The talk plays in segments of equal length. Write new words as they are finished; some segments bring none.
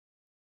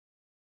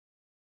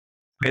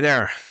Hey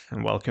there,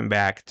 and welcome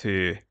back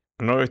to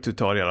another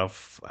tutorial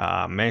of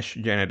mesh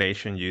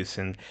generation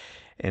using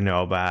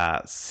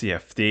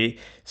Ennova-CFD.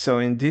 So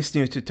in this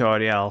new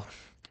tutorial,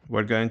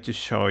 we're going to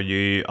show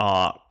you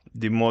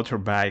the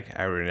motorbike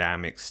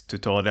aerodynamics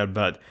tutorial,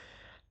 but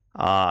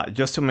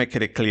just to make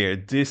it clear,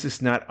 this is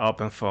not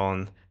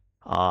OpenFOAM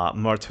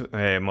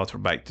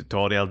motorbike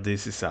tutorial.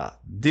 This is a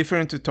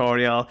different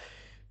tutorial.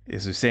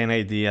 It's the same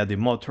idea, the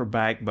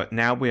motorbike, but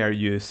now we are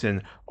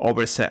using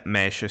overset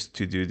meshes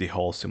to do the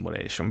whole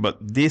simulation. But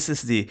this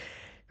is the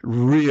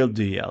real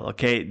deal,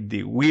 okay?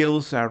 The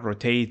wheels are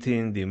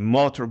rotating, the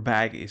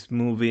motorbike is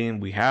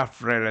moving, we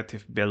have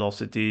relative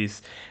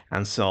velocities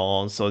and so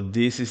on. So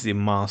this is the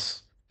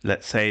most,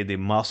 let's say, the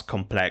most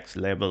complex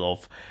level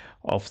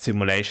of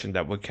simulation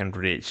that we can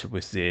reach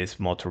with this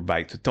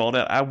motorbike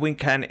tutorial, and we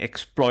can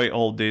exploit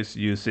all this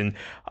using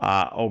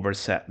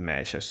overset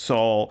meshes.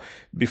 So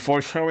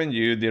before showing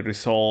you the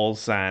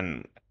results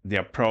and the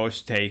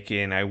approach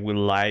taken, I would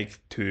like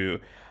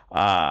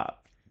uh,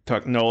 to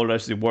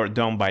acknowledge the work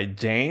done by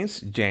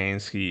James.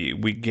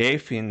 We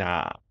gave him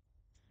an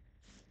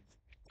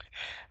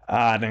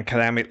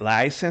academic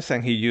license,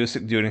 and he used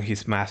it during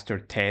his master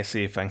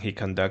thesis, and he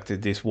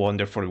conducted this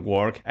wonderful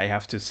work. I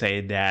have to say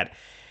that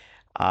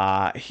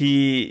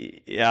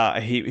he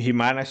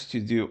managed to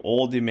do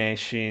all the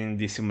meshing,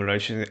 the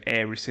simulation,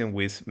 everything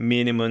with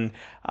minimum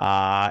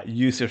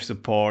user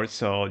support,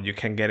 so you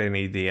can get an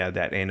idea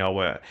that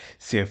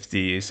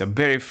Ennova-CFD is a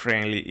very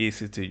friendly,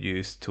 easy to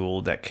use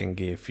tool that can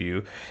give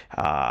you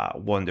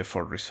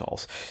wonderful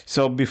results.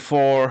 So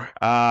before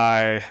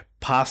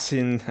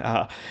passing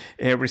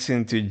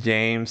everything to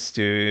James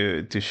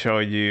to show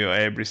you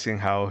everything,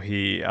 how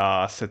he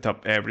set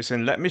up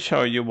everything, let me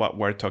show you what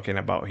we're talking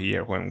about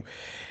here when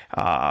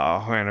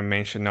I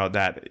mentioned now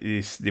that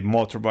is the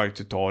motorbike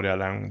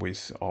tutorial and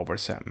with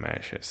overset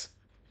meshes.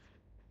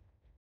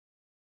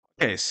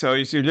 Okay, so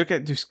if you look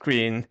at the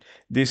screen,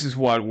 this is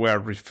what we're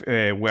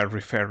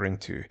referring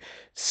to.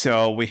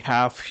 So we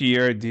have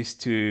here these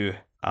two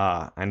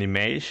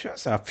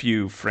animations, a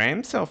few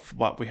frames of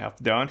what we have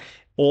done.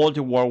 All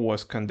the work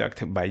was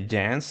conducted by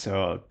Jens,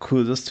 so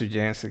kudos to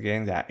Jens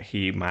again that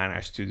he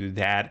managed to do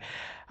that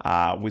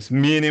with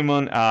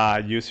minimum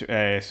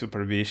user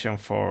supervision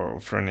from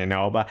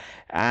Ennova.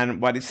 And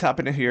what is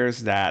happening here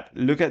is that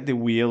look at the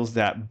wheels,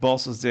 that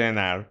both of them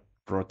are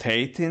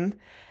rotating,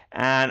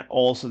 and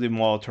also the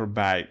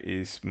motorbike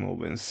is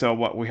moving. So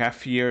what we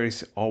have here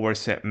is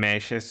overset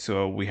meshes.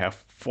 So we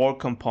have 4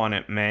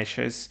 component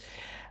meshes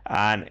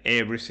and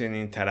everything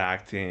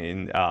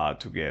interacting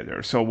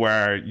together. So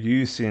we're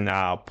using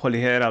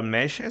polyhedral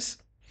meshes,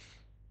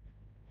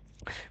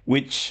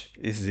 which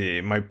is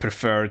my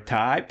preferred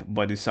type,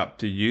 but it's up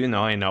to you.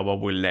 Innova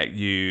will let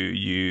you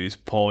use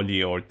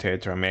poly or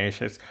tetra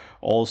meshes.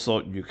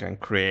 Also, you can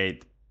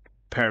create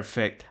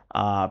perfect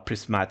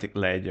prismatic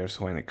layers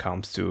when it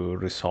comes to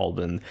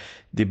resolving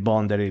the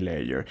boundary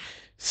layer.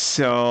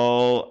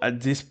 So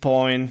at this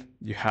point,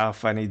 you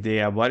have an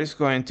idea what is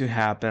going to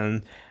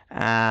happen,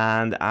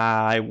 and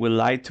I would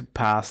like to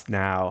pass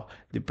now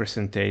the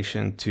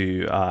presentation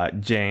to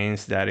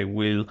James, that it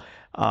will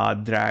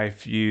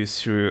drive you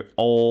through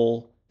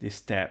all the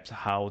steps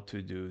how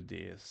to do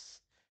this.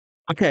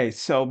 Okay,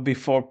 so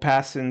before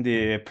passing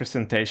the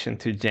presentation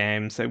to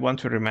James, I want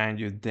to remind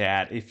you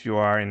that if you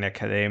are in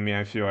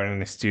academia, if you are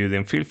a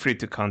student, feel free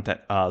to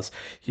contact us.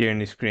 Here on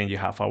the screen, you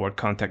have our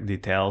contact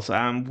details,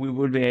 and we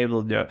will be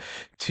able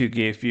to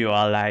give you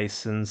a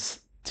license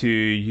to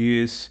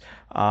use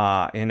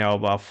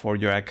Innova for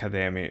your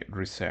academic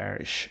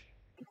research.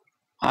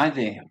 Hi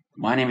there,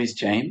 my name is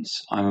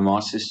James. I'm a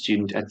master's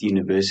student at the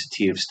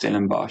University of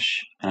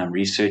Stellenbosch, and I'm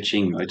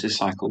researching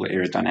motorcycle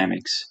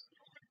aerodynamics.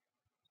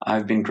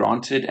 I've been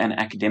granted an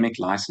academic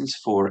license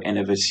for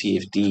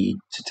Ennova-CFD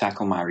to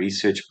tackle my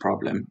research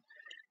problem,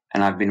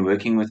 and I've been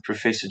working with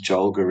Professor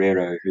Joel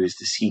Guerrero, who is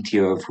the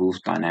CTO of Wolēr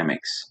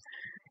Dynamics,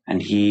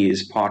 and he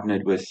is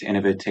partnered with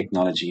Ennova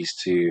Technologies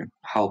to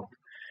help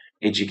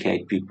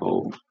educate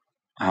people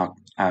on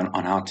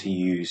how to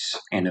use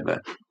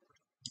Ennova.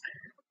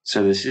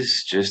 So this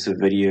is just a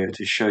video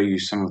to show you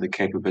some of the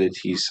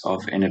capabilities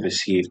of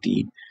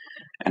Ennova-CFD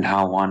and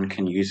how one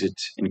can use it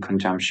in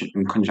conjunction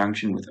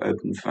with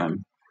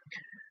OpenFOAM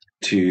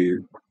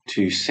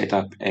to set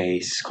up a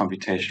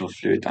computational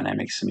fluid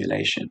dynamics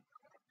simulation.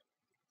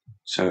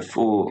 So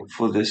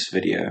for this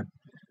video,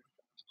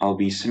 I'll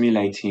be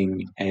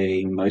simulating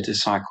a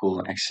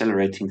motorcycle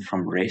accelerating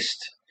from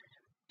rest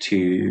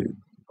to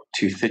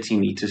 30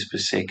 meters per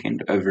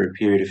second over a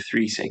period of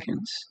 3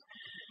 seconds.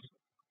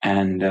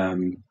 And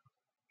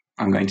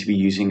I'm going to be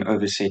using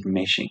overset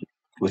meshing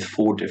with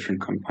 4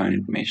 different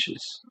component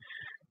meshes.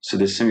 So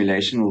the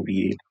simulation will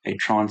be a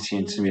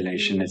transient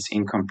simulation that's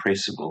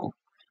incompressible.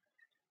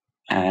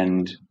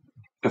 And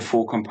the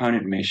 4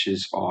 component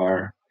meshes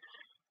are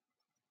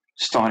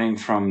starting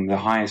from the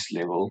highest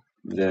level,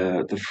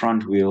 the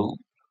front wheel,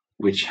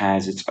 which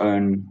has its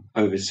own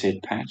overset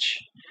patch,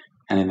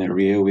 and then the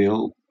rear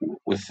wheel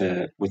with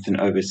an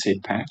overset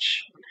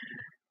patch,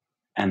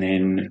 and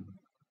then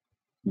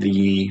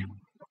the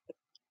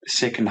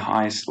second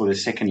highest or the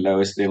second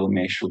lowest level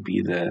mesh will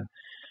be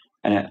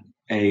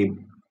a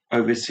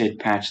overset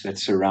patch that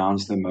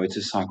surrounds the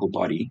motorcycle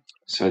body,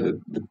 so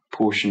the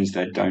portions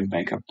that don't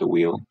make up the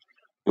wheels.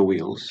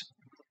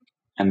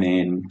 And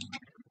then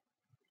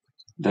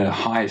the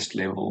lowest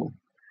level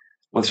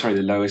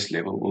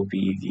will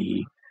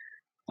be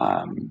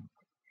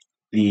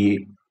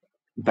the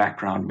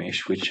background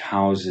mesh, which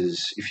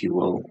houses, if you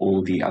will,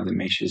 all the other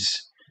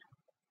meshes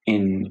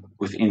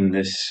within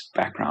this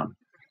background.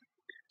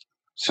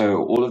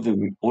 So all of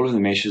the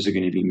meshes are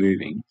going to be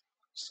moving,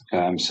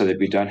 so that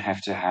we don't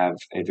have to have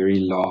a very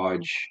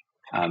large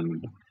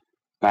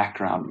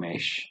background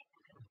mesh,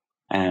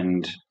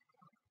 and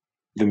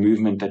the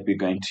movement that we're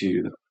going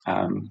to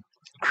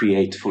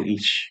create for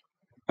each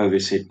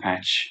overset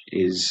patch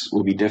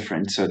will be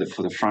different. So that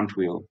for the front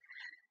wheel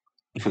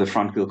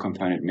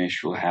component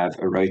mesh, we'll have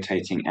a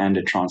rotating and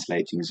a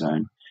translating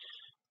zone,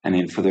 and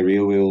then for the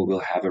rear wheel we'll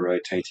have a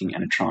rotating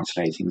and a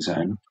translating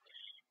zone,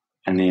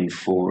 and then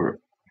for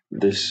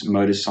this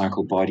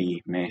motorcycle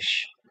body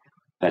mesh,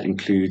 that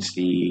includes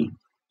the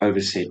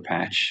overset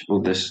patch,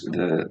 or this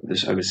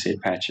overset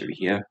patch over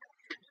here,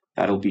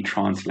 that'll be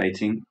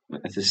translating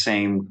at the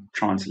same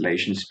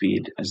translation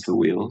speed as the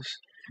wheels,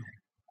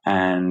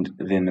 and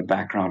then the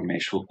background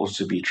mesh will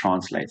also be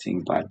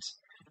translating, but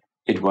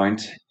it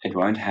won't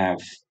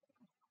have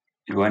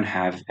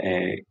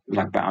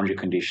like boundary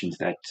conditions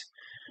that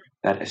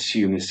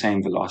assume the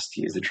same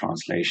velocity as the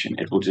translation.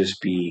 It will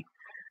just be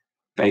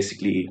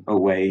basically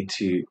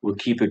we'll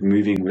keep it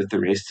moving with the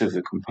rest of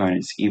the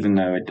components, even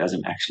though it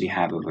doesn't actually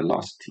have a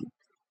velocity.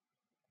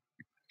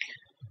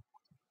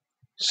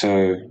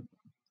 So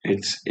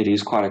it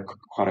is quite a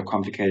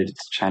complicated,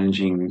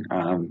 challenging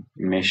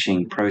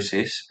meshing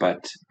process,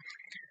 but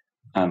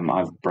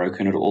I've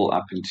broken it all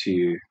up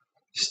into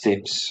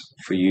steps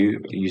for you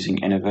using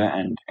Ennova,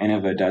 and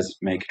Ennova does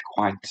make it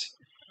quite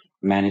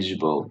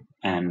manageable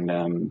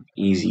and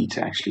easy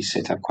to actually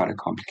set up quite a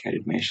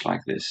complicated mesh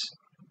like this.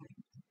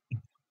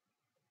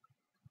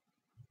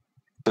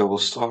 So we'll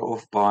start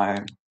off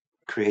by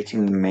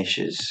creating the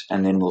meshes,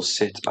 and then we'll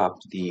set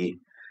up the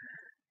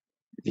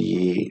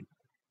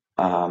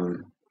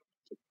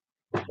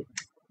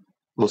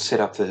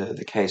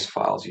case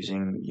files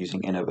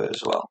using Ennova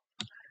as well.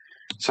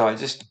 So I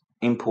just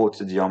import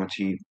the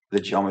geometry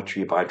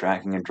by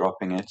dragging and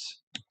dropping it.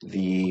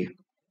 The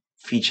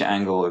feature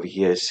angle over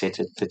here is set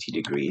at 30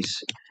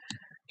 degrees.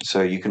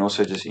 So you can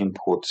also just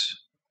import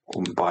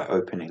by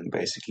opening,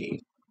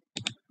 basically.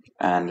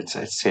 And it's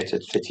set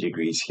at 30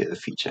 degrees here, the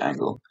feature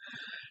angle.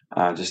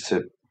 Just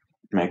to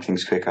make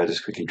things quick, I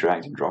just quickly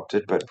dragged and dropped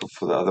it, but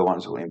for the other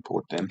ones, we'll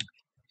import them.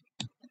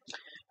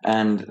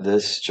 And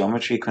this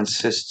geometry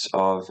consists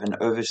of an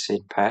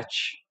overset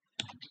patch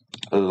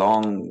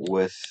along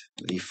with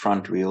the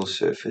front wheel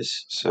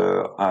surface.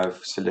 So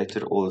I've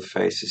selected all the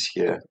faces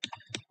here.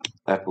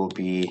 That will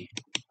be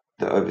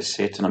the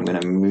overset, and I'm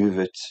going to move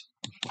it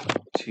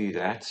to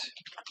that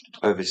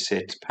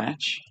overset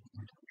patch.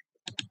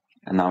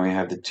 And now we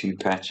have the two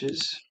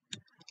patches.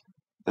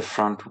 The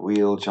front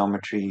wheel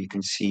geometry, you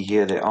can see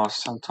here, there are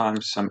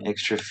sometimes some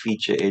extra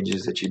feature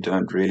edges that you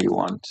don't really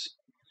want.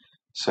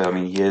 So, I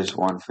mean, here's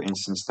one, for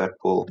instance, the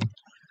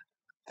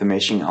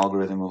meshing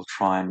algorithm will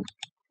try and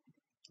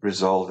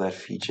resolve that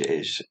feature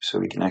edge, so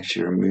we can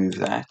actually remove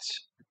that.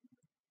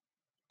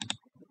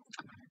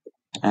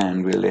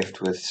 And we're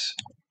left with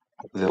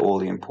all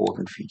the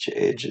important feature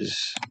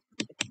edges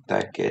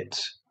that get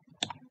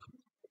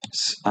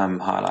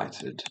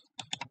highlighted.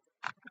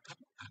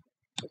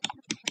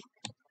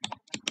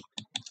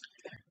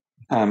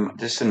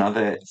 Just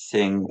another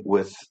thing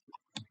with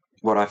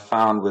what I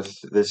found with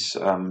this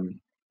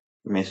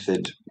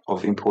method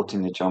of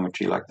importing the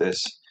geometry like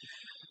this,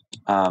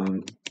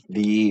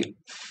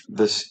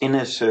 this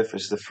inner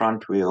surface, the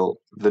front wheel,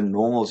 the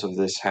normals of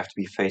this have to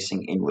be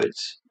facing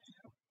inwards.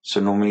 So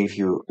normally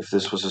if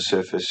this was a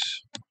surface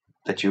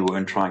that you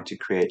weren't trying to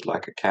create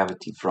like a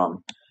cavity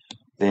from,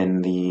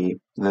 then the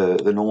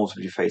normals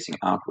would be facing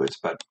outwards,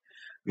 but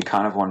we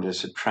kind of wanted to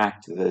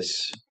subtract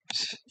this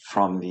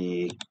from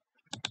the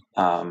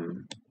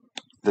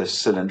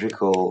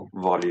cylindrical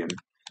volume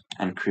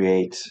and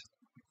create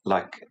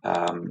like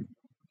an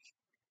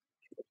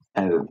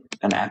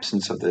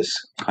absence of this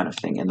kind of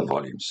thing in the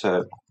volume.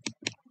 So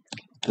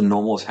the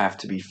normals have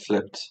to be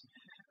flipped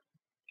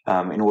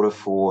in order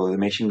for the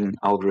meshing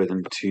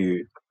algorithm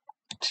to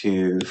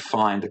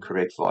find the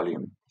correct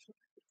volume.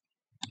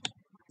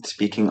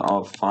 Speaking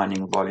of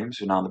finding volumes,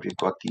 so now that we've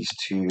got these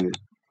two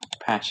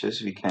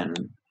patches, we can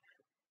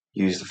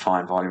use the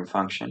find volume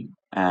function.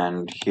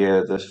 And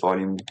here, this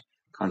volume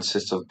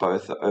consists of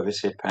both the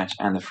overset patch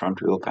and the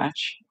front wheel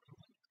patch.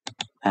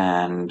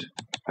 And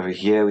over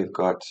here, we've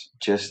got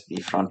just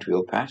the front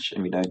wheel patch,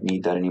 and we don't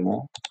need that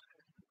anymore.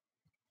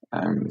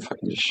 If I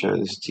can just show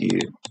this to you.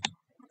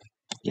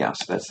 Yeah,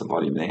 so that's the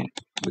volume there.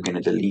 We're going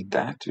to delete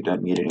that. We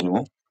don't need it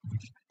anymore.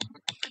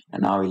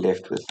 And now we're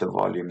left with the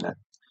volume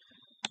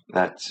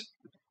that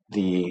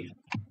the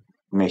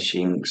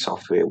meshing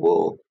software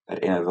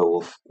that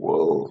Ennova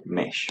will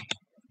mesh.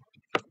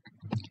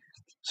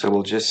 So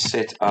we'll just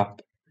set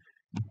up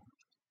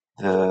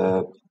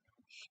the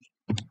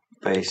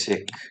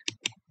basic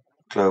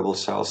global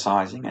cell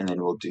sizing, and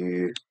then we'll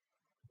do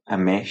a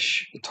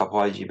mesh, a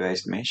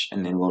topology-based mesh,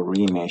 and then we'll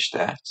remesh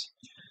that.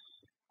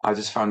 I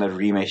just found that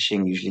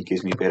remeshing usually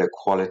gives me better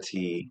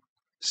quality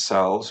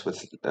cells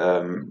with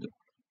a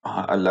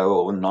lower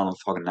or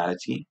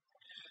non-orthogonality.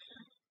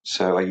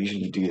 So I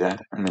usually do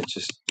that, and it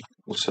just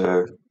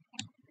also,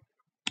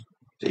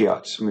 yeah,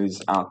 it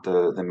smooths out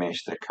the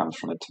mesh that comes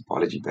from a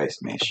topology-based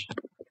mesh.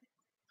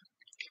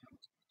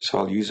 So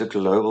I'll use a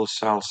global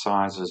cell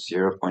size of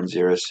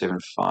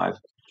 0.075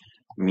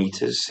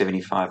 meters,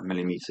 75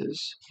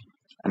 millimeters,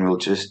 and we'll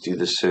just do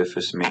the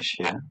surface mesh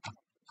here.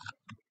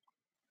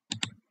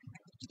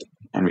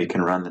 And we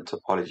can run the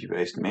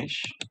topology-based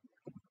mesh.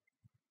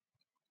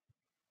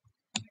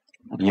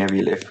 And here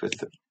we're left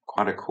with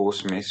quite a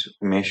coarse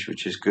mesh,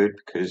 which is good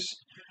because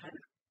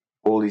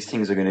all these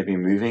things are going to be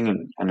moving,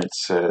 and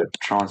it's a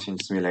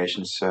transient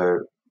simulation, so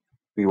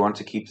we want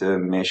to keep the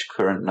mesh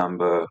current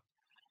number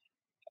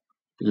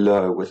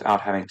low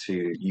without having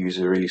to use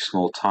a really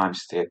small time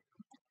step,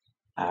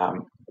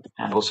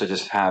 and also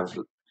just have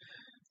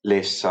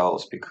less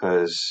cells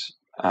because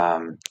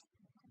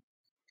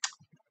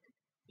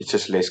it's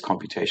just less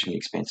computationally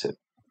expensive.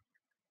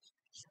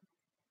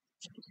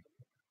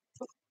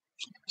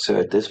 So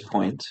at this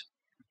point,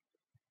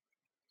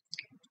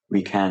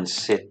 we can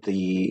set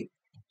the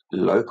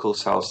local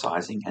cell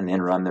sizing and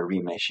then run the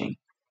remeshing.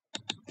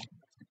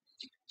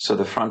 So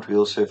the front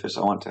wheel surface,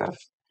 I want to have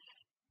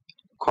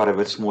quite a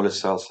bit smaller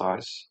cell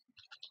size.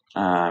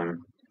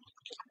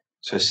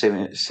 So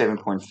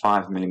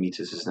 7.5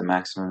 millimeters is the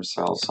maximum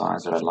cell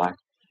size that I'd like.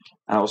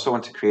 And I also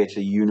want to create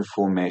a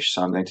uniform mesh,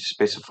 so I'm going to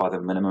specify the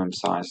minimum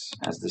size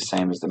as the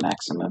same as the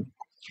maximum.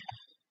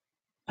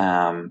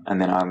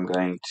 And then I'm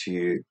going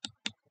to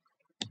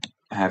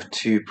have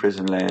 2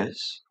 prism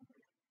layers,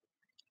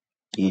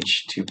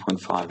 each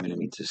 2.5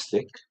 millimeters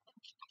thick.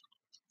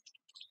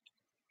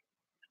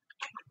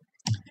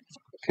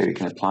 Okay, we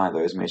can apply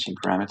those meshing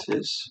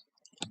parameters.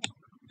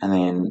 And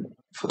then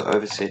for the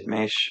overset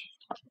mesh,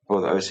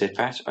 or the overset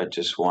patch, I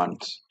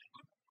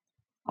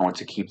want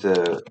to keep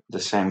the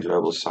same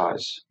global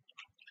size.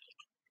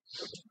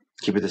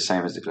 Keep it the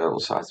same as the global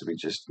size that we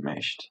just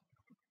meshed.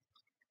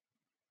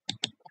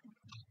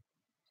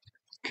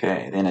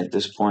 Okay, then at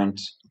this point,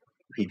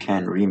 we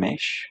can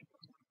remesh.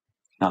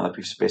 Now that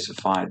we've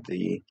specified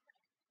the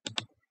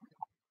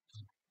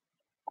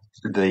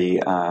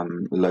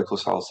local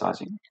cell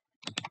sizing.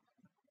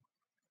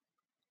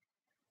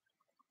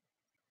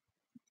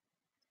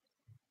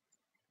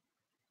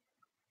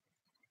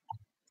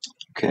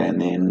 Okay,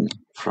 and then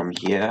from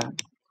here,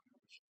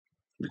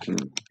 we can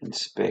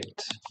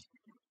inspect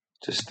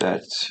just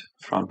that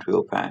front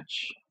wheel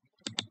patch.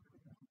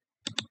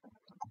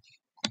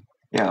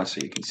 Yeah, so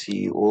you can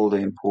see all the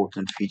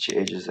important feature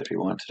edges that we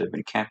wanted have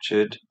been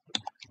captured.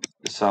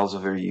 The cells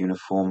are very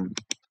uniform,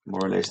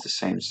 more or less the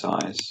same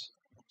size.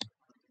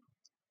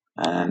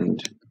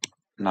 And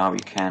now we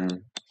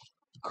can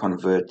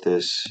convert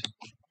this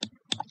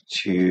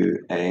to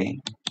a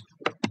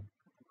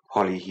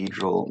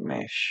polyhedral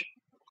mesh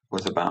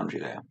with a boundary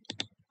layer.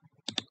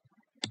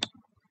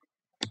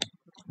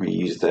 We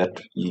use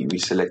that, we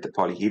select the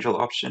polyhedral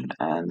option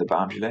and the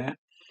boundary layer,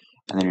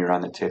 and then we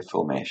run the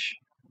TET-fill mesh.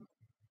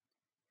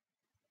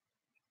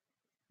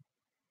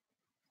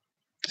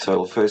 So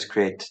we'll first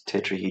create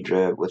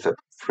tetrahedra with the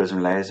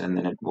prism layers, and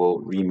then it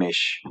will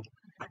remesh,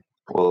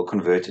 will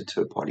convert it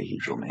to a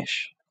polyhedral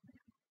mesh.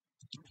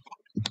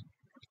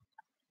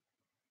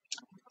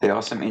 There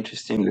are some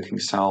interesting looking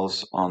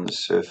cells on the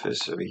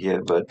surface over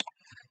here, but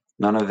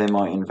none of them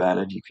are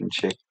invalid. You can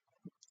check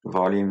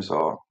volumes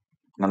are,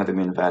 none of them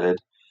invalid,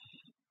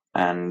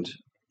 and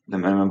the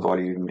minimum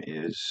volume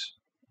is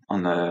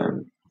on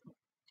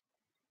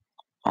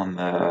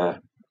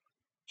the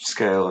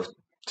scale of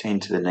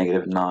 10 to the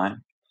negative 9,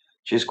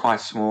 which is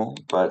quite small,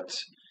 but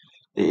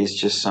there is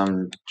just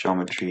some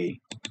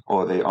geometry,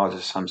 or there are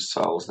just some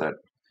cells that,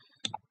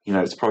 you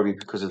know, it's probably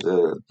because of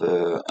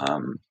the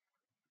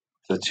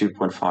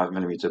 2.5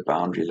 millimeter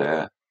boundary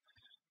layer,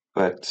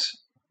 but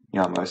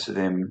yeah, most of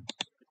them,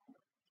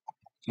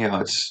 yeah,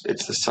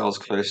 it's the cells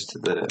close to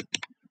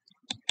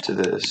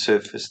the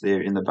surface there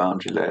in the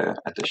boundary layer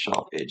at the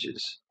sharp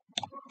edges,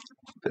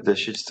 but this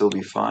should still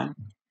be fine.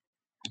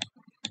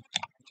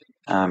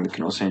 We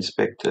can also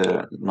inspect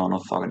the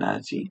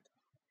non-orthogonality.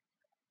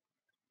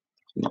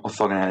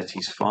 Orthogonality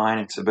is fine,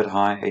 it's a bit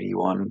high,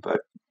 81,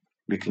 but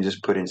we can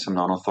just put in some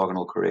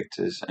non-orthogonal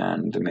correctors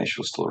and the mesh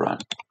will still run.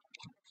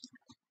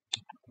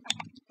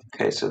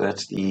 Okay, so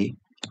that's the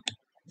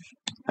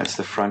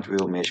front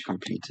wheel mesh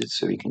completed,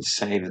 so we can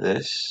save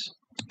this.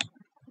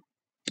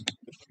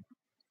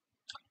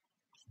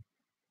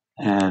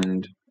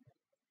 And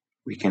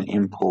we can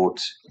import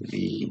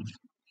the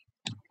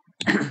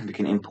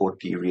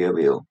rear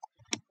wheel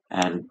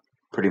and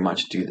pretty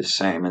much do the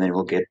same, and then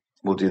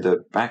we'll do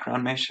the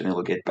background mesh, and then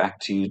we'll get back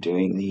to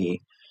doing the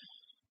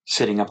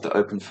setting up the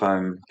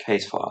OpenFOAM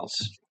case files.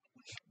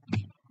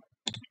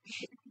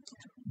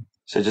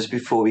 So just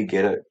before we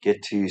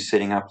get to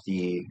setting up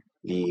the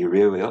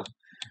rear wheel,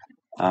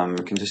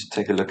 we can just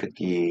take a look at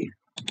the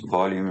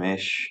volume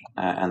mesh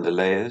and the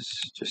layers,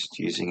 just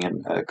using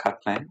a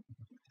cut plane.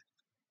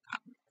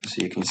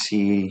 So you can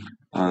see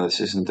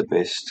this isn't the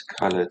best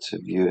color to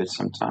view it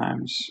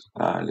sometimes.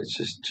 Let's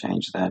just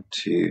change that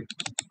to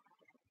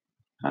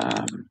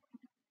a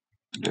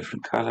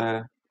different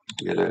color.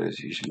 Yellow is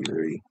usually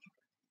very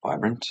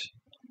vibrant.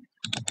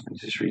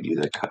 Let's just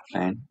redo that cut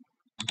plane.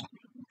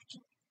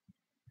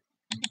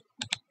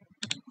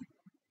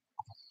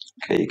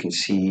 Okay, you can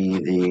see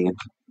the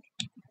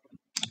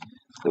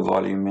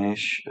volume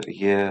mesh over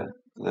here.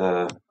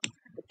 The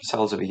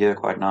cells over here are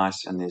quite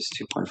nice, and there's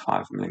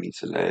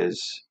 2.5mm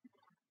layers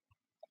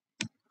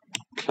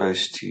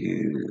close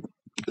to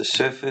the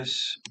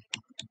surface.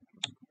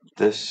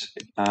 This,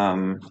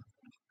 I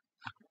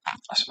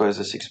suppose,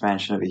 this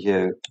expansion over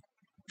here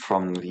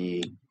from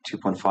the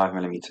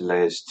 2.5mm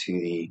layers to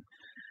the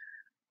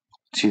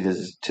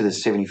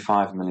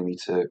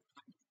 75mm,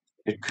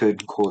 it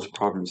could cause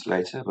problems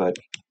later, but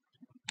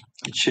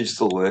it should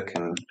still work.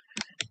 And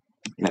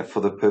for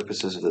the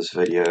purposes of this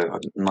video, I'm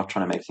not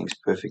trying to make things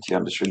perfect here.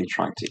 I'm just really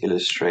trying to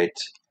illustrate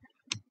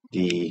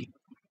the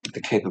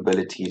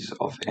capabilities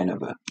of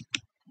Ennova.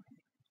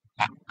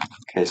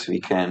 Okay, so we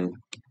can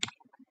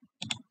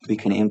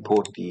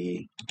import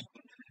the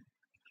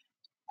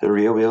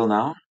rear wheel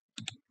now.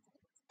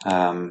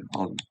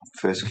 I'll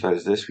first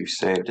close this. We've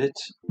saved it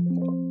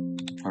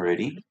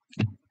already.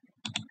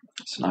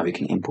 So now we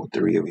can import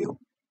the rear wheel.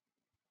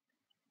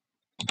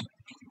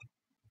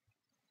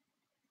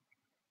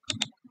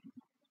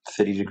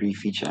 .30-degree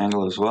feature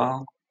angle as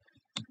well.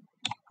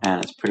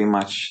 And it's pretty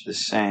much the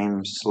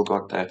same. Still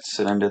got that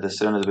cylinder. The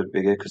cylinder's a bit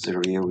bigger because the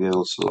rear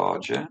wheel's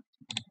larger.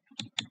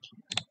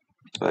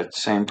 But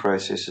same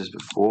process as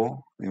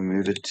before. We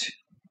move it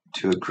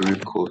to a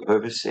group called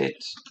overset.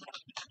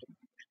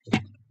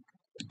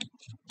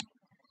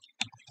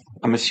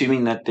 I'm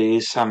assuming that there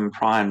is some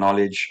prior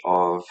knowledge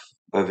of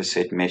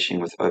overset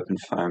meshing with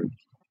OpenFOAM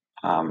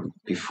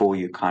before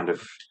you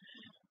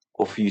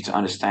or for you to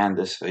understand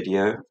this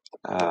video.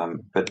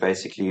 But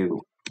basically,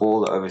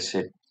 all the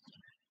overset,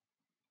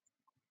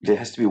 there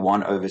has to be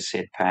one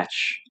overset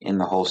patch in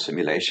the whole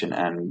simulation,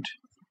 and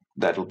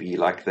that'll be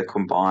like the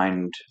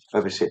combined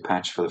overset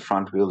patch for the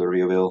front wheel, the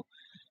rear wheel,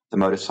 the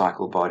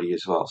motorcycle body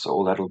as well. So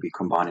all that will be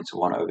combined into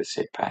one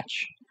overset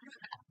patch.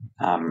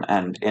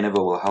 And Ennova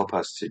will help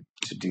us to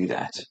do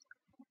that.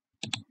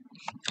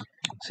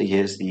 So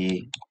here's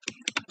the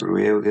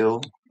rear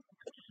wheel.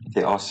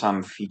 There are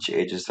some feature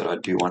edges that I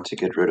do want to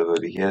get rid of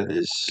over here.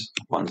 There's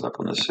ones up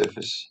on the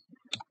surface,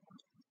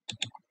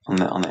 on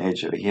the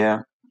edge over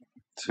here.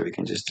 So we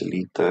can just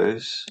delete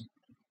those.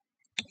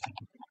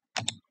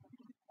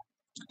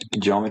 The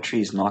geometry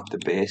is not the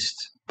best,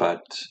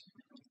 but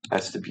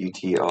that's the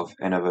beauty of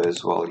Ennova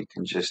as well. You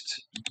can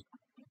just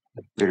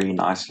very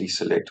nicely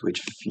select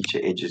which feature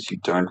edges you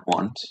don't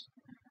want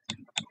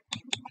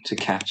to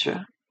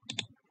capture.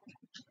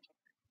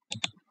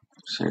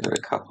 So we've got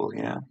a couple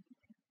here.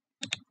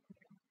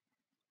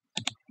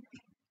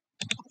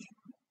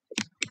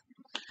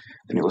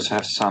 And you also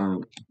have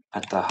some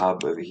at the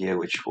hub over here,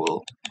 which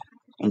will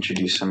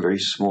introduce some very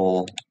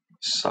small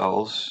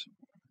cells,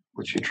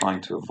 which you're trying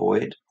to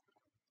avoid.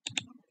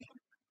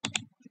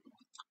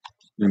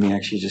 Let me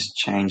actually just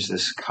change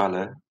this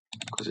color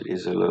because it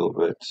is a little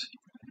bit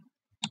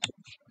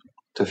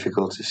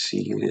difficult to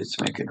see. Let's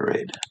make it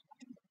red.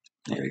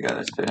 There we go,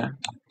 that's better.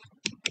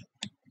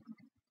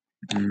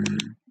 I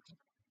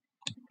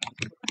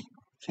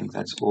think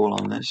that's all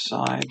on this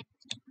side.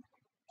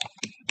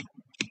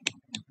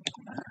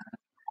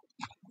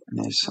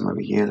 And there's some over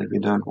here that we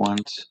don't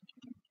want.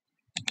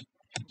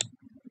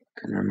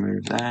 Can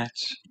remove that.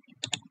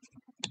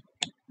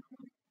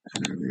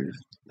 And remove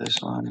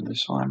this one and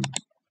this one.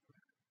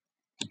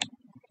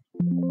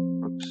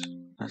 Oops,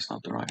 that's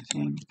not the right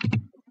thing.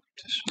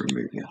 Just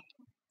remove here.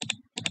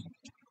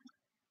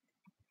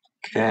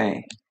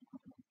 Okay.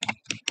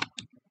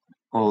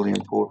 All the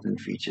important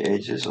feature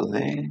edges are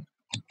there.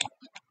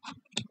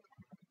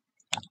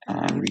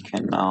 And we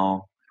can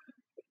now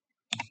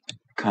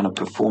kind of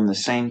perform the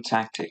same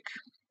tactic.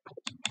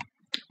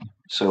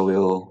 So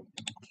we'll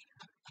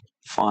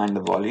find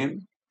the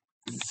volumes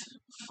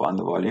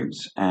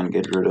and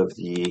get rid of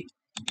the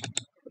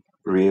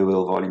rear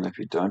wheel volume that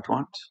we don't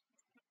want.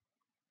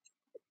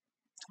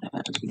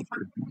 And group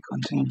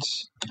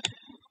contents.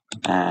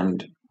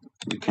 And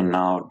we can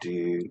now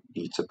do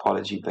the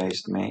topology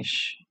based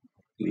mesh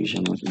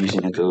using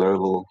a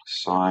global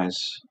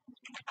size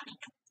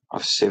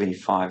of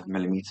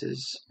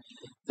 75mm.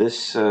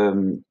 This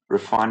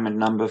refinement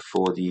number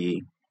for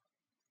the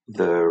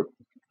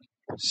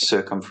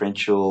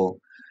circumferential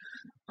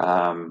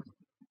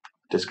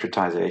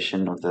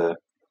discretization of the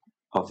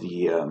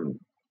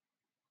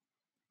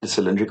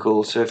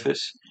cylindrical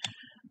surface,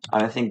 I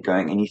don't think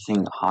going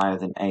anything higher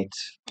than 8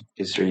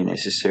 is really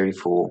necessary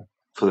for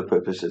the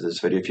purpose of this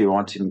video. If you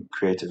want to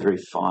create a very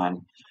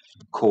fine,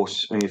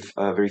 coarse,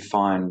 very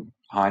fine,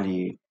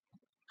 highly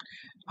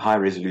high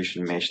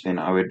resolution mesh, then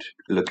I would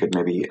look at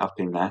maybe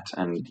upping that,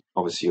 and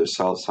obviously your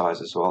cell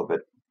size as well.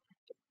 But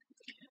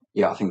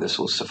yeah, I think this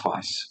will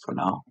suffice for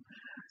now.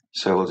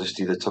 So we'll just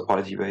do the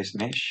topology based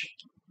mesh.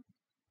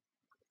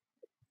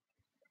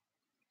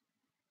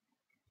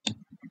 It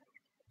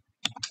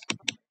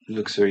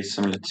looks very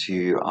similar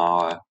to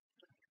our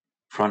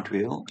front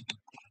wheel.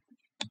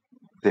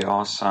 There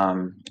are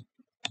some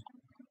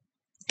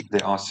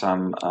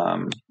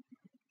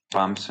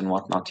bumps and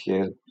whatnot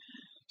here,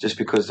 just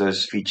because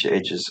those feature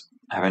edges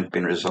haven't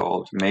been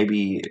resolved.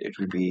 Maybe it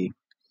would be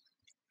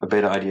a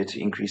better idea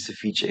to increase the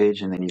feature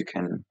edge, and then you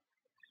can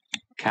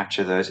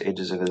capture those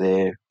edges over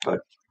there. But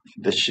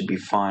this should be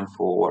fine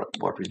for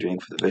what we're doing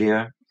for the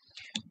video,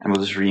 and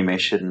we'll just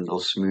remesh it and it'll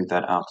smooth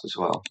that out as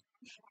well.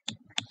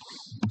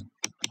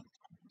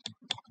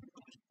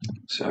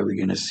 So we're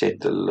going to set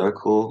the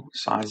local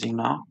sizing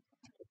now.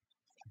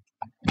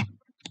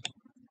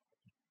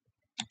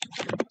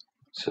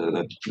 So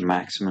the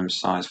maximum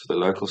size for the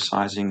local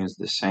sizing is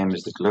the same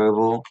as the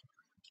global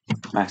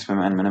maximum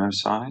and minimum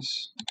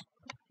size,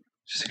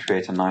 just to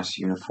create a nice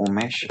uniform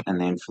mesh. And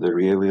then for the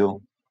rear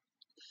wheel,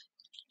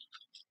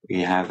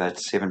 we have that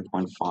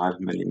 7.5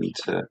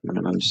 millimeter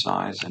minimum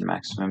size and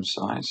maximum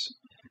size.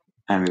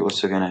 And we're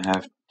also going to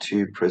have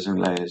 2 prism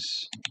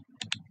layers.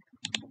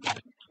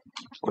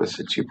 What is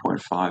the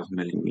 2.5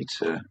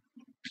 millimeter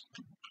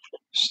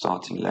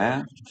starting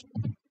layer?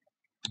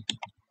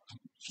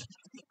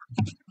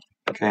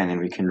 Okay, and then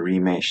we can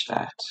remesh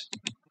that.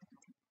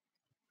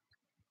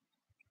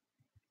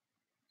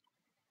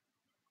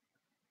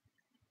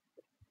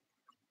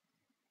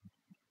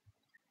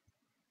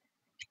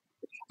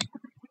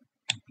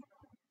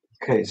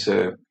 Okay,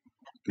 so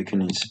we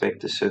can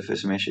inspect the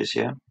surface meshes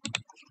here,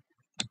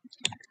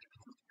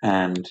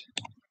 and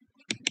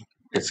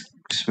it's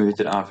smoothed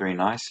it out very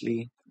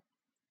nicely.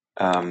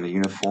 The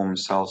uniform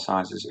cell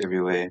sizes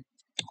everywhere,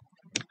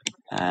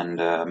 and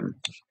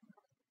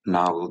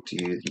now we'll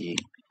do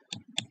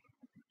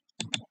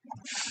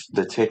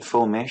the TET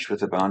fill mesh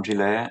with a boundary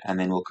layer, and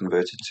then we'll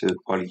convert it to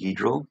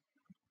polyhedral.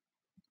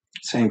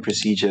 Same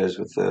procedure as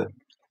with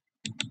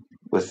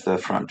the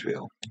front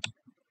wheel.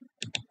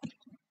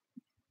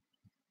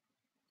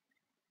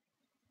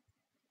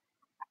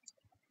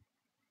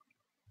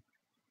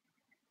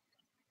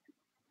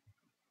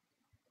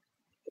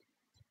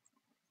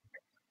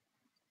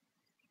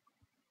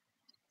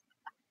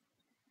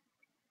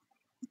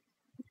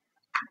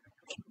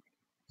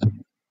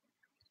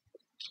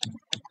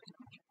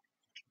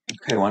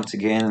 Okay, once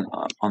again,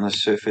 on the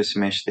surface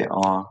mesh there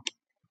are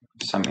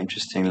some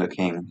interesting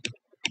looking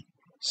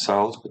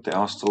cells, but they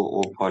are still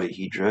all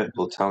polyhedra. It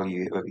will tell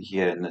you over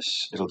here in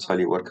this, it'll tell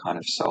you what kind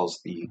of cells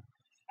the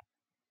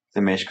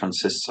mesh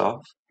consists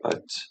of,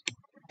 but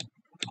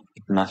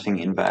nothing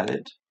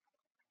invalid.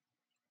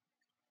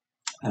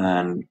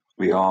 And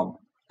we are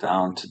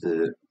down to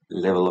the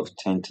level of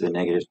 10 to the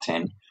negative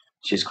 10,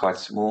 which is quite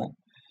small,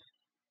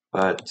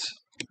 but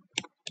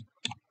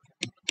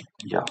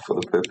yeah, for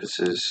the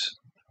purposes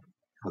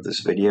of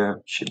this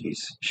video, should be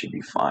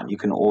fine. You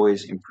can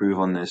always improve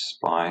on this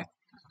by,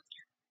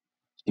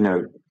 you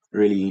know,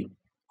 really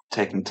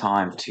taking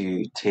time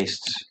to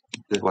test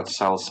what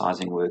cell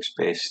sizing works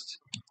best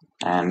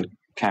and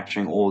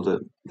capturing all the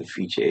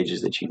feature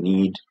edges that you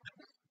need.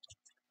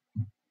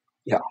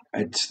 Yeah,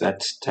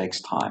 that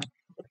takes time.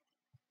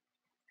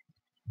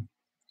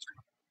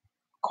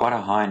 Quite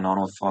a high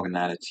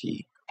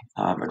non-orthogonality.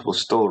 It will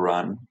still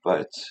run,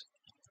 but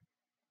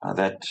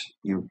that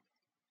you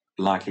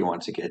likely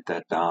want to get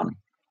that down.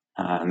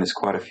 And there's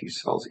quite a few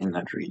cells in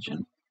that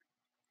region.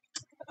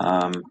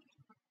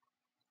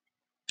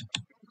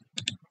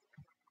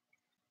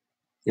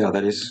 Yeah,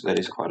 that is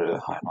quite a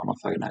high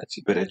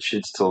non-orthogonality, but it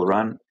should still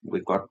run.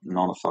 We've got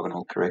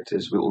non-orthogonal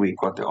correctors. We've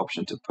got the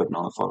option to put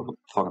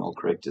non-orthogonal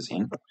correctors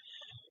in,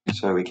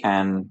 so we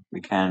can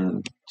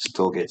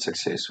still get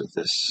success with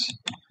this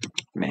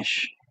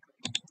mesh.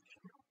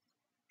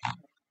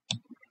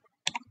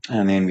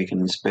 And then we can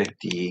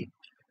inspect the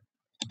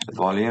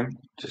volume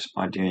just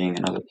by doing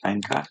another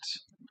plane cut.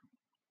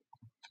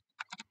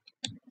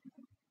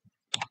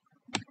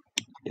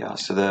 Yeah,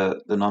 so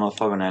the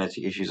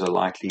non-orthogonality issues are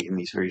likely in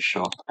these very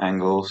sharp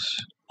angles.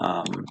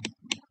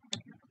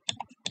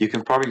 You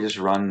can probably just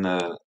run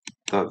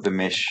the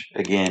mesh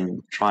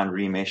again, try and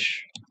remesh,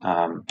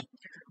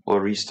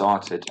 or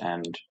restart it,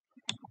 and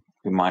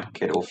we might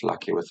get off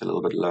lucky with a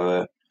little bit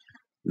lower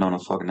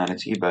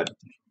non-orthogonality, but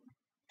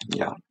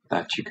yeah,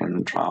 that you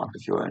can try out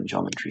with your own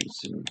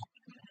geometries. And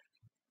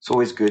it's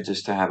always good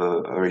just to have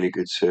a really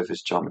good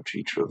surface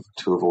geometry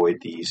to avoid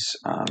these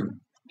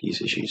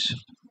issues.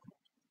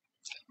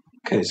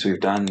 Okay, so we've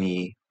done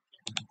the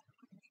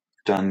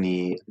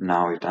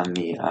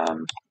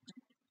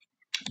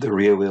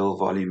rear wheel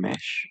volume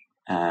mesh,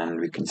 and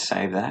we can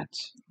save that,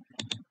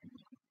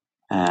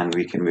 and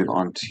we can move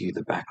on to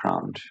the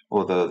background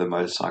or the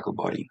motorcycle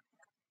body.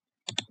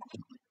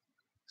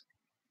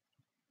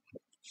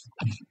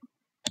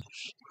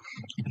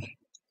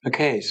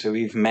 Okay, so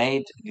we've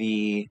made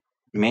the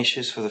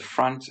meshes for the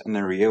front and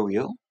the rear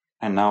wheel,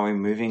 And now we're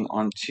moving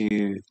on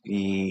to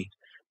the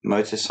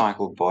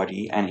motorcycle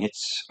body and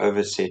its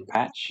overset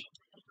patch.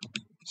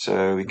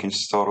 So we can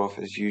start off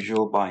as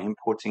usual by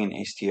importing an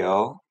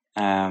STL.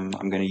 I'm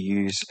going to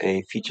use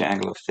a feature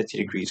angle of 30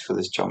 degrees for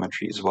this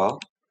geometry as well.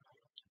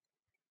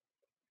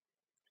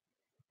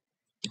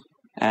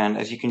 And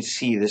as you can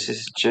see, this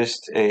is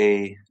just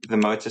the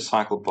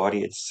motorcycle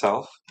body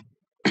itself.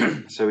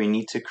 So we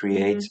need to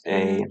create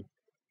a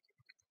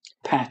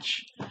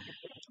patch,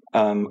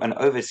 an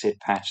overset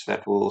patch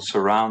that will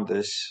surround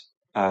this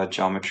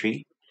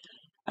geometry.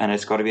 And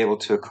it's got to be able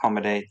to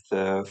accommodate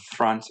the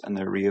front and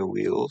the rear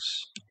wheels,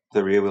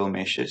 the rear wheel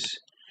meshes.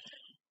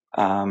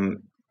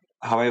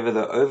 However,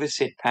 the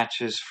overset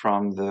patches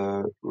from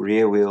the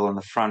rear wheel and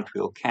the front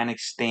wheel can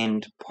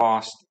extend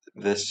past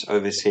this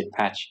overset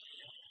patch.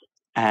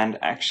 And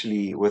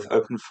actually, with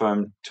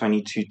OpenFOAM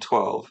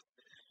 2212,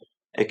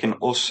 it can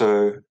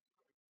also,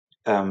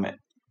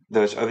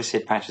 those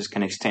overset patches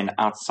can extend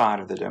outside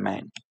of the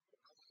domain.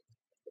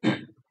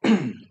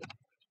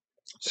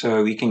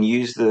 So we can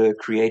use the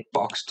create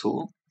box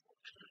tool,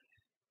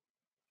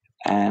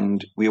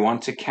 and we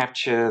want to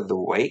capture the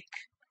wake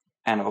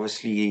and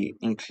obviously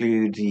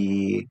include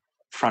the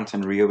front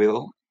and rear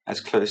wheel as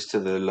close to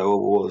the lower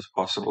wall as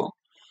possible.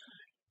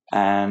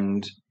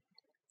 And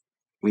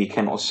we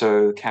can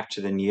also capture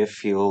the near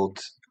field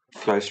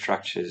flow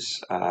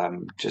structures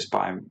just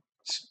by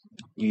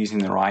using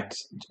the right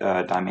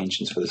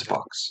dimensions for this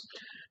box.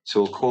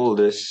 So we'll call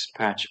this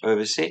patch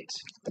overset,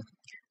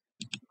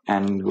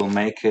 and we'll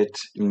make it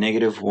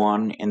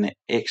 -1 in the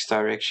X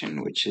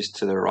direction, which is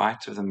to the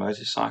right of the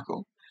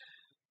motorcycle.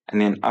 And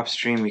then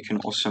upstream, we can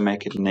also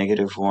make it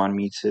 -1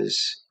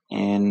 meters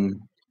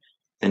in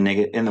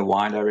the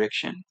Y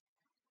direction.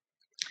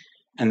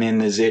 And then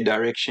the Z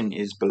direction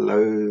is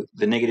below,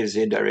 the negative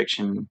Z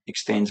direction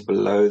extends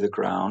below the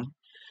ground.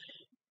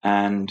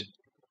 And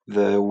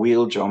the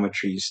wheel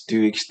geometries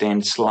do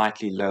extend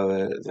slightly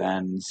lower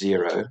than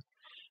 0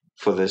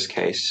 for this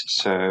case.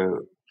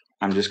 So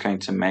I'm just going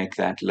to make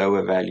that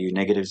lower value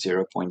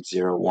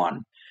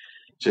 -0.01,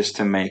 just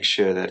to make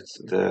sure that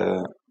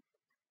the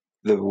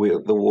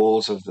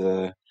walls of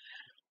the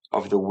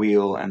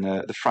wheel and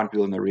the front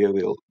wheel and the rear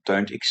wheel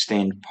don't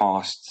extend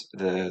past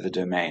the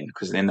domain,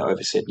 because then the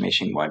overset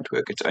meshing won't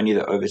work. It's only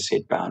the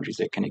overset boundaries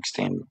that can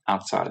extend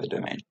outside of the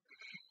domain.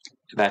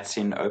 That's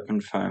in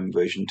OpenFOAM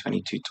version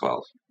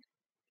 2212.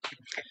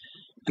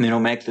 And then we'll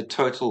make the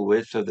total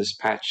width of this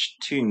patch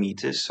 2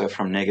 meters, so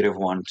from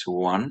 -1 to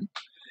 1.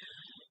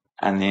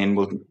 And then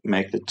we'll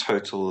make the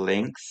total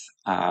length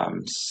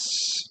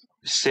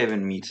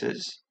 7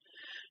 meters.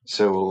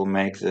 So we'll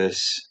make this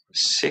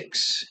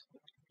 6,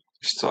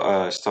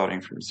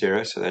 starting from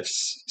 0, so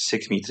that's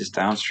 6 meters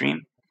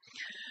downstream.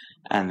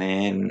 And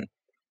then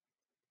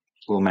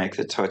we'll make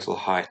the total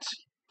height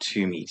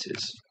 2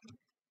 meters.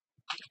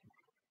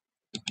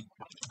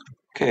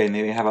 Okay, and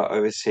then we have our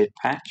overset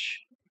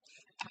patch.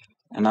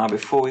 And now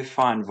before we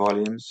find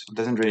volumes, it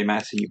doesn't really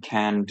matter, you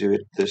can do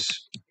this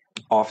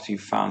after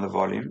you've found the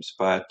volumes,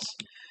 but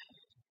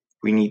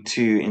we need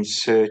to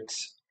insert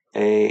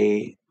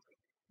a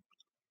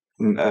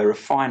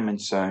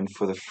refinement zone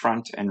for the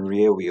front and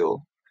rear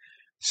wheel,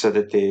 so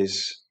that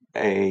there's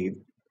a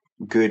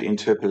good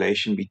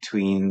interpolation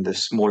between the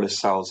smaller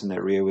cells in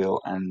the rear wheel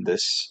and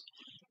this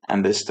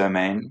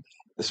domain,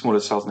 the smaller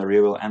cells in the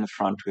rear wheel and the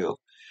front wheel,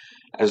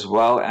 as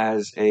well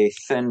as a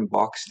thin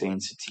box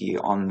density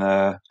on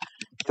the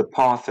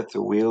path that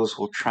the wheels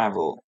will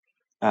travel,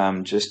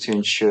 just to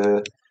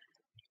ensure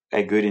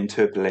a good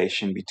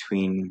interpolation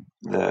between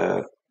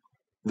the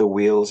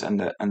wheels and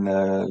the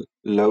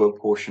lower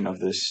portion of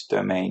this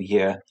domain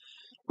here,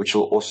 which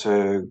will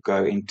also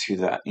go into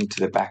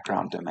the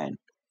background domain.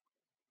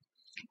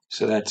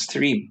 So that's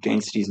 3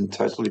 densities in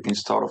total. We can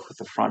start off with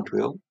the front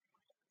wheel.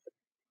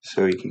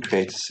 So we can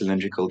create a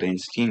cylindrical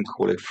density and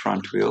call it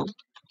front wheel.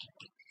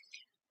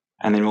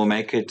 And then we'll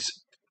make it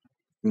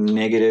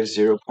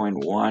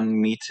 -0.1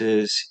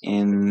 meters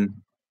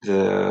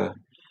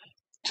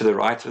to the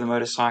right of the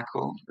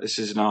motorcycle. This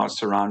is now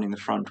surrounding the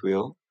front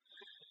wheel.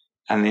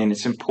 And then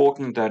it's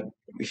important that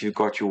if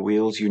you've got your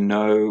wheels, you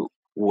know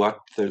what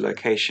the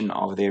location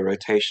of their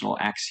rotational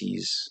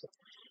axes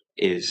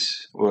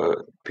is,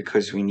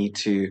 because we need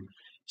to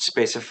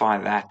specify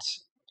that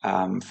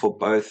for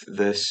both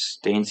this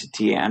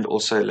density and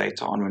also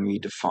later on when we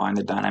define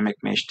the dynamic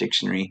mesh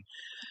dictionary,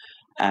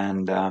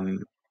 and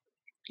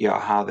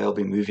how they'll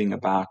be moving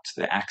about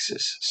the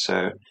axis.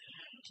 So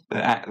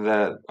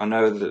I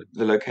know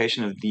the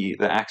location of the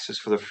axis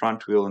for the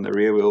front wheel and the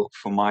rear wheel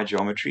for my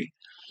geometry.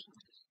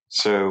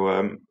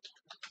 So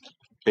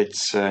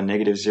it's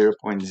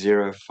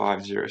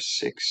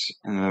 -0.0506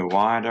 in the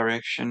Y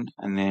direction,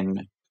 and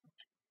then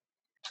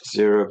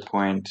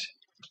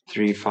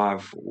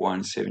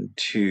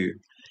 0.35172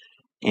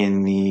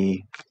 in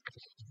the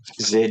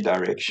Z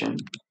direction.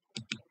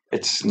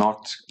 It's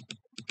not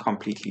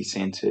completely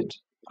centered,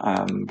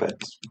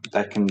 but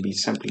that can be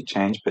simply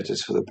changed, but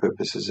just for the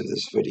purposes of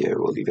this video,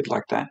 we'll leave it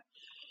like that.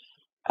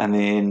 And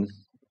then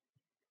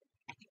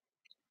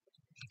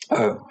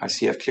Oh, I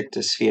see I've clicked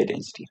a sphere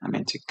density. I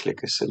meant to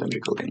click a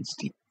cylindrical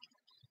density.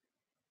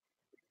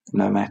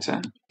 No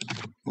matter.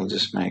 We'll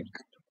just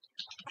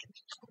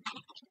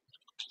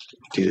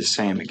do the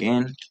same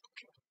again.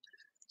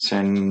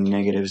 So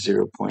negative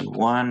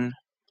 0.1,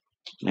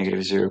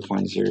 negative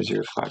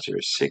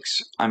 0.00506.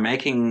 I'm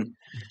making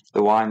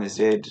the y and the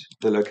z,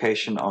 the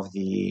location of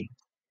the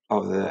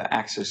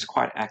axis,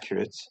 quite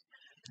accurate,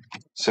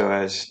 so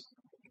as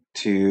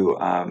to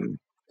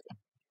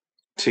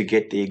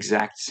get the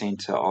exact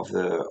center of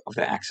the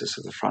axis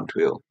of the front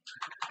wheel.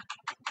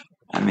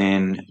 And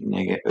then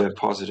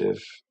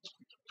positive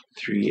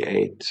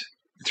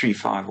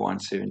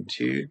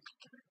 35172,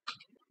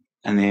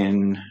 and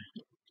then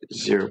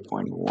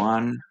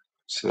 0.1.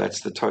 So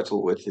that's the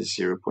total width is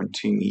 0.2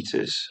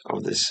 meters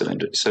of this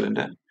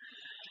cylinder.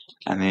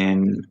 And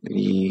then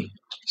the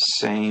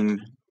same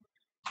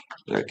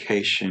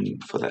location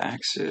for the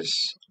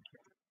axis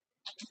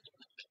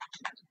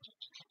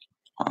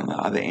on the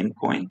other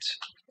endpoint.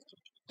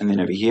 And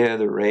then over here,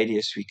 the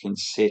radius we can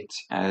set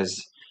as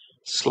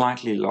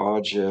slightly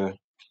larger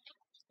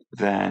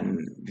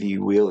than the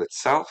wheel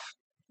itself.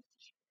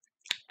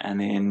 And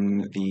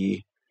then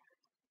the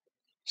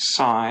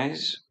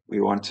size,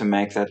 we want to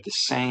make that the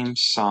same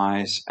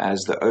size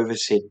as the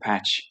overset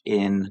patch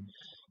in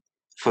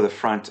for the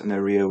front and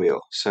the rear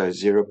wheel. So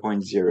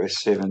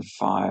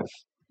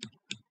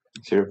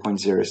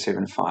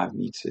 0.075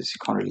 meters. You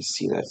can't really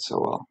see that so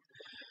well.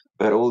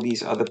 But all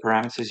these other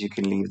parameters you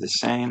can leave the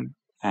same,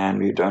 and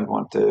we don't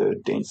want the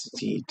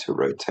density to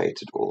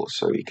rotate at all,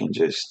 so you can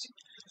just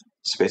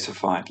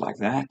specify it like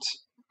that.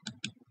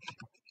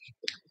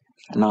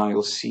 And now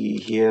you'll see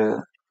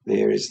here,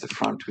 there is the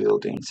front wheel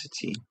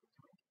density.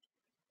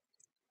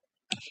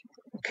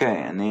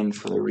 Okay, and then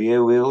for the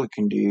rear wheel, you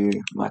can do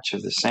much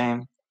of the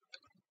same.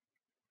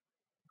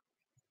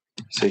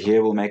 So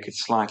here we'll make it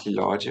slightly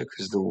larger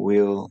because the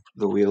wheel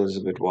is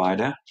a bit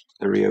wider,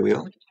 the rear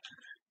wheel,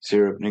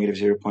 negative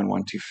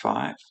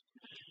 0.125.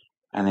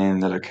 And then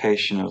the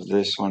location of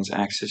this one's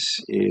axis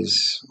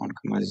is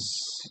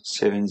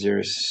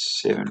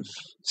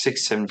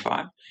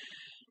 1,707,675,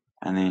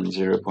 and then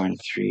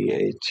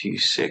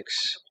 0.3826.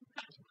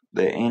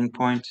 The end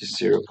point is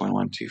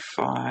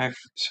 0.125,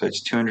 so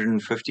it's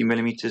 250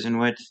 millimeters in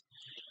width,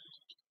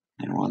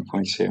 and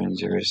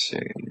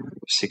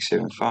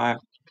 1.70675,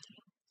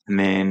 and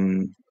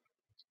then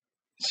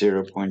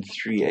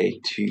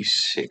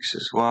 0.3826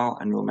 as well,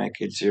 and we'll make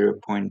it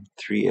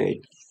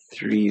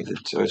 0.383 the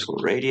total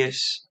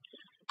radius.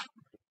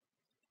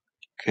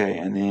 Okay,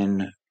 and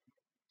then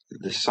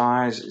the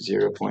size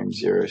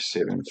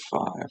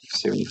 0.075,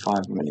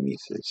 75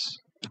 millimeters.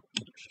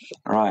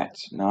 Alright,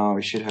 now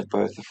we should have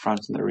both the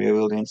front and the rear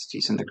wheel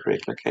densities in the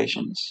correct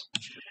locations.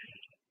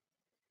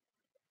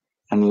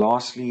 And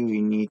lastly,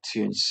 we need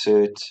to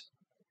insert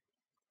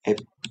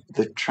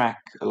the track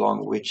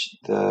along which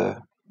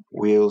the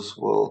wheels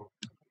will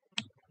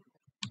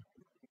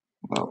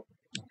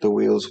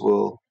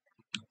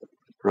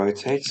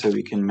rotate, so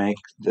we can make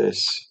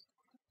this,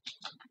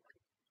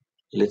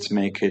 let's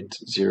make it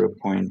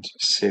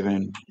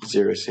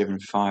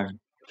 0.7075.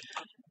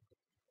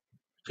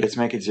 Let's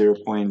make it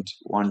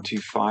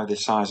 0.125, the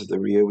size of the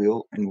rear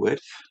wheel in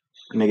width,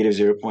 negative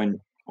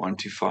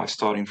 0.125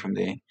 starting from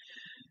there,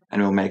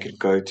 and we'll make it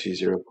go to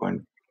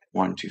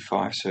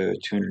 0.125, so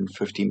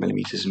 250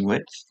 millimeters in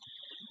width.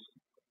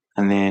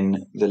 And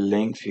then the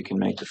length, you can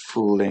make the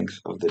full length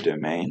of the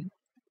domain,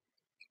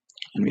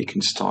 and we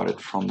can start it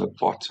from the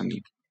bottom,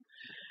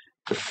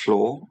 the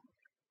floor,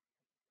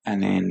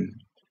 and then,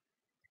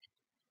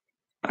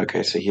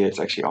 okay, so here it's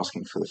actually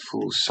asking for the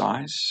full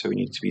size, so we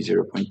need to be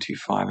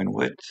 0.25 in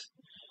width,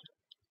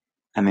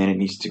 and then it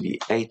needs to be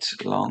 8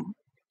 long,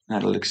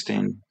 that'll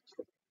extend,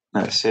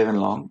 no, 7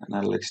 long, and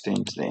that'll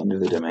extend to the end of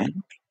the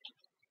domain.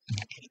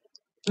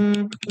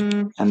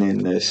 And then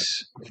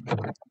this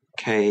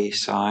K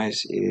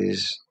size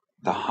is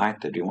the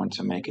height that we want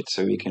to make it,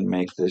 so we can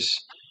make this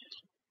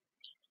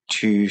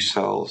 2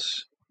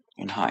 cells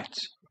in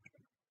height.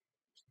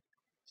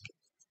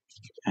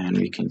 And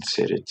we can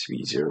set it to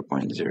be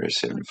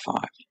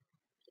 0.075.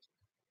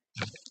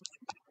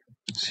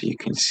 So you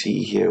can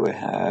see here we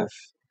have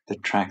the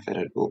track that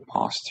it will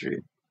pass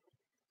through.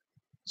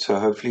 So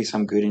hopefully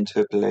some good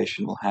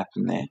interpolation will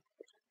happen there.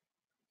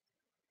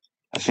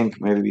 I think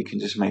maybe we can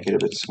just make it a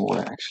bit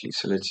smaller actually,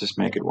 so let's just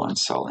make it 1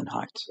 cell in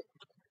height.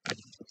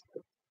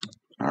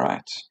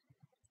 Alright.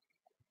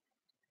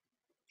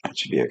 That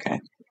should be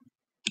okay.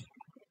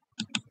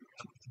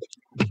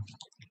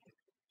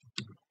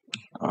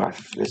 Alright,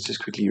 let's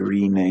just quickly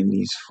rename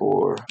these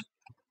for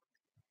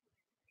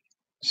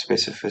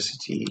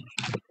specificity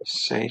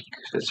sake.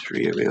 Let's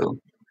rear wheel,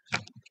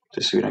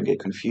 just so we don't get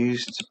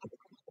confused.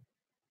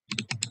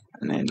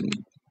 And then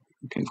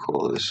we can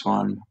call this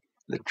one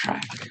the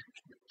track.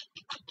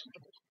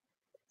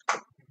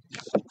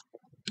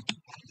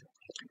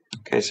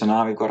 Okay, so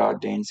now we've got our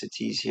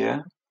densities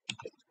here.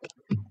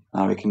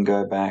 Now we can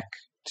go back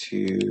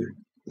to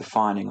the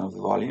finding of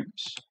the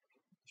volumes.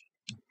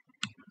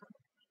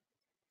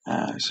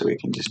 So we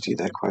can just do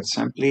that quite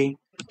simply.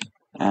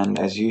 And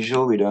as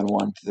usual, we don't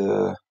want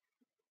the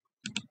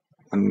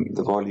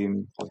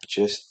volume of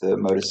just the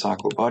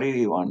motorcycle body.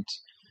 We want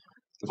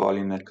the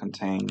volume that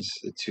contains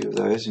the two of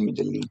those, and we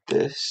delete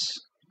this.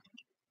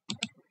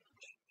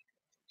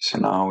 So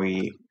now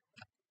we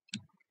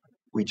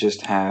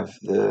just have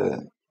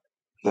the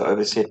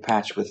overset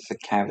patch with the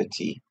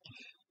cavity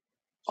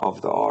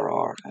of the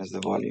RR as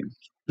the volume.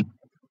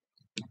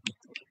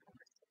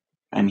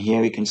 And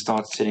here we can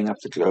start setting up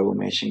the global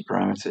meshing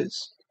parameters.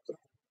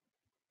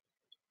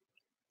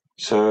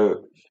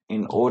 So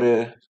in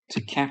order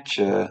to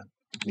capture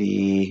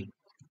the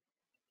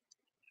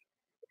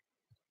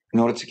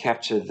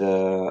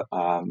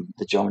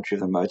geometry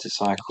of the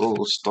motorcycle,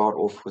 we'll start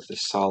off with a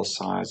cell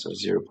size of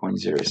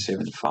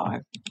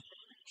 0.075,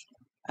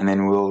 and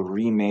then we'll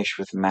remesh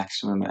with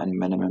maximum and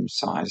minimum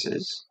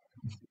sizes.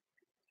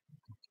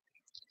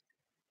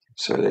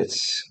 So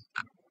let's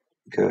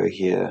go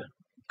here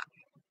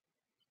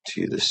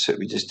to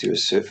we just do a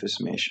surface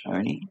mesh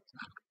only,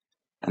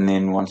 and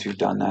then once we've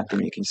done that,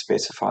 then we can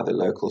specify the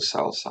local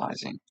cell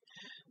sizing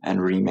and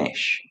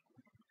remesh.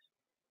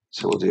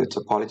 So we'll do a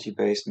topology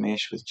based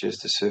mesh with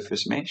just a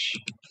surface mesh.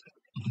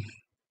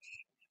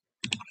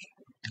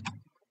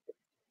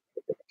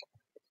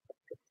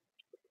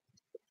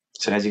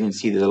 So as you can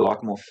see, there's a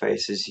lot more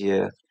faces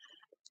here,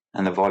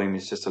 and the volume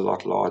is just a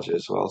lot larger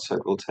as well, so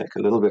it will take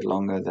a little bit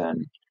longer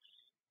than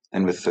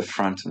with the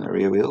front and the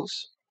rear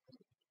wheels.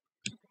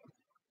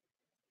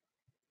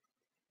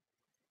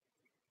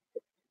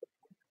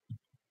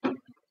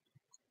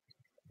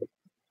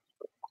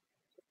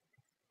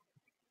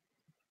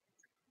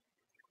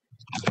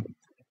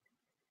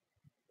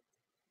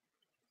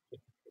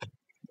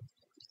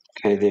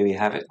 Okay, there we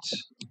have it.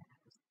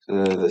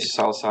 The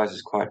cell size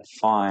is quite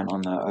fine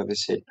on the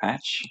overset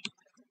patch,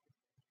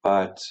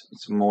 but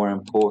it's more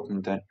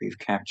important that we've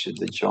captured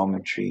the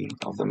geometry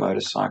of the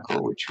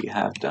motorcycle, which we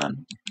have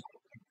done.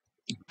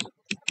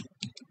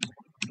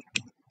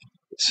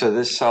 So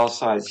this cell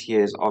size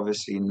here is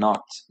obviously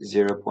not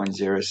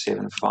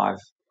 0.075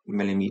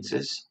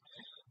 millimeters.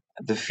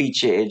 The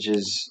feature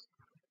edges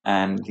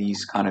and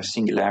these kind of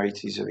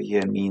singularities over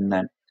here mean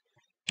that,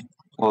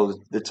 well,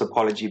 the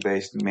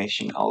topology-based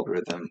meshing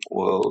algorithm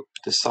will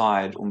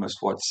decide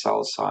almost what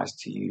cell size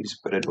to use,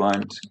 but it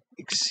won't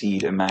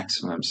exceed a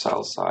maximum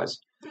cell size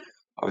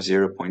of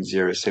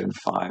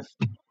 0.075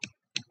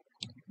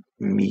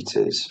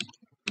 meters.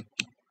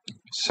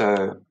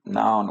 So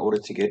now, in order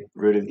to get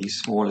rid of these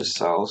smaller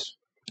cells,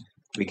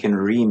 we can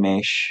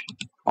remesh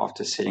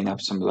after setting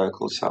up some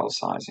local cell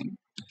sizing.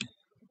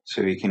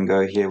 So we can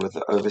go here with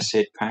the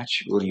overset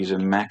patch. We'll use a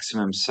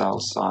maximum cell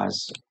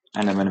size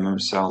and a minimum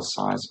cell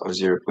size of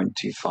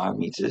 0.25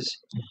 meters.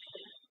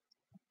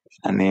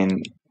 And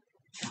then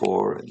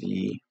for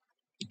the,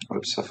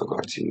 oops, I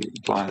forgot to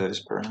apply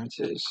those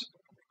parameters.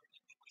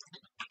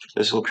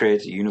 This will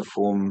create a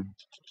uniform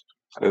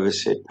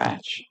overset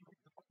patch.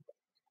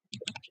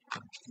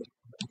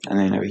 And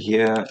then over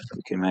here,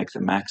 we can make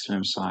the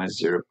maximum size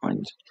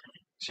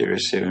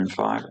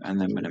 0.075 and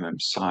the minimum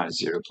size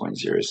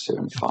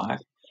 0.075.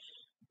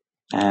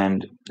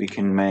 And we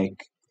can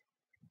make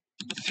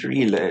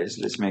 3 layers.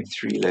 Let's make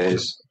 3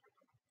 layers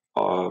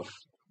of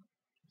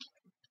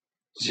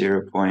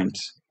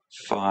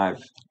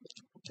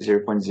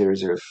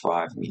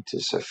 0.005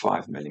 meters, so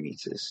 5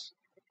 millimeters.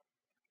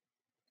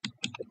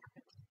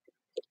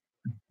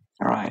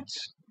 All right.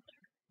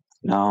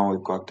 Now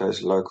we've got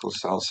those local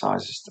cell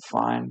sizes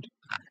defined.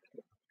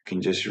 We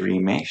can just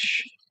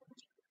remesh,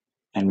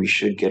 and we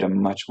should get a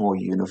much more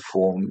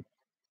uniform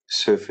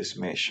surface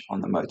mesh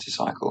on the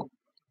motorcycle.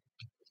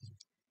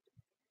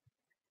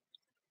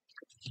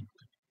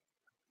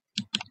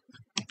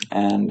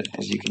 And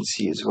as you can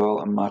see as well,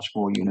 a much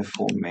more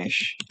uniform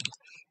mesh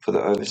for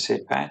the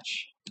overset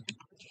patch.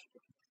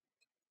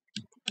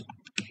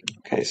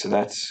 Okay, so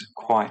that's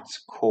quite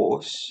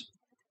coarse.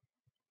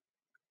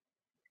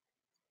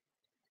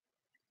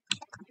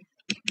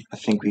 I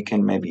think we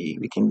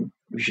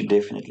should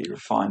definitely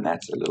refine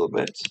that a little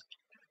bit.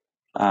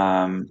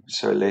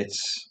 So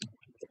let's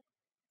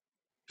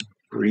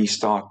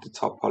restart the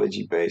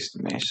topology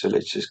based mesh. So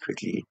let's just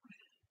quickly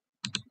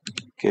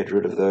get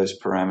rid of those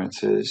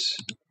parameters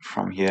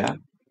from here.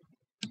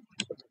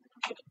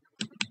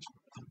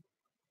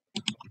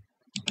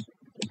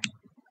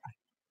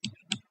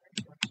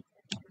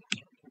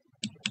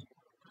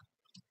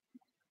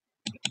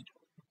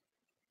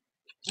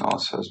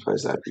 Also, I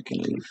suppose that we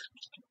can leave.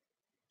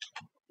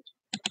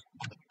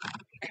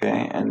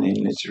 Okay, and then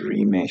let's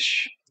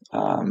remesh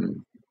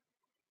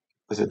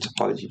with a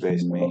topology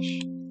based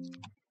mesh.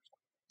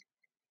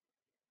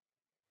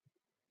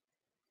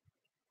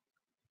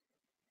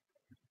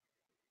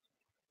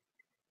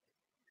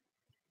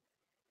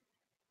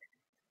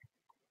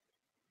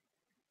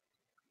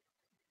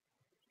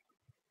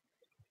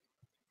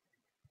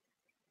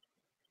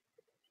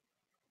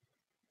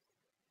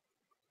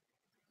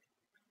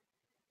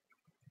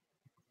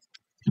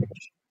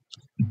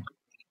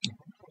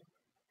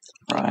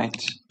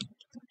 Right,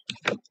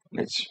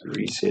 let's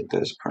reset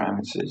those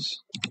parameters.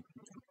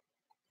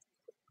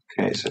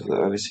 Okay, so for the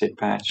overset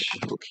patch,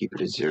 we'll keep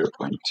it at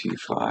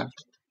 0.25.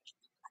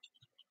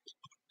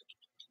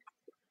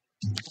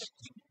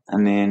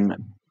 And then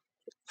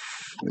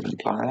we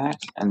apply that.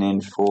 And then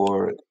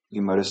for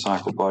the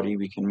motorcycle body,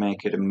 we can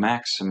make it a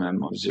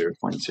maximum of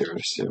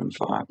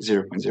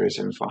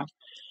 0.075,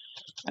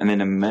 and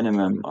then a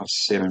minimum of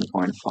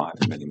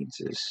 7.5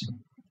 millimeters.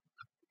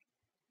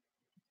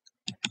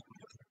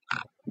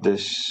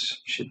 This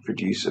should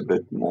produce a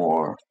bit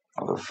more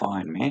of a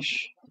fine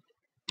mesh.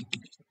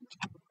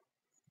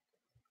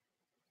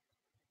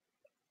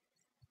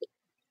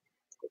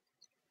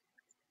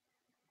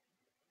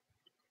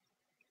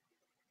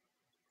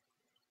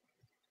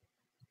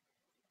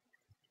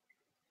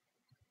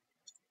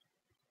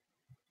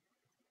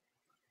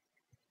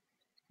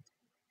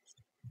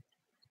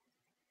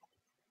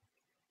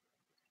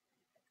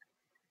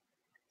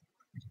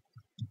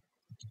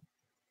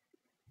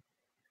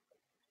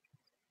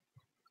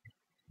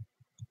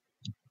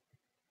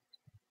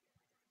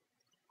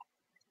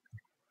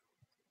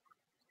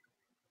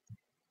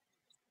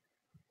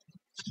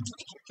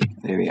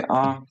 There we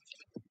are.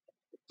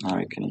 Now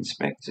we can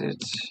inspect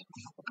it.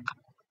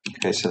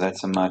 Okay, so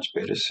that's a much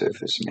better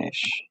surface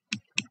mesh.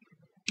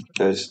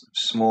 Those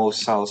small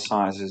cell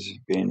sizes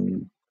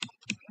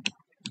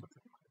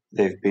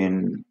they've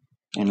been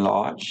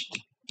enlarged,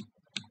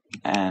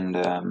 and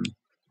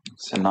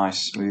it's a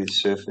nice smooth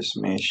surface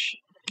mesh,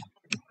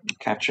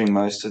 capturing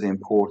most of the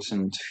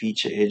important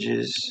feature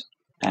edges,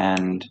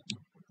 and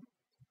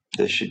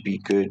this should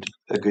be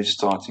a good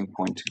starting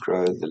point to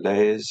grow the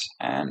layers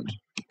and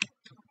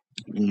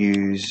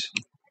use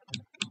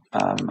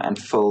and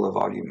fill the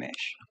volume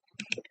mesh.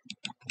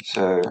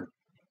 So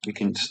we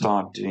can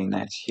start doing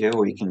that here,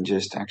 or we can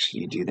just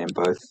actually do them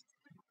both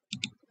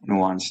in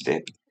one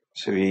step.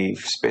 So we've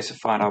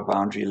specified our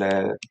boundary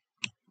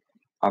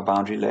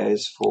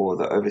layers for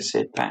the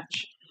overset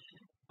patch,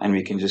 and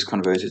we can just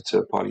convert it to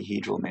a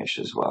polyhedral mesh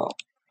as well.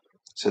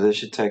 So this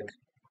should take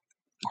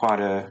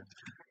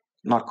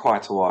not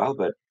quite a while,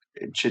 but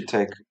it should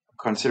take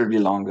considerably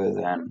longer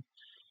than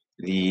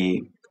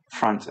the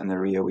front and the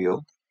rear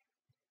wheel.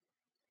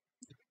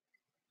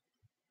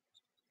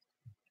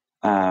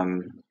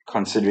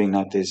 Considering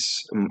that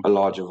there's a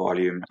larger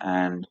volume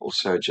and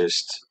also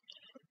just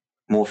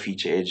more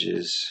feature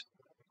edges,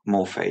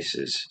 more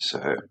faces.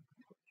 So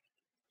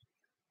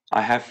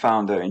I have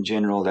found, though, in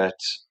general, that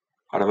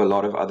out of a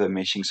lot of other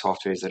meshing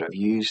softwares that I've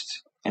used,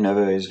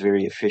 Ennova is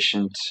very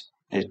efficient.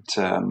 It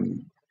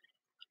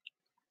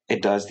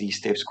does these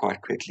steps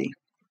quite quickly.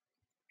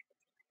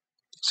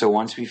 So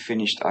once we've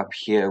finished up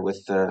here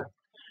with this,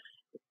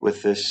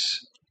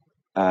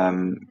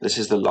 this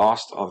is the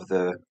last of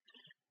the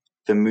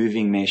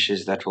moving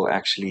meshes that will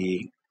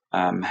actually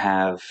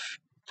have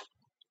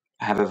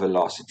a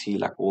velocity,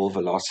 like all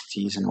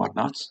velocities and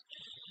whatnot.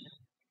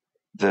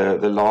 The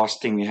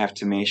last thing we have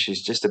to mesh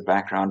is just a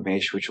background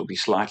mesh, which will be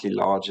slightly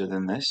larger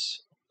than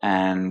this,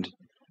 and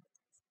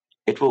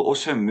it will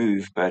also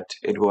move, but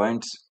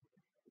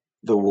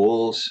the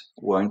walls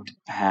won't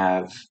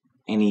have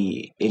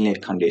any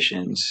inlet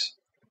conditions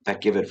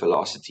that give it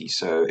velocity.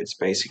 So it's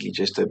basically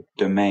just a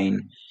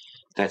domain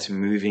that's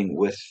moving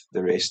with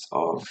the rest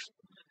of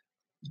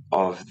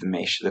the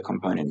mesh, the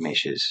component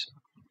meshes.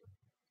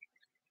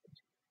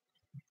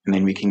 And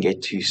then we can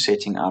get to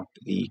setting up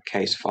the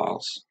case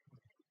files.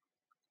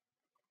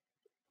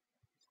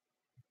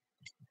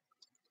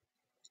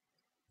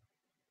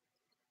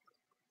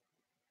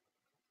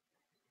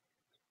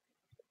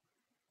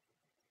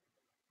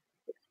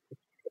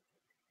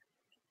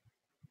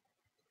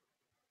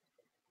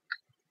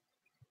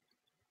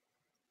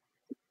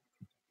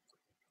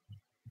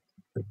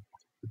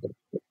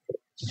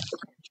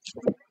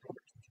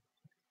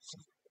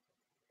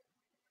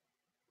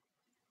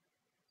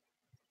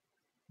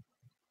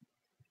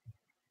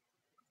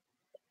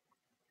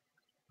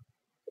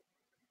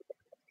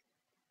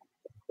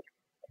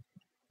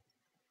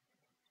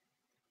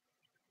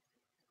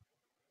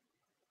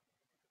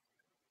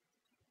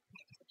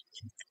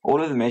 All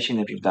of the meshing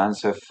that we've done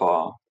so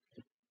far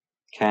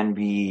can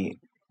be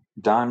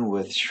done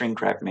with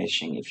shrink wrap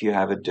meshing. If you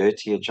have a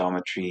dirtier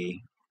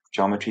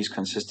geometries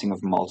consisting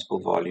of multiple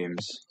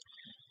volumes,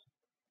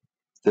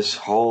 this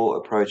whole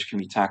approach can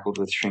be tackled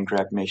with shrink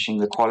wrap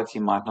meshing. The quality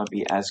might not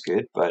be as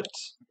good, but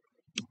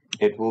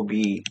it will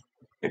be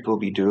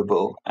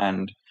doable,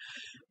 and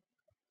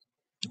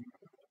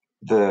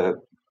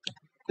the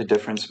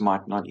difference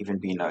might not even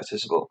be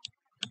noticeable.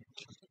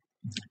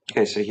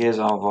 Okay, so here's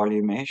our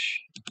volume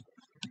mesh.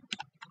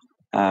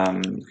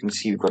 You can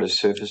see we've got a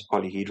surface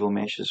polyhedral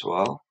mesh as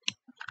well.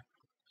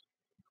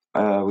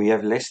 We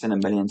have less than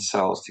 1 million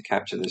cells to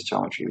capture this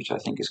geometry, which I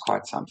think is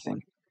quite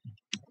something.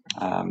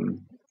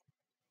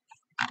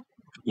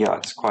 Yeah,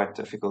 it's quite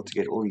difficult to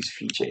get all these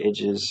feature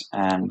edges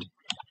and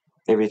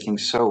everything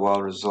so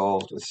well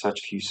resolved with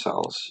such few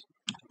cells.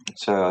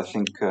 So I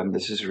think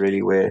this is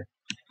really where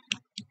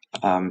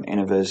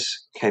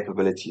Ennova's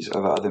capabilities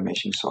over other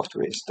meshing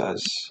softwares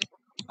does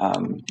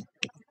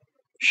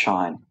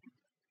shine.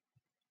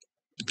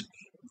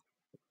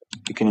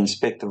 You can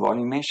inspect the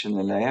volume mesh and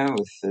the layer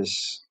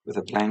with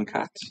a plane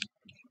cut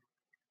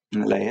in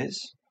the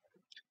layers.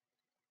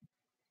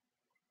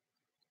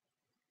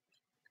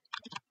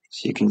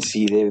 So you can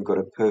see there we've got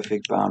a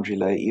perfect boundary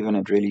layer, even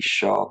at really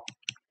sharp,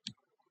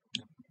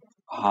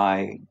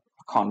 high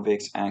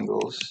convex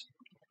angles.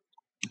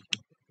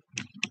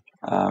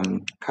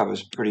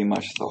 Covers pretty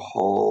much the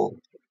whole,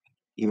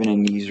 even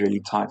in these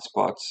really tight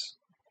spots.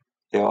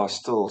 There are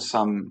still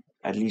some,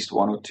 at least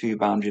one or two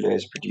boundary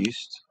layers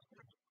produced.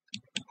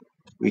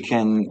 We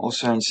can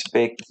also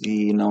inspect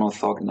the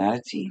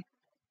non-orthogonality.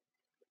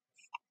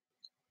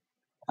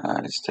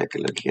 Let's take a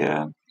look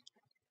here.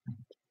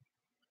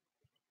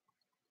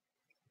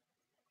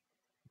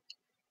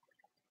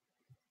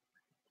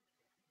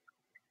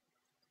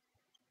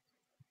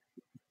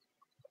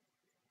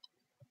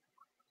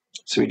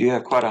 So we do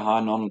have quite a high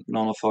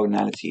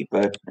non-orthogonality,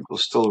 but it will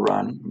still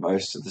run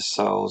most of the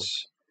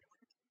cells.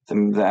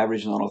 The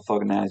average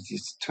non-orthogonality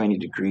is 20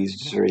 degrees,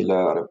 which is very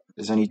low.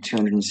 There's only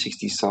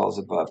 260 cells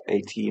above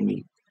 80,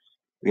 and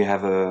we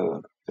have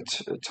a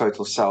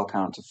total cell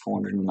count of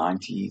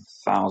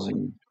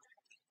 490,000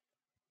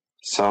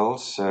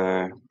 cells, so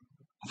I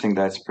think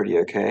that's pretty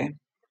okay.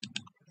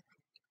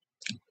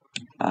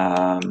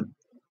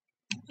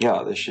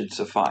 Yeah, this should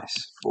suffice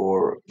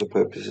for the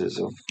purposes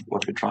of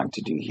what we're trying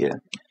to do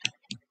here.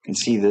 You can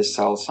see this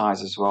cell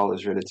size as well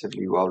is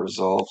relatively well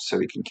resolved, so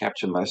we can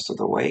capture most of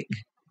the wake.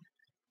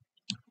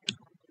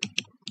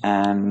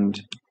 And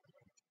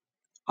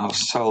our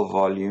cell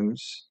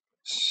volumes,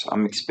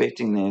 I'm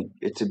expecting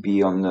it to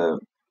be on the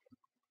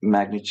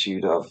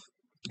magnitude of,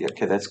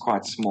 okay, that's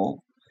quite small,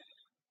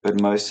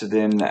 but most of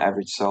them, the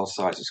average cell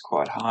size is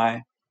quite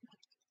high.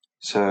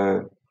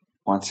 So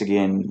once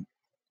again,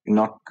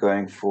 not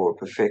going for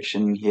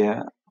perfection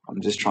here.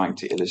 I'm just trying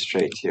to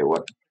illustrate here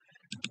what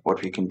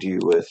we can do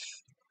with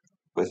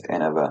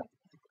Ennova.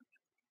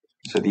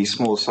 So these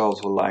small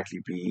cells will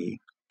likely be,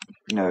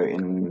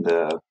 in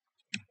the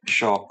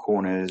sharp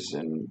corners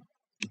and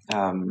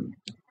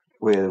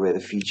where the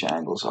feature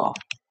angles are.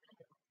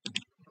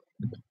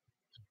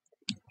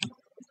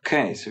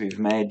 Okay, so we've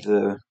made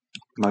the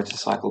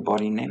motorcycle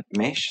body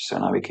mesh, so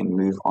now we can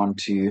move on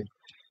to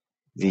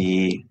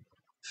the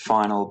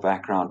final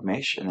background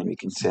mesh, and then we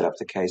can set up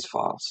the case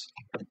files.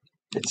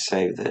 Let's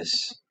save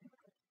this.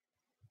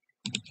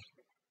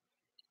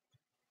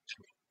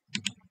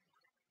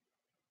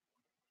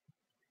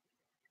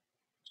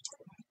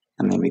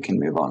 And then we can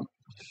move on.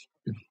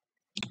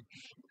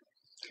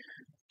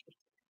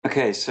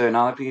 Okay, so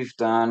now that we've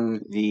done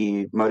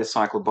the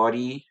motorcycle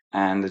body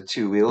and the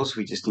two wheels,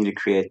 we just need to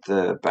create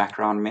the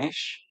background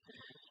mesh.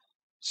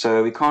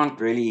 So we can't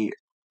really,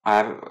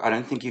 I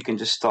don't think you can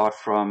just start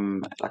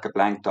from like a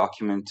blank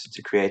document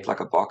to create like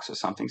a box or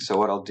something. So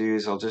what I'll do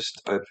is I'll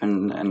just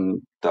open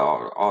the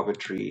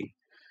arbitrary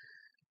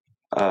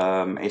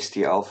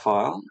STL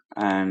file,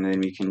 and then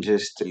we can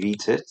just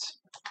delete it.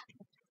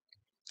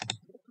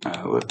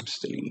 Whoops,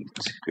 delete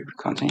group of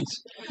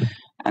contents.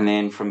 And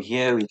then from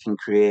here we can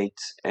create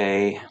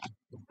a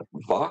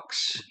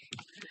box.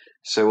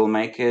 So we'll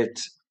make it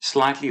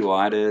slightly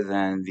wider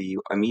than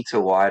a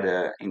meter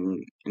wider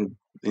in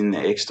the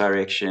X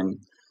direction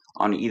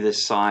on either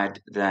side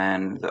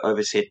than the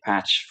overset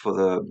patch for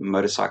the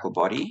motorcycle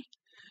body.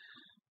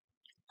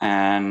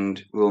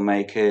 And we'll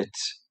make it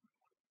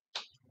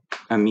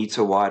a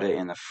meter wider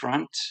in the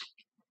front,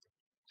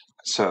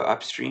 so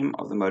upstream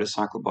of the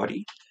motorcycle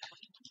body.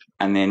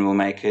 And then we'll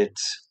make it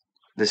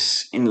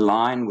this in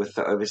line with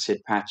the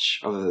overset patch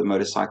of the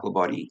motorcycle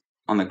body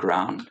on the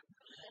ground.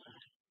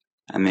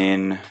 And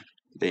then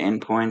the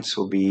endpoints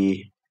will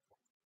be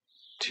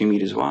 2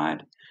 meters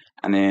wide.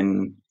 And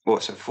then,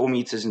 so 4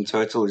 meters in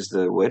total is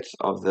the width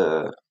of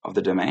the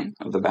domain,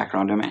 of the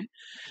background domain.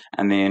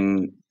 And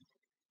then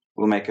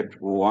we'll make it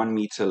 1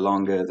 meter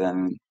longer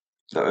than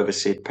the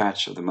overset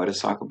patch of the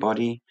motorcycle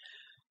body.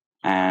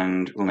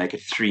 And we'll make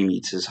it 3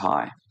 meters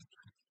high.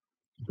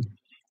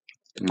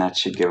 And that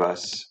should give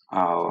us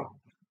our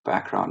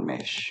background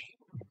mesh.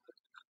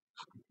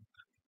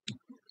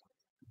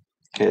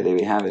 Okay, there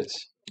we have it.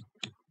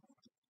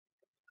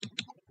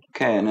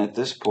 Okay, and at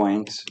this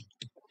point,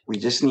 we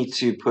just need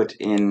to put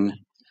in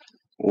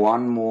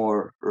one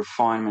more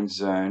refinement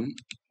zone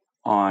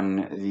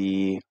on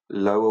the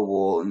lower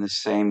wall in the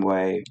same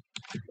way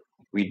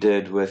we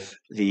did with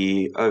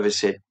the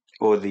overset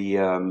or the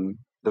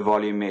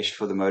volume mesh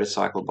for the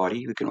motorcycle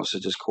body. We can also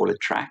just call it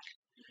track,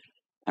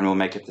 and we'll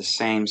make it the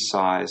same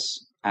size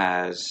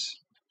as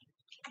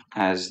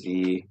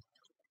the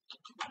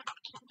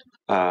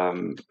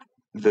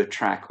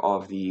track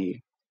of the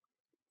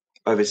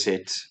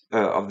overset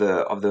of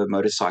the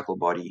motorcycle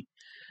body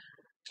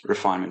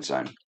refinement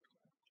zone,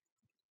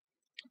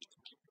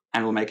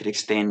 and we'll make it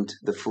extend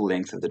the full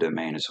length of the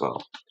domain as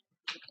well.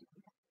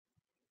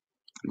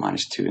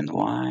 -2 in the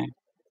Y,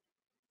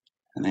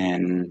 and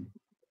then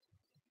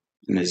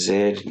in the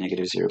Z,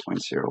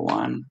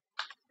 -0.01,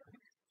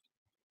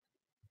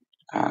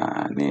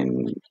 and then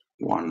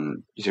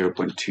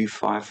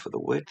 0.25 for the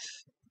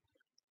width,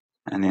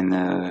 and then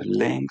the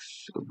length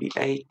will be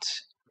 8,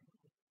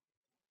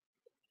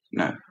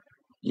 no,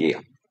 yeah,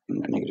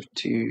 negative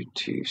 2,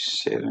 2,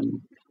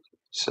 7,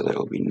 so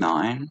that'll be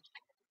 9.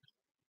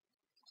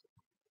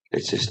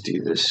 Let's just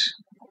do this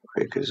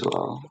quick as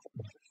well,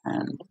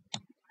 and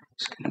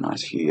let's get a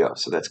nice view. Yeah,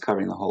 so that's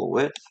covering the whole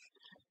width.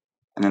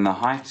 And then the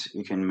height,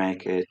 we can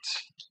make it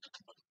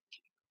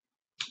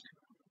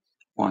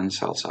 1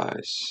 cell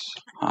size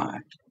high.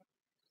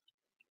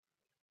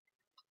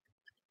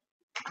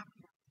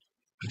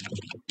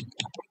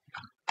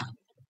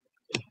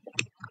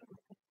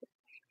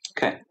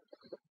 Okay.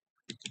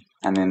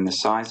 And then the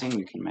sizing,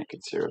 we can make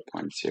it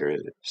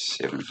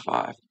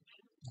 0.075.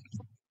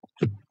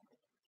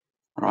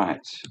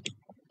 Right.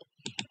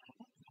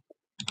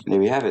 There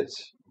we have it.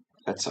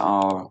 That's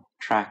our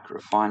track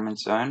refinement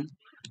zone.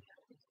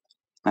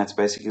 That's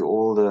basically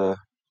all that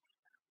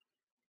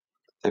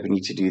we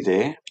need to do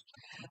there.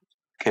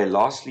 Okay,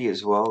 lastly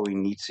as well, we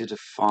need to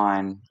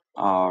define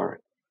our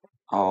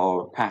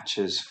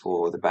patches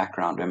for the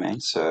background domain.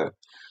 So I'm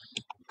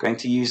going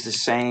to use the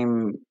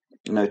same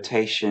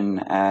notation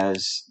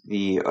as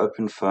the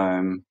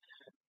OpenFOAM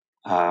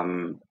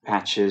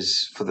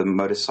patches for the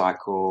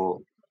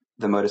motorcycle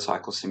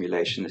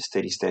simulation, the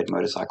steady-state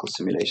motorcycle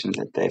simulation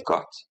that they've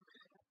got.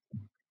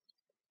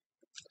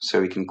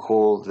 So we can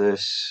call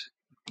this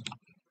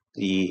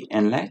the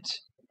inlet.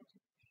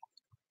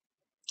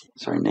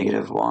 Sorry,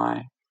 negative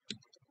y. I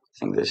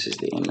think this is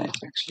the inlet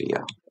actually,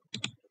 yeah.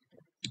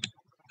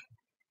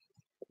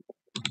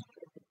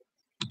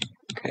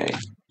 Okay,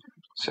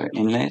 so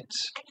inlet.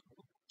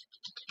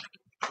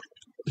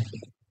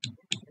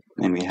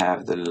 Then we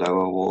have the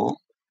lower wall.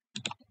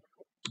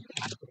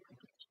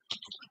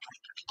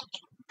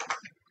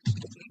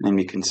 Then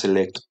we can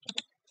select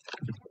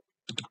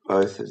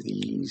both of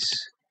these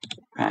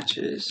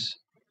patches.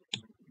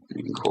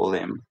 We can call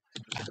them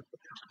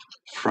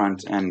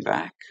front and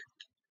back.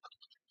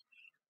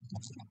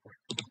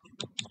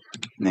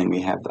 And then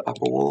we have the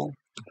upper wall.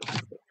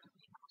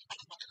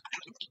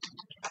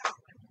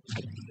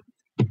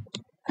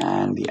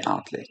 And the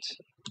outlet.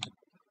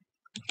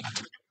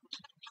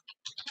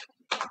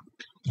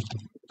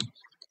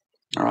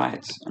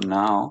 Alright, and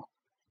now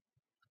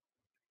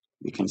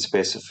we can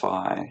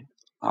specify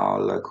our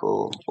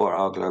local or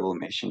our global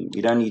meshing.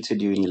 We don't need to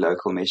do any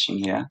local meshing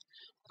here.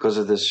 Because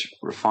of this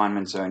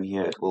refinement zone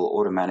here, it will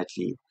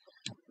automatically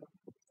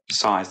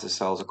size the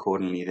cells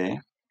accordingly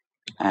there.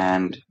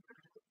 And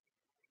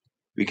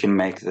we can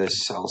make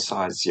this cell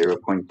size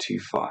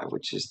 0.25,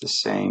 which is the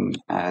same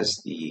as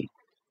the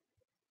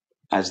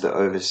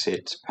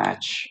overset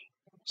patch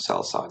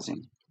cell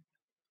sizing.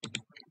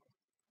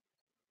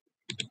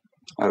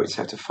 I always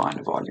have to find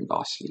a volume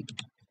lastly.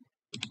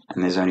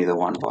 And there's only the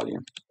one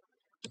volume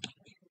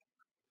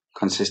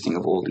consisting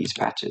of all these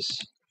patches.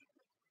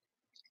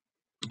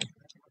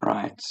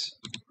 Right.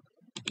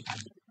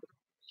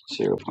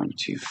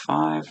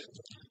 0.25.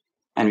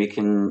 And we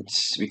can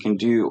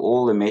do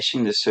all the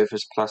meshing, the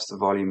surface plus the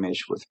volume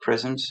mesh with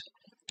prisms.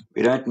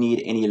 We don't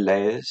need any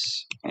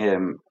layers,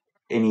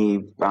 any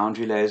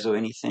boundary layers or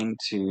anything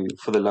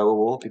for the lower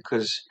wall,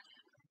 because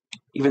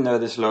even though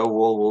this lower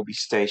wall will be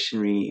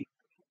stationary,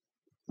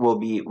 will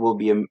be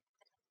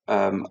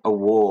a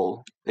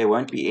wall, there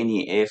won't be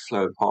any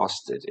airflow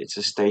past it. It's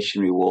a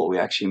stationary wall.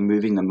 We're actually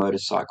moving the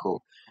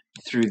motorcycle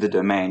through the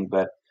domain,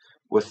 but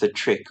with the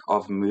trick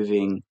of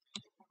moving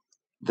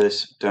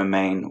this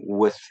domain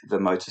with the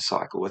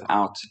motorcycle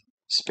without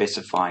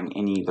specifying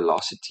any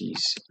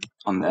velocities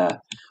on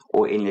the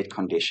or inlet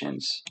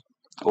conditions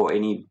or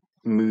any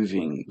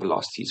moving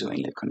velocities or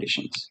inlet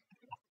conditions.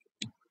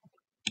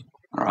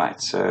 Alright,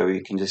 so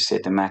we can just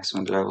set the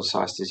maximum global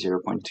size to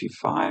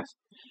 0.25,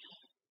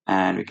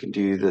 and we can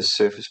do the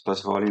surface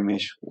plus volume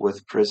mesh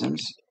with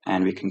prisms,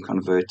 and we can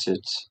convert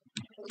it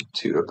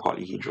to a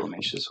polyhedral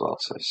mesh as well.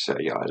 So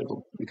yeah,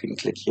 we can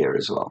click here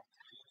as well.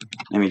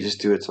 Let me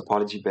just do a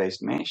topology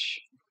based mesh.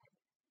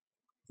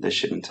 This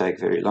shouldn't take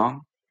very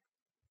long.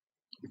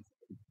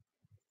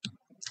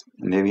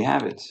 And there we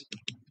have it.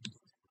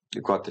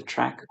 We've got the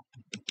track.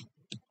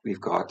 We've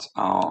got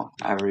our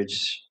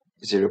average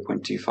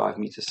 0.25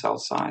 meter cell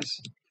size.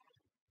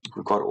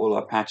 We've got all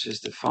our patches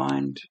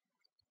defined.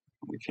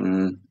 We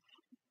can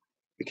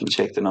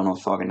check the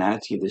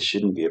non-orthogonality. This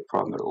shouldn't be a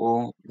problem at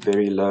all.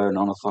 Very low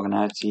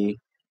non-orthogonality.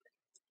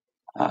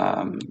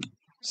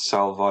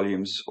 Cell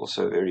volumes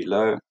also very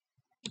low,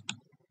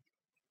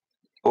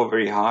 or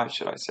very high,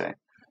 should I say.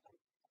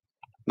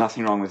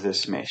 Nothing wrong with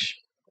this mesh.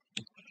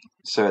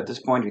 So at this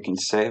point we can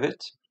save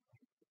it.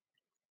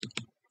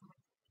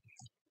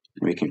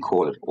 And we can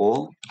call it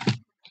all.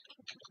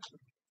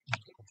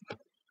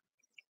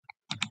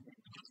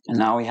 And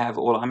now we have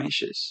all our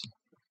meshes.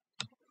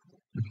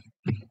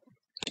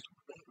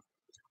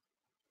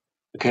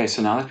 Okay,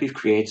 so now that we've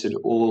created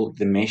all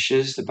the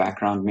meshes, the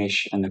background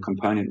mesh and the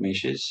component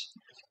meshes,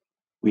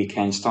 we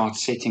can start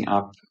setting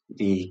up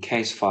the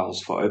case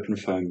files for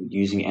OpenFOAM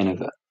using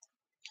Ennova.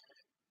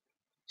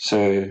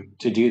 So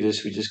to do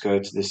this, we just go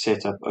to the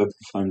Setup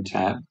OpenFOAM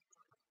tab.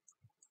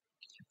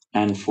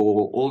 And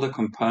for all the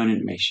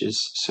component meshes,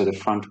 so the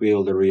front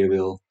wheel, the rear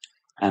wheel,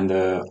 and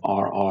the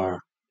RR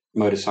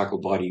motorcycle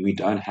body, we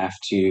don't have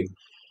to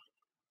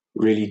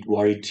really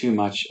worry too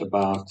much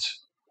about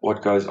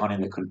what goes on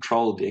in the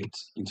control dict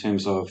in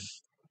terms of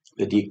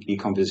the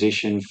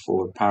decomposition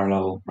for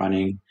parallel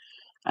running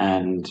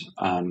and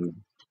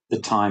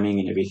the timing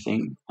and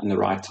everything and the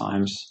right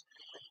times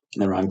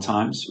and the run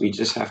times. We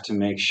just have to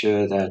make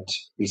sure that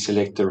we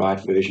select the right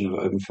version of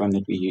OpenFOAM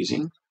that we're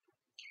using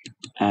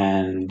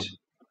and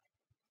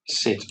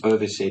set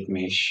overset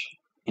mesh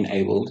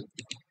enabled.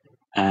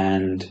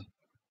 And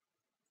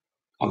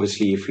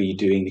obviously, if we're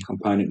doing the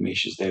component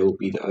meshes, they will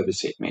be the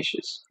overset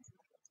meshes.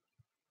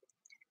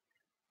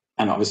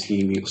 And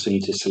obviously, we also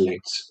need to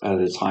select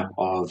the type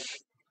of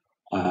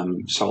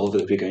solver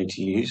that we're going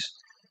to use.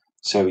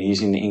 So we're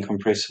using the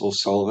incompressible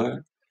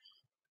solver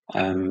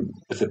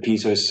with a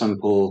piezo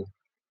simple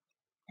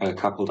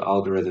coupled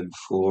algorithm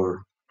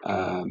for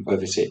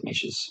overset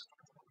meshes.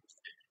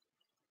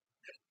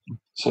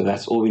 So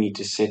that's all we need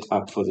to set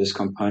up for this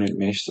component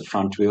mesh, the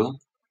front wheel,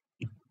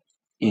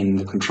 in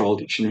the control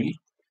dictionary.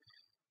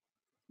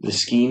 The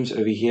schemes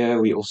over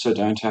here, we also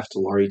don't have to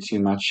worry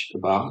too much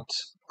about.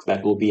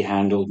 That will be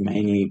handled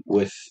mainly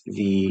with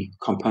the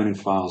component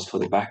files for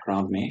the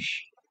background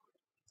mesh.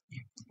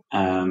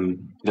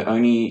 The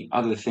only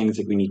other things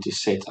that we need to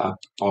set up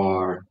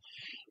are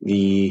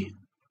in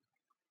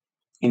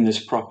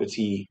this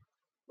property,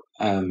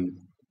 in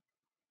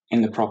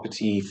the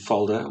property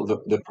folder, or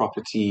the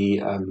property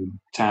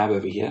tab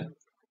over here.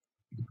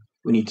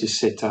 We need to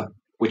set up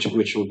which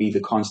will be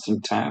the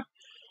constant tab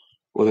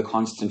or the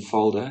constant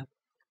folder,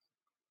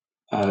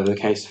 the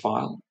case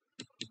file.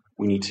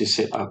 We need to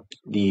set up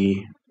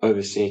the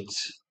overset.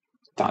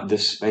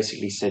 This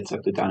basically sets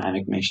up the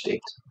dynamic mesh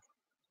dict.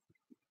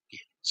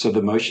 So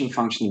the motion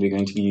function we're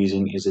going to be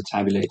using is a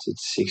tabulated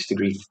 6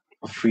 degree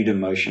of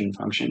freedom motion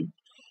function.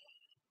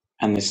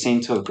 And the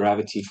center of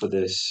gravity for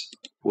this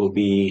will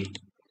be,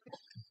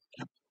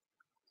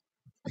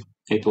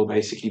 it will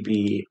basically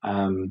be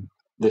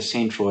the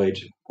centroid,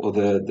 or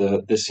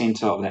the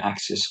center of the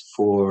axis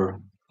for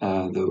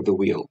the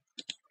wheel,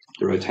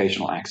 the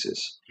rotational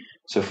axis.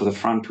 So for the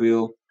front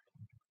wheel,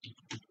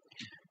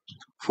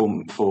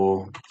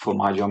 for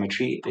my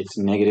geometry, it's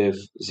negative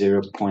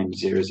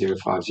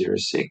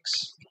 0.00506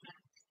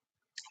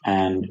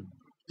 and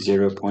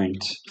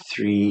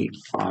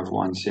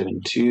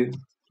 0.35172.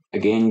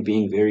 Again,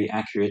 being very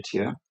accurate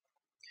here.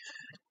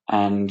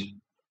 And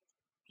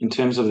in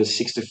terms of the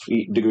 6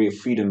 degree of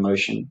freedom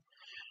motion,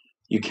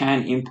 you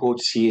can import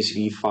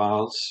CSV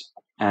files,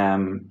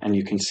 and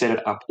you can set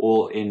it up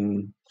all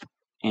in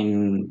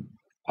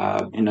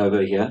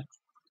Ennova here.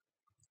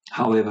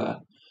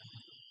 However,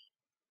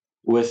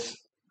 with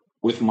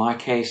my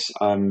case,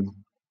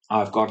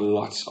 I've got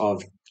lots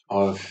of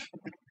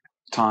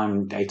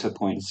time data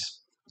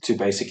points to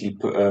basically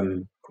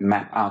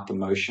map out the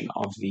motion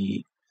of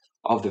the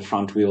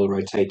front wheel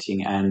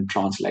rotating and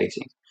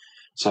translating.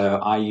 So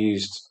I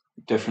used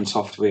different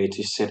software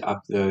to set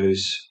up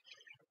those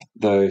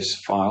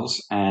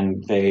files,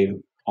 and they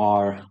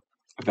are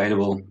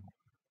available.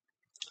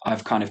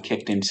 I've kind of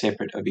kept them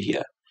separate over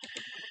here.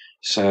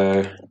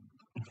 So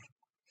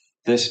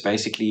this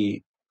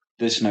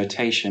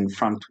notation,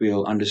 front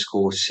wheel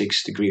 _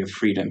 6 degree of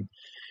freedom,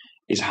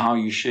 is how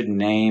you should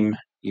name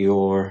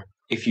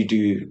if you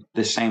do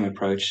the same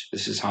approach,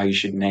 this is how you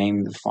should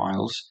name the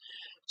files,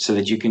 so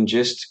that you can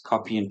just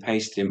copy and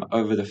paste them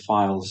over the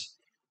files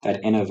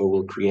that Ennova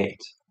will create.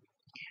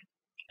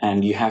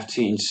 And you have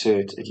to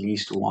insert at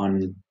least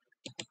one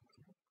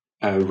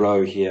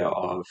row here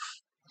of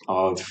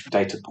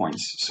data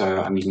points.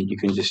 So, I mean, you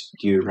can just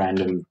do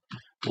random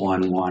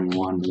 1, 1,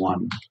 1,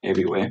 1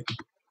 everywhere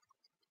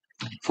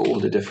for all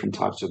the different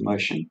types of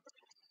motion.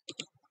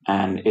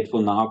 And it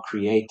will now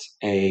create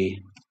a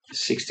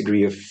 6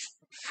 degree of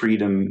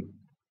freedom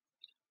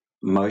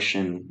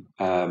motion.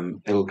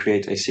 It will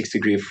create a 6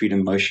 degree of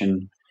freedom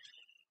motion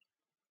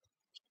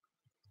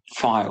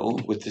file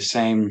with the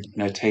same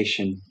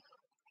notation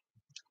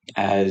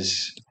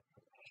as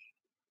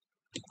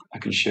I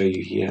can show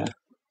you here,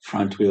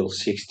 front wheel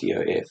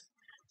 6DOF.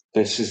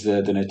 This is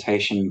the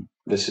notation,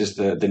 this is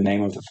the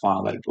name of the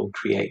file that it will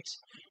create.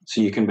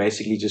 So you can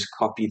basically just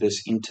copy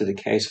this into the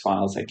case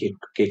files that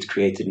get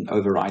created and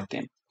overwrite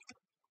them.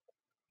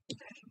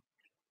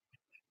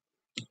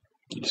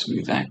 Just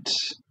move that.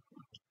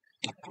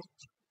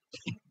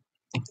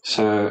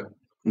 So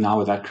now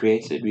with that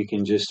created, we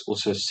can just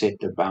also set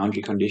the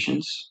boundary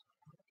conditions.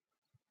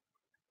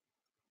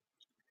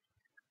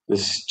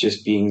 This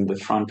just being the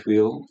front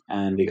wheel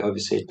and the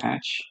overset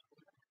patch.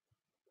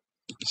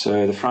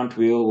 So the front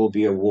wheel will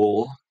be a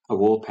wall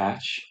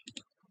patch,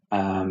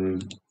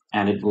 and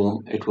it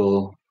will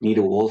need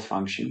a wall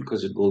function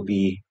because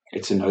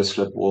it's a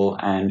no-slip wall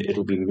and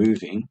it'll be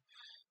moving,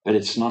 but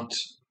it's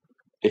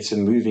a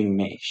moving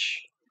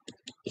mesh.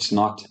 It's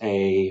not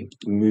a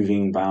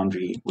moving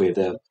boundary where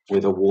the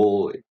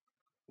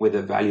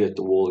value at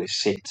the wall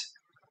is set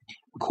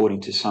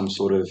according to some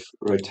sort of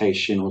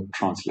rotation or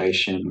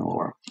translation,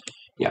 or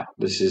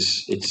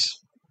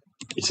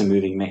it's a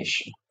moving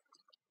mesh.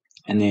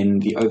 And then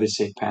the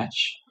overset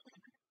patch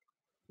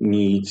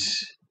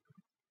needs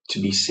to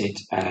be set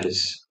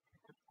as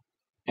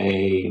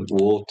a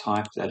wall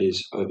type that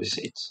is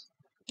overset.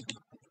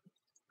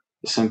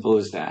 As simple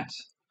as that.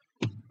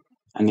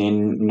 And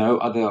then no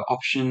other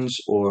options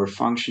or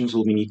functions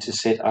will we need to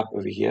set up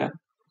over here.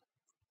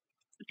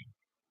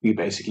 We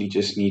basically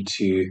just need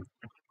to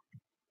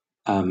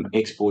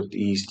export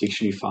these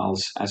dictionary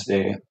files as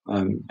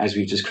as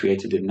we've just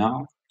created them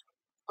now,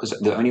 because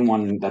the only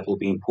one that will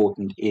be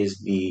important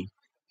is the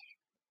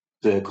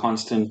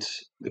constant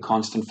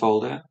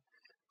folder.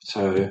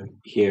 So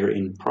here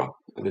in prop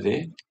over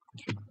there,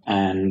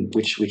 and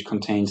which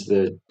contains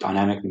the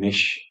dynamic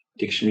mesh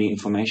dictionary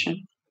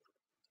information,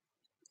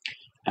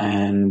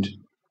 and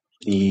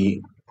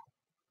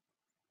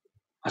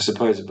I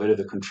suppose a bit of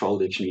the control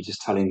dictionary,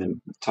 just telling it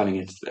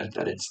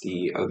that it's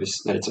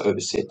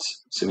overset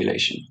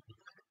simulation,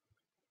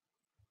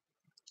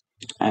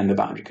 and the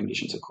boundary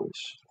conditions, of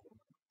course.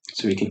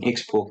 So we can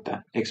export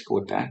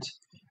that,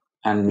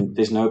 and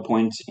there's no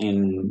point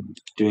in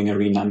doing a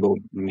renumber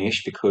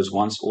mesh, because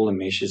once all the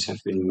meshes have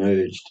been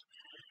merged,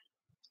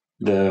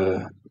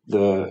 one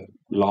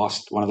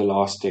of the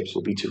last steps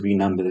will be to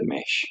renumber the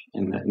mesh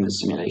in the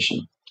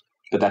simulation,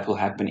 but that will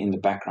happen in the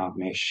background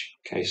mesh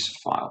case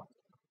file.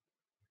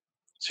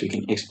 So we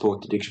can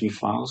export the dictionary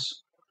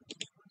files.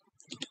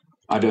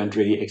 I don't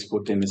really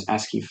export them as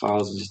ASCII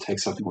files, it just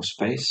takes up more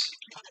space.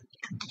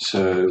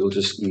 So we'll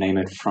just name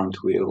it front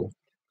wheel,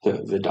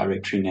 the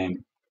directory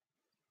name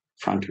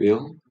front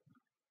wheel,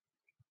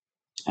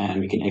 and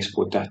we can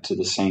export that to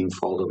the same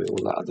folder where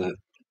all the other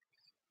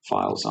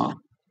files are.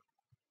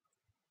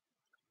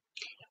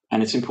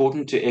 And it's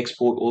important to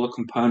export all the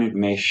component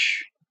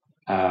mesh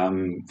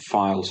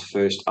files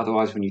first.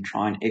 Otherwise, when you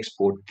try and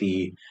export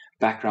the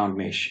background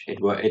mesh,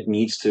 it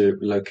needs to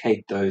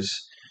locate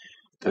those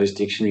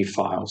dictionary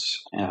files.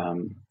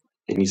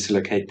 It needs to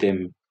locate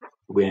them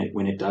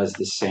when it does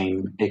the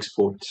same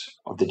export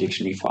of the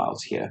dictionary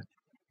files here.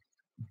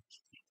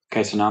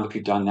 Okay, so now that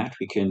we've done that,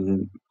 we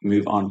can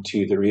move on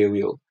to the rear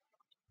wheel.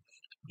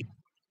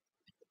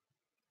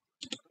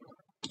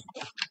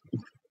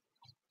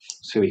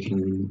 So we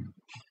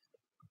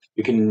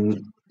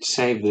can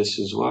save this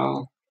as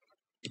well,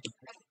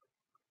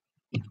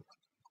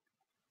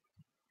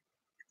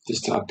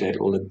 just to update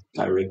all the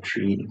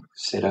directory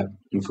setup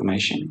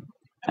information,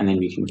 and then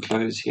we can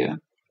close here.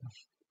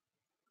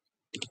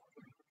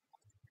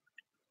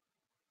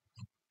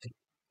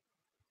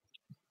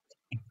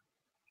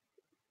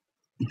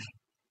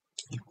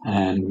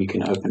 And we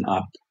can open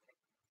up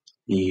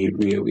the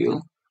rear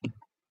wheel.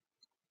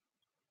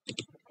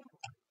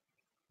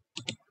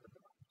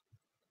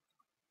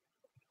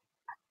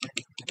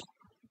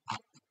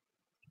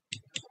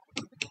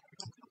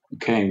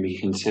 Okay, and we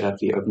can set up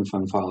the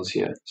OpenFOAM files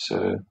here.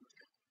 So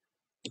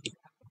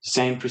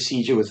same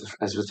procedure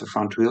as with the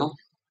front wheel.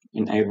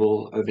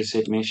 Enable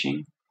overset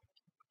meshing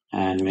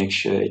and make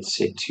sure it's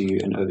set to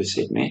an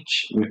overset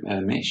mesh.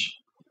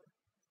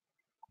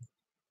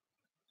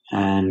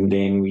 And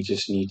then we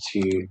just need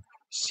to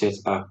set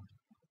up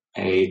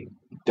a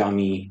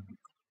dummy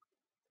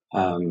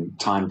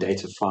time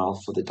data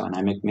file for the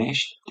dynamic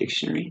mesh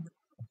dictionary.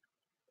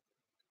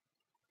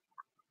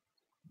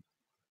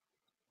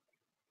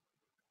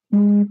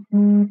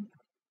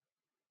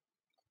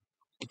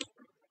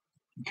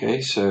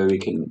 Okay, so we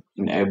can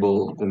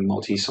enable the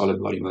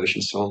multi-solid body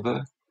motion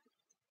solver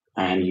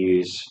and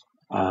use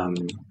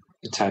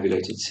the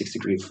tabulated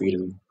 6-degree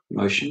freedom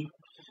motion.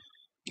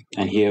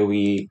 And here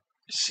we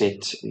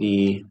set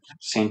the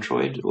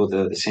centroid, or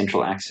the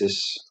central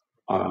axis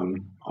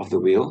of the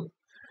wheel.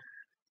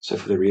 So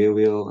for the rear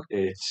wheel,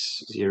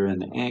 it's 0 in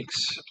the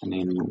X, and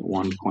then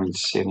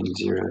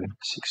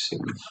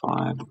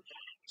 1.70675,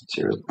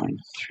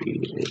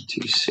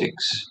 0.3826.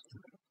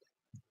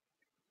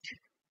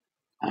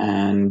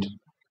 And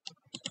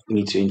we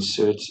need to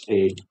insert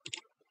a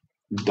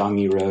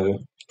dummy row,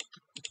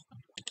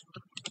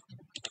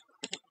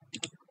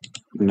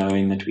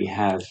 knowing that we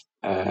have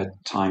a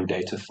time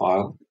data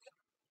file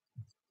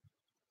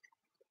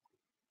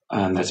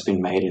that's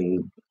been made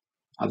in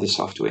other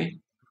software.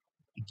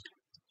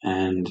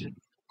 And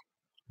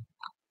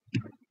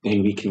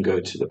then we can go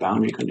to the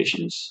boundary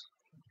conditions.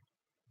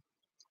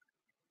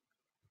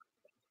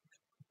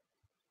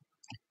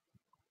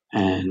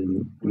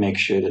 And make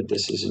sure that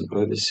this is an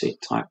overset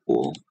type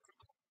wall.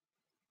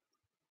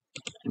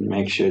 And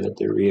make sure that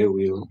the rear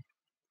wheel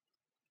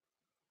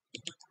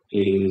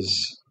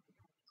is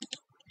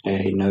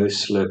a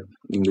no-slip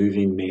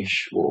moving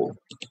mesh wall.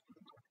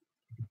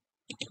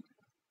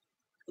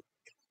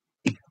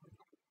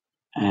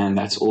 And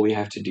that's all we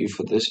have to do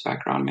for this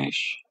background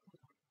mesh,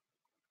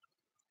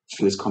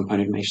 for this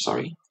component mesh,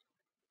 sorry.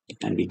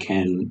 And we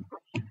can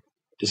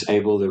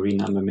disable the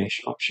renumber mesh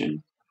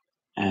option,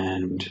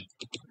 and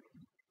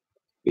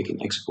we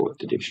can export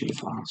the dictionary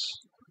files.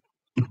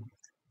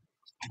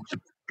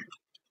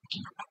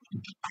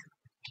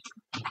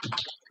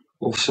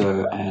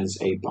 Also as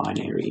a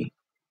binary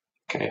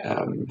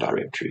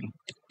directory.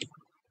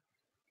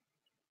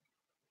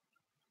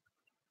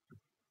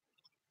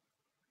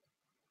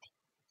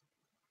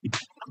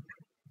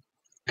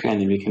 Okay,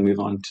 and then we can move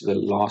on to the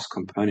last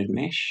component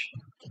mesh,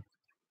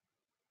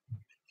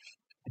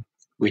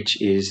 which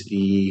is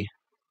the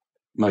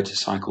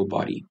motorcycle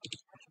body.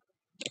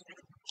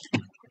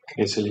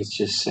 Okay, so let's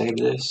just save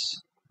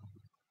this.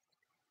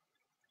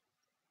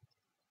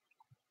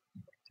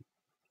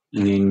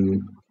 And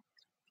then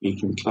we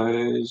can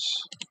close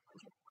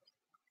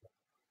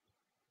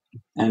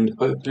and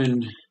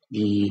open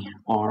the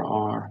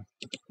RR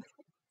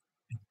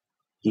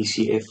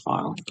ECF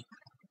file.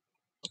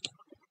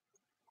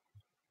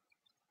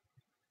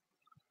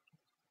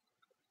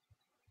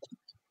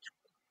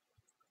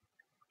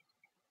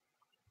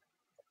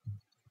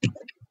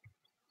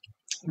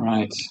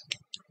 Right,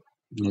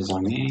 there's our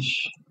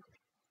mesh.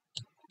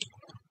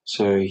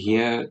 So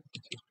here,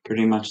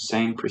 pretty much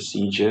same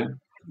procedure.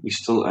 We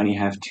still only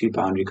have two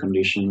boundary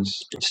conditions.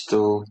 It's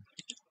still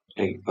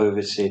a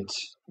overset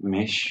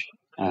mesh,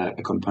 a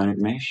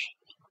component mesh,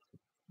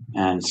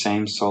 and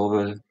same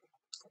solver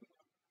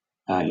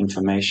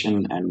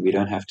information, and we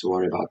don't have to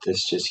worry about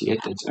this just yet.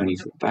 It's only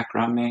for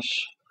background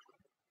mesh.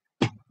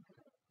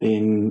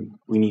 Then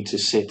we need to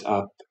set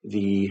up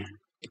the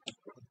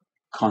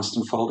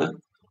constant folder.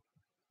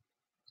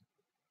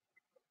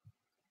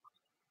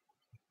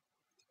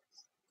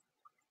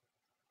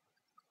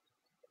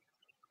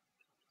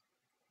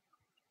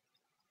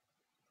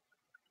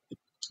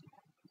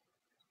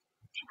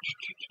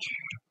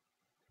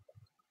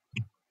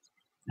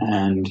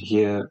 And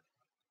here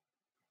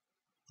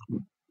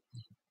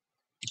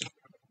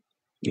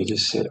we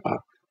just set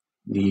up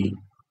the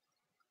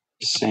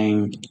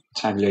same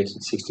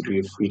tabulated 6-degree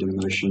of freedom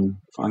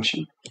motion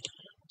function.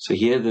 So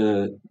here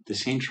the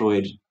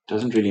centroid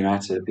doesn't really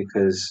matter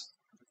because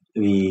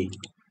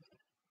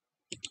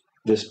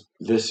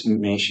this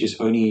mesh is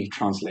only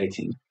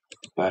translating,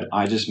 but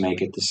I just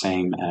make it the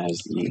same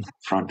as the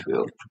front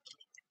wheel.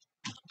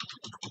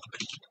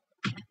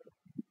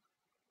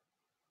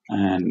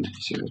 And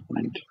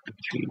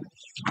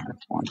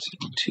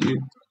 0.35172.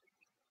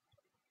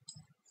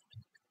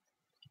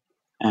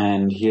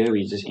 And here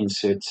we just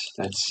insert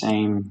that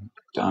same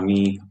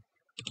dummy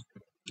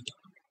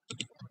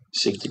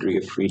 6-degree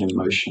of freedom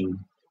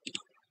motion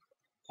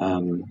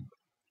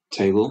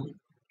table.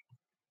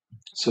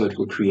 So it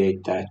will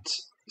create that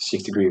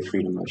 6-degree of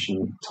freedom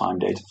motion time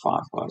data 5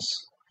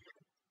 was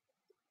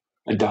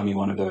a dummy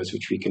one of those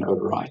which we can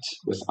overwrite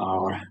with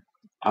our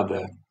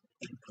other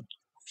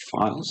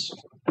files.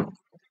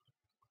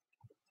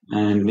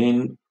 And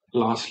then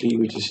lastly,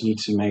 we just need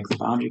to make the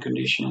boundary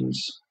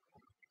conditions.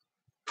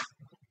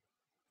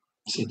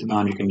 Set the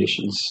boundary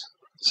conditions.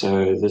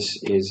 So this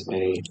is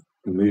a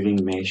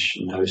moving mesh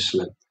no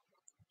slip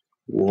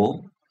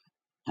wall,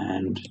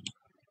 and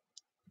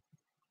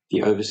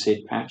the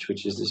overset patch,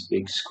 which is this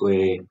big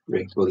square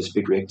this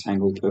big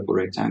rectangle, purple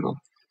rectangle,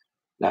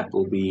 that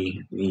will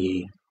be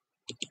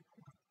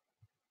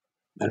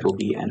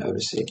an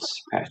overset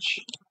patch.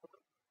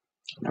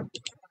 Nope,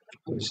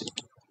 overset.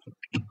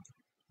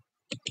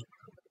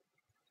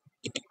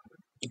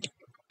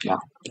 Yeah.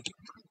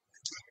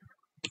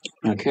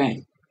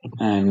 Okay,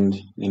 and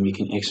then we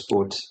can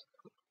export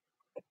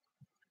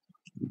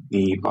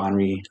the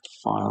binary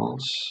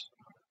files.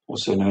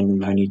 Also, no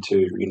need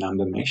to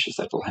renumber meshes.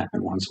 That will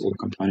happen once all the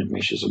component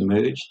meshes are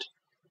merged.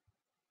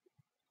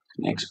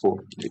 And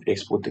export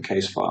the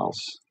case files,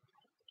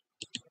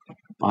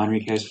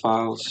 binary case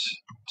files,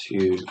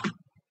 to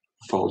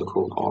a folder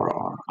called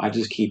RR. I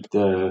just keep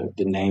the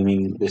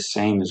naming the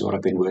same as what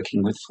I've been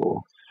working with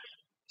for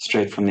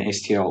straight from the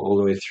STL all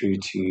the way through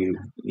to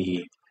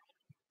the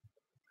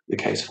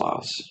case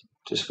files,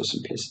 just for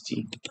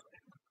simplicity.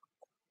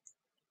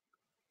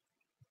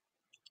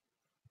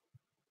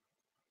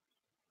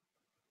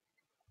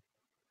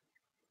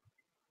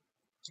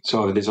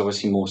 So there's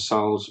obviously more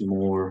cells,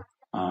 more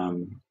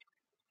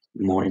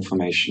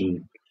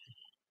information,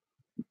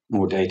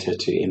 more data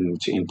to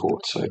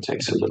import, so it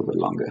takes a little bit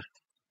longer.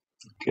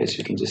 Okay, so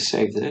we can just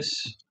save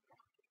this,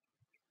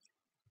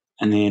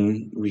 and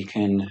then we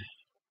can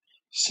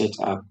set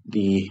up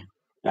the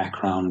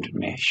background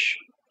mesh.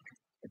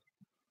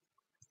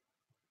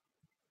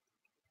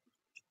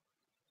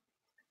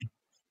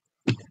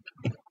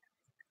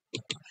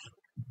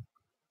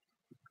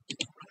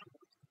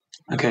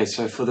 Okay,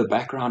 so for the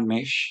background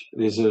mesh,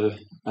 there's a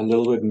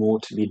little bit more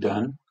to be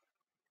done.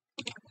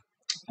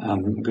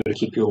 You've got to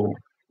keep your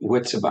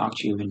wits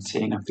about you when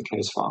setting up the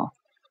case file.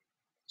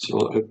 So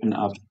we'll open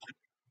up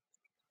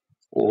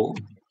all,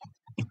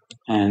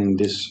 and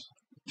there's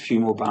a few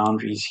more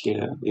boundaries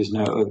here. There's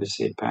no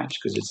overset patch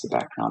because it's the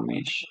background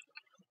mesh.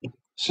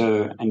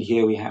 So, and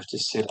here we have to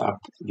set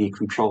up the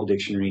control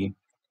dictionary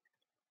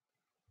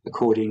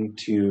according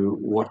to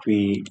what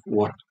we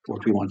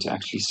want to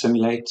actually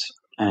simulate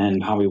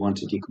and how we want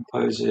to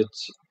decompose it.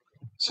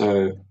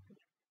 So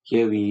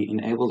here we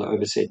enable the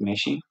overset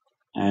meshing,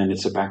 and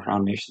it's a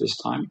background mesh this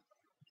time.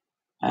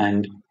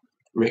 And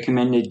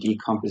recommended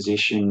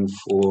decomposition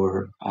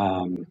for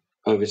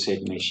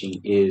overset meshing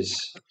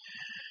is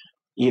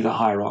either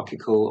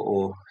hierarchical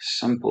or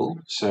simple.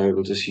 So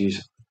we'll just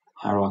use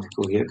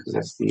hierarchical here because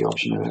that's the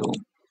option available.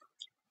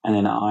 And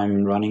then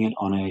I'm running it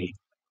on a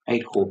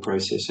 8-core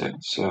processor,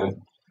 so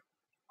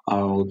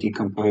I'll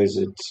decompose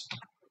it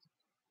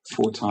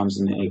 4 times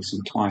in the X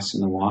and twice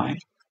in the Y,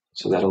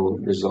 so that'll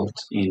result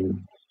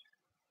in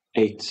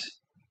 8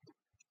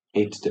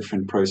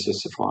 different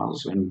processor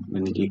files when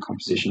the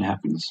decomposition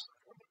happens.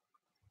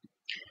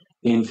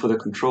 Then for the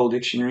control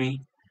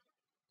dictionary,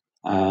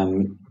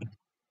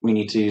 we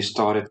need to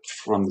start it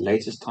from the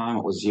latest time.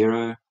 It was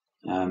 0.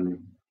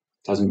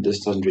 This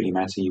doesn't really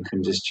matter. You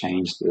can just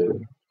change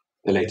the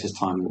latest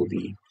time will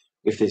be.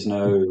 If there's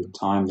no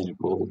time, then it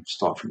will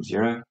start from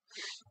 0.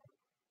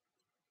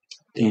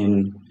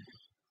 Then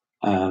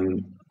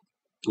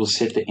we'll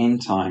set the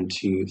end time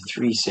to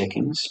 3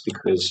 seconds,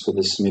 because for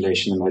the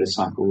simulation, the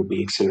motorcycle will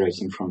be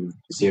accelerating from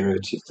 0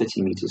 to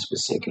 30 meters per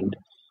second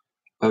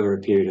over a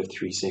period of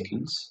 3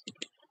 seconds.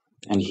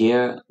 And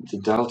here, the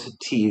delta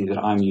t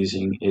that I'm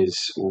using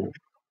is 1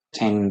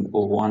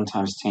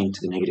 times 10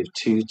 to the negative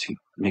 2 to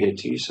negative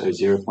 2, so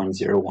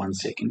 0.01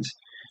 seconds.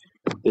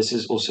 This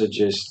is also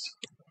just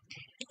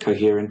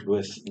coherent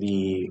with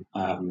the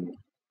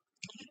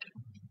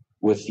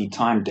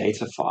time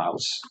data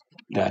files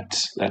that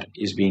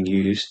is being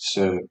used.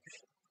 So,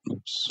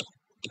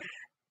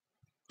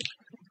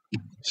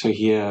 so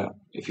here,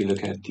 if you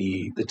look at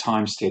the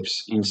time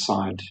steps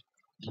inside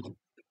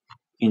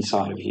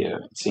of here,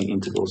 it's in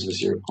intervals of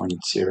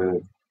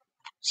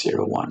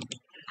 0.001.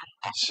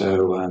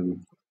 So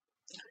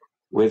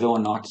whether or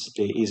not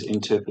there is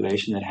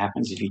interpolation that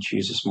happens if you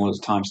choose a smaller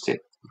time step,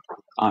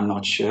 I'm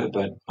not sure,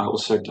 but I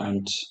also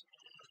don't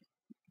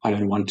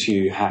want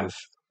to have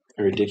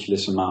a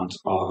ridiculous amount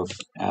of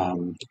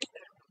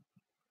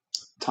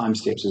time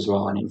steps as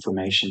well and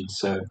information.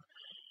 So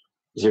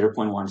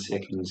 0.01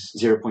 seconds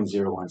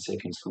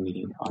for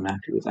me, I'm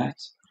happy with that.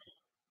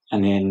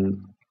 And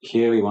then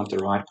here we want the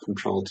right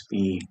control to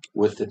be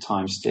with the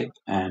time step,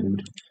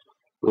 and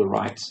we'll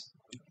write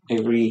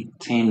every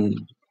 10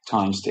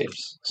 time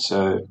steps.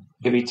 So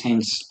every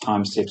 10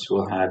 time steps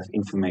will have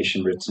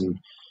information written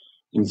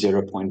in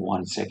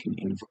 0.1 second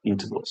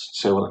intervals.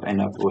 So we'll end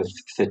up with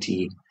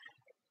 30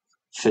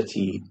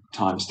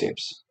 time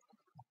steps.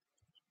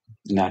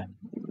 And that,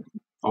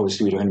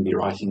 obviously, we don't want to be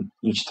writing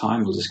each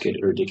time. We'll just get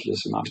a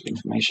ridiculous amount of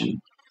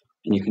information.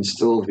 And you can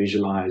still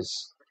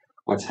visualize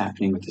what's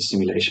happening with the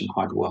simulation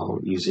quite well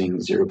using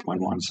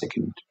 0.1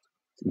 second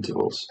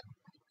intervals.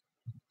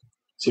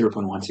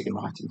 0.1 second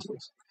write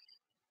intervals.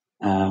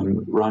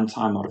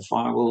 Runtime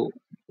modifiable.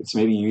 It's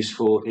maybe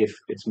useful if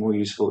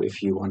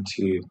you want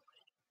to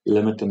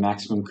limit the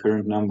maximum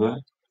current number.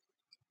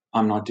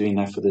 I'm not doing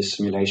that for this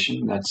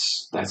simulation.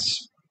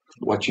 That's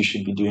what you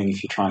should be doing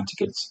if you're trying to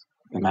get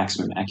the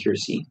maximum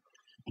accuracy.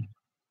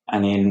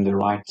 And then the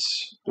right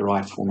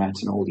format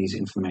and all these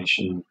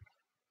information,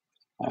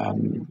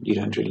 you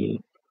don't really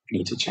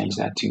need to change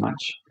that too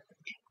much.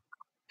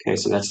 Okay,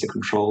 so that's the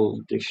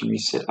control dictionary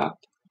set up.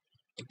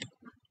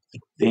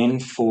 Then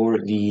for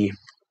the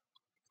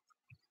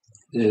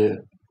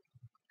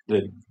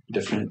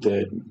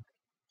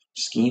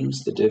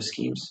schemes, the div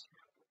schemes,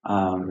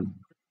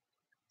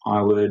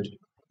 I would,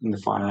 in the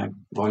finite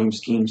volume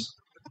schemes,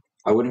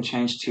 I wouldn't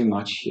change too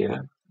much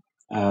here.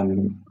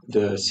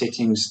 The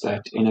settings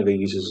that Ennova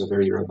uses are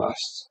very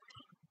robust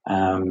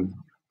and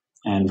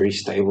very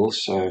stable,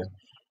 so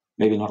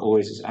maybe not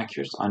always as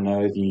accurate. I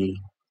know the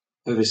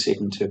overset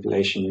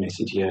interpolation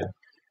method here,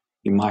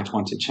 you might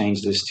want to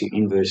change this to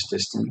inverse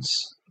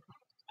distance,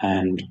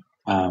 and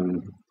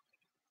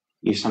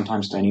you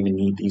sometimes don't even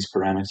need these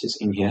parameters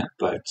in here,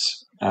 but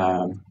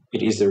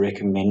it is the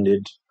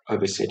recommended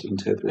overset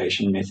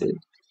interpolation method.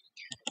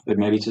 But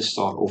maybe to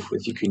start off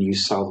with, you can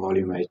use cell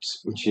volume rate,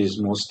 which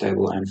is more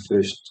stable and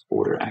first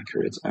order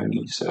accurate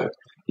only. So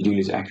you do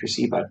lose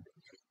accuracy, but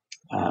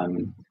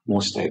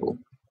more stable.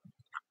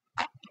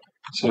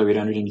 So we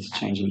don't really need to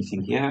change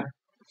anything here.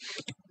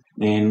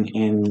 Then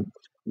in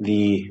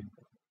the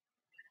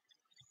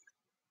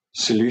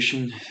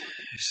solution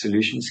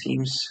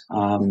schemes,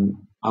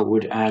 I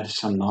would add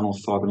some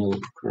non-orthogonal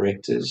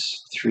correctors,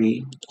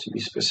 3 to be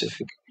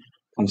specific,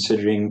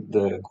 considering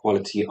the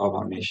quality of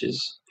our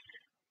meshes.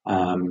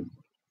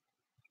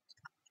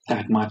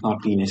 That might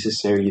not be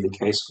necessarily the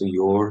case for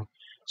your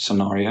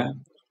scenario,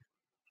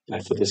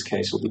 but for this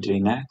case we'll be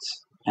doing that,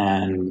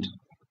 and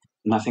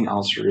nothing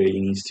else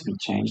really needs to be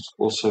changed.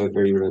 Also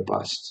very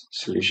robust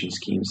solution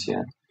schemes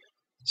here,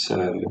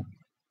 so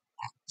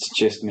it's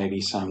just maybe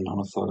some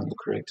non-orthogonal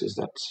correctors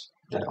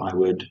that I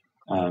would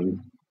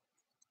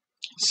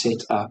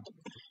set up.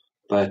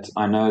 But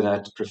I know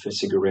that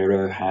Professor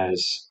Guerrero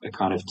has a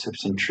kind of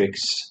tips and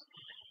tricks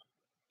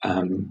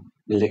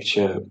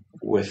lecture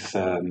with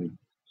a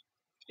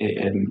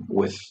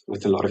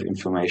lot of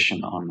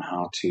information on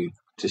how to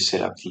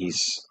set up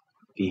these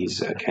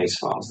case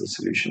files, the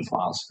solution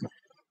files,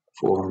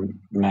 for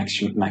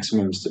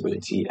maximum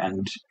stability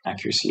and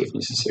accuracy if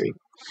necessary.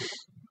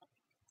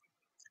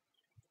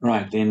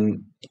 Right,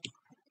 then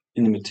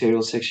in the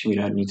material section, we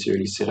don't need to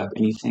really set up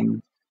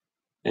anything.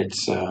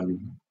 It's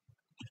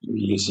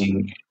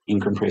using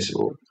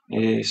incompressible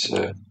air,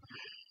 so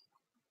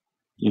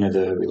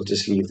we'll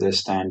just leave the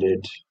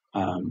standard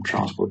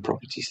transport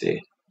properties there.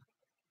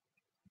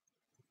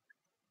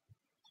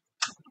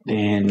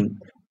 Then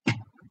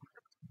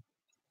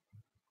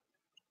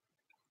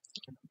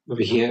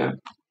over here,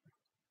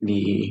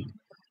 we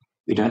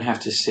don't have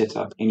to set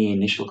up any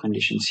initial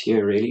conditions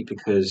here really,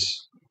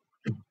 because,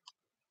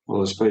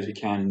 well, I suppose we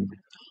can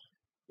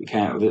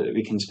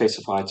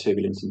specify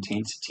turbulence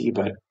intensity,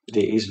 but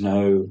there is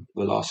no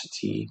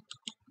velocity.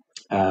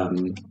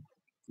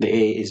 The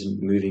air is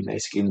moving,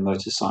 basically the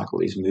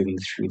motorcycle is moving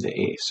through the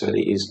air, so there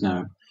is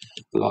no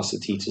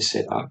velocity to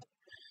set up.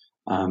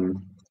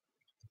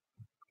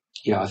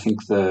 Yeah, I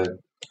think the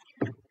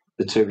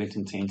turbulent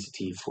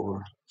intensity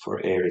for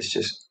air is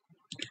just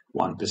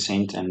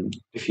 1%, and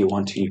if you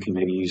want to, you can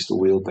maybe use the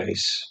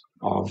wheelbase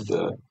of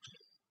the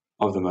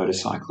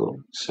motorcycle.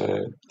 So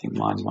I think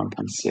mine's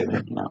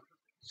 1.7, no,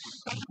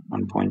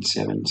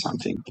 1.7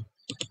 something.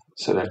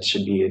 So that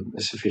should be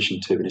a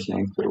sufficient turbulent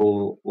length, but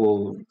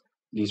all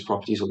these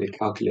properties will get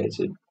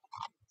calculated.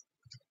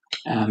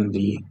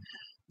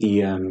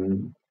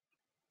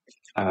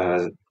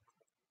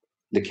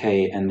 The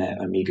K and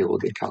the omega will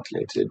get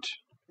calculated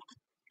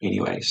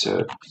anyway.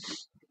 So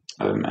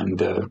and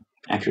the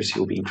accuracy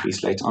will be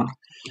increased later on.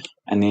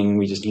 And then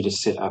we just need to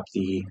set up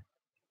the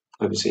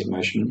overset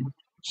motion,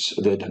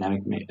 so the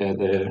dynamic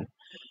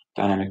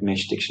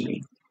mesh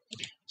dictionary.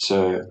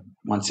 So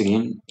once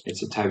again,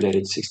 it's a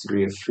tabulated 6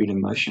 degree of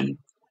freedom motion.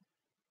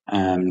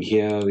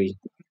 Here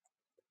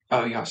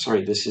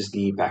this is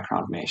the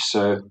background mesh.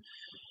 So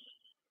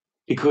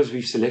because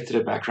we've selected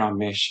a background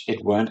mesh,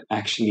 it won't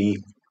actually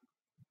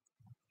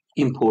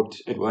import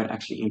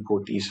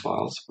these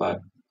files, but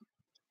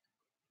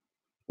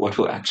what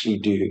we'll actually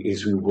do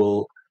is we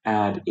will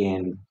add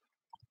in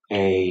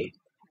a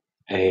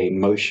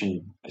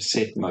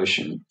set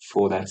motion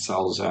for that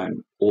cell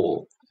zone,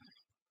 or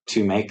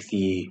to make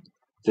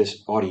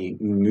this body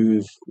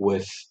move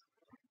with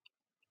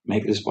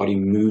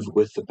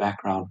the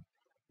background,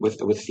 with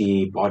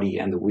the body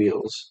and the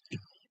wheels.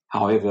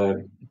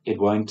 However, it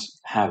won't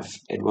have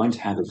a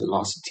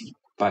velocity,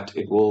 but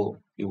it will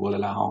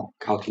allow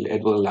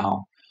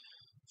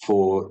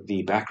for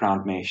the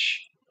background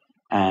mesh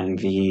and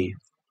the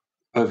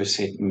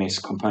overset mesh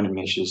component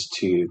meshes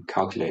to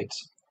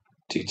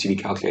be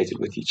calculated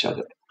with each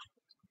other.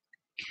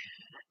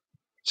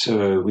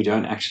 So we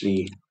don't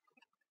actually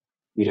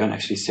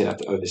set up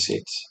the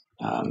overset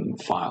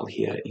file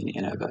here in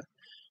Ennova,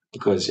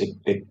 because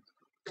it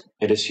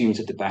assumes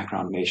that the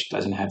background mesh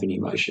doesn't have any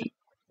motion.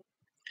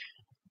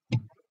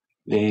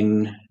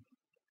 Then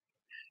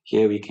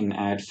here we can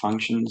add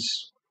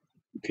functions.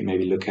 We can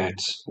maybe look at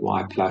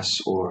y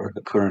plus or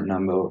a current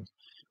number,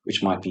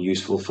 which might be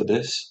useful for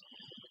this.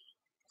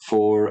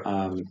 For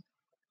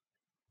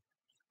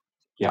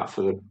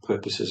the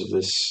purposes of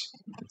this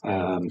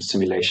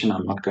simulation,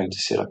 I'm not going to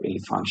set up any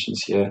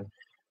functions here.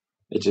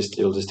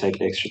 It'll just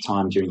take extra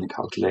time during the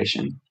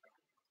calculation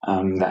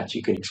that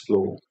you can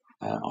explore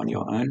on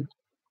your own.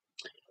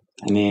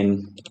 And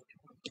then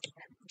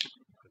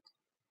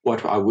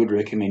what I would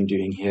recommend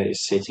doing here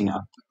is setting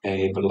up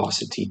a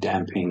velocity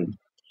damping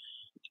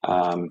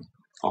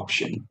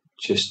option,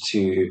 just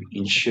to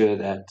ensure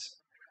that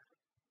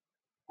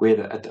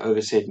at the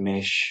overset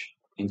mesh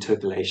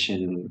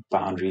interpolation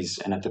boundaries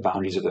and at the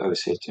boundaries of the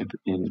overset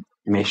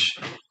mesh,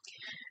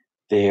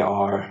 there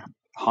are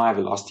high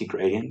velocity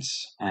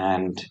gradients,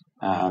 and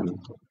there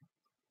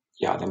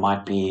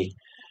might be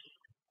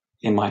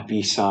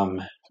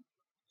some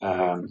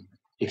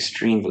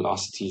extreme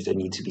velocities that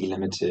need to be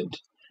limited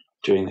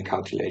during the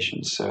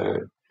calculation.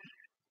 So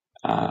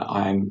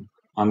I'm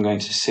going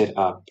to set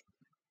up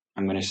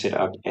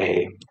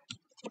a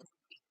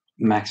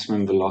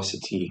maximum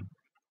velocity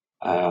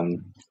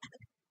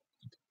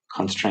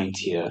constraint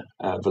here,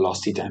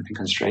 velocity damping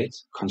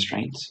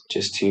constraint,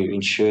 just to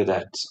ensure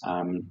that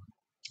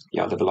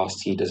the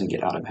velocity doesn't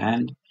get out of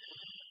hand.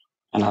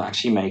 And I'll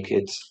actually make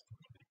it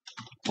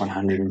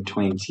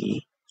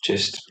 120,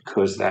 just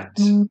because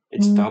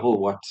it's double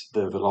what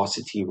the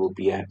velocity will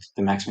be at,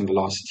 the maximum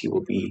velocity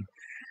will be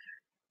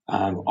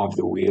of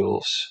the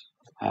wheels,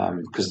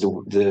 because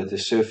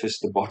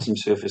the bottom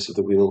surface of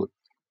the wheel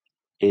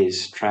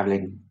is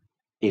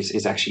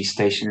actually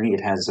stationary.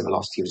 It has a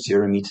velocity of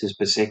 0 meters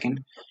per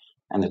second,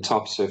 and the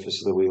top surface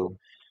of the wheel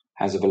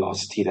has a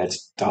velocity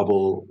that's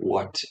double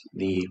what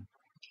the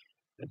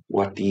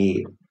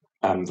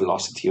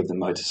velocity of the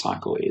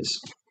motorcycle is.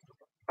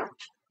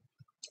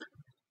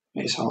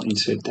 Okay, so I'll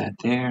insert that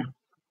there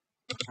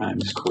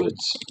and just call it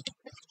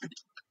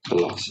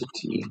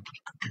velocity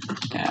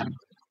damp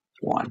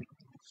 1.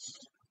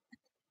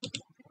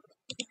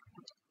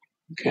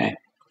 Okay,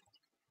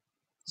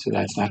 so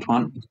that's that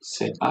one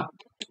set up.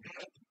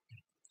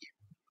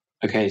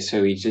 Okay,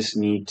 so we just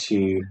need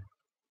to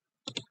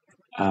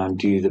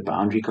do the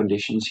boundary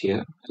conditions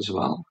here as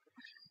well.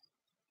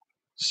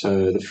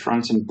 So the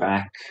front and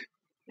back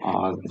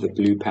are the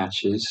blue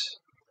patches,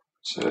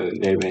 so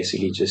they're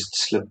basically just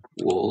slip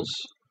walls.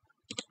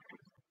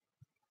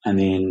 And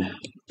then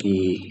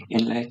the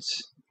inlet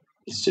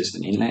is just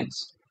an inlet.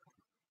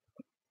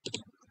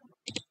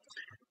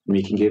 And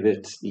we can give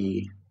it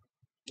the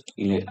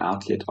inlet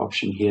outlet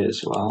option here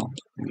as well.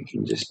 And we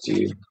can just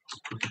do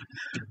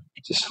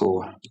just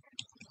for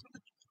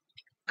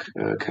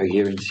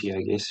coherency,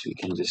 I guess, we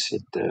can just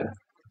set the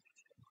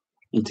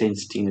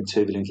intensity and the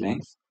turbulent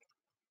length.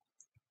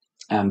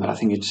 But I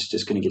think it's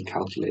just going to get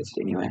calculated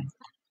anyway.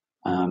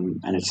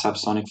 And it's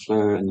subsonic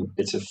flow, and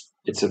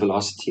it's a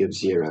velocity of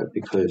 0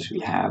 because we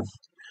have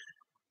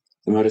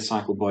the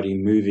motorcycle body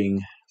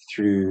moving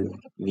through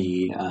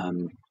the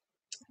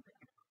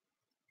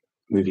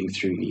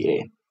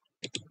air.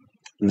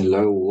 And the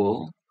low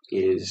wall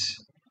is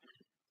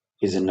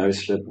a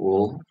no-slip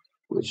wall,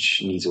 which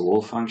needs a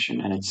wall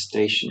function, and it's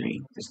stationary.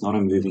 It's not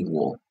a moving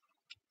wall.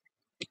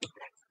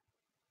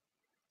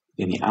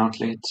 Then the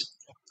outlet,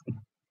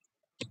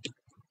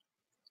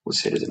 we'll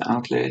set as an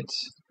outlet,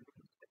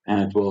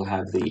 and it will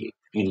have the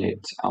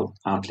inlet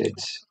outlet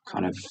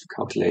kind of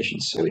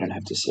calculations, so we don't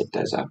have to set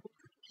those up.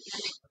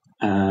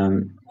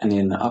 And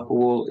then the upper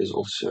wall is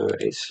also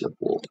a slip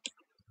wall.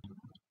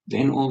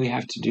 Then all we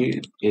have to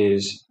do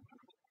is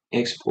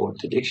export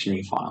the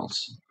dictionary files.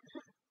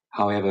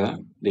 However,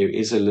 there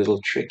is a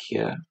little trick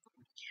here.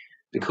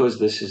 Because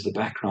this is the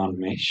background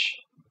mesh,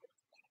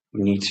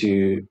 we need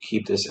to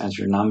keep this as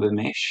your number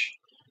mesh.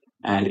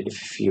 And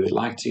if you would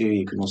like to,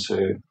 you can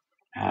also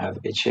have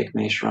a check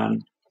mesh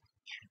run.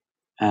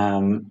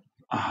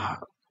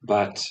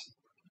 But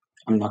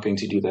I'm not going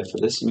to do that for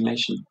this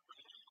simulation.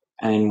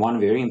 And one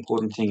very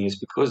important thing is,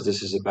 because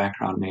this is a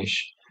background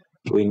mesh,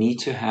 we need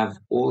to have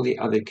all the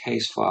other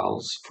case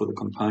files for the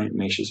component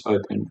meshes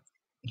open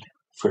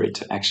for it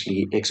to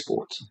actually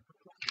export.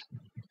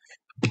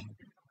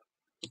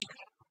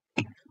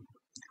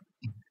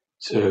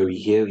 So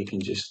here we can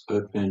just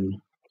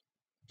open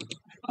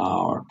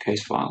our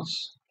case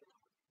files.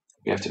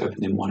 We have to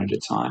open them one at a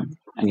time,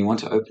 and you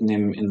want to open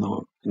them in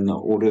the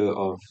order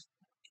of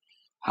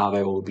how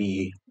they will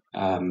be,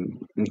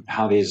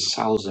 how their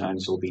cell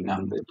zones will be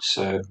numbered.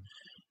 So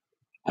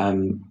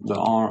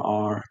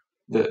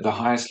the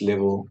highest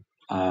level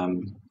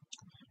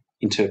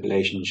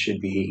interpolation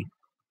should be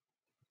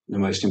the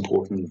most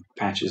important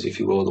patches, if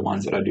you will, the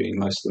ones that are doing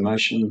most of the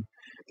motion.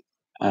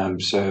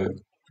 So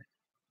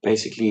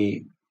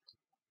basically,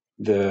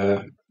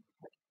 the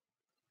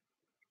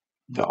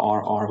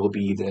RR will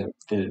be the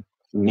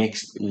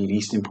next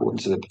least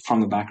important. So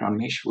from the background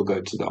mesh, we'll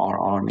go to the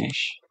RR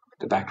mesh,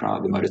 the background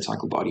of the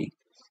motorcycle body,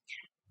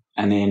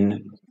 and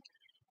then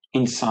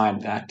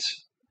inside that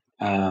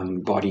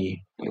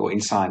body, or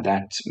inside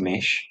that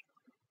mesh,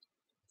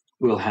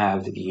 we'll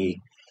have the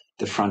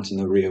front and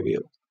the rear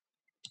wheel.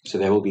 So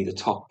they will be the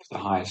top, the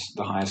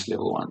highest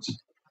level ones.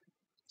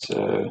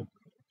 So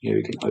here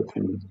we can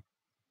open.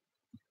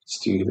 Let's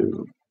do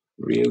the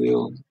rear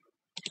wheel.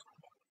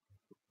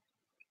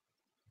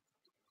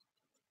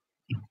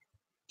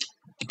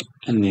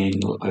 And then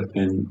we'll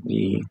open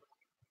the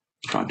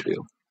front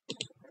wheel.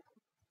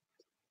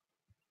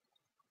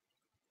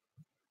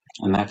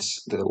 And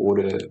that's the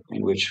order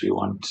in which we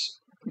want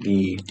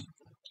the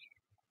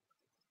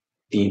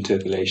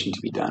interpolation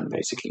to be done,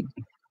 basically.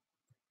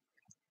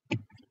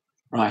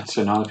 Right,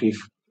 so now that we've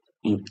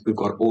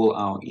got all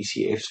our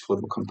ECFs for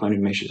the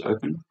component meshes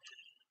open,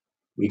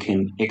 we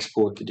can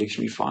export the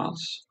dictionary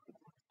files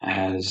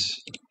as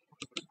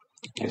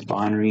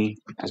binary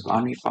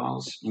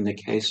files in the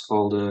case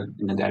folder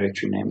in the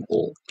directory name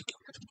all.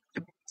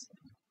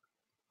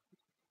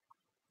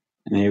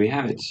 And there we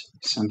have it,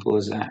 simple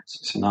as that.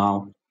 So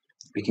now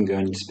we can go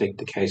and inspect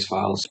the case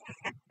files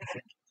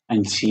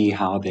and see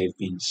how they've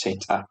been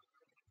set up.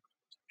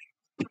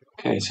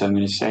 Okay, so I'm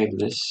going to save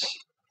this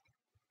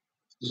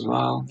as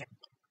well,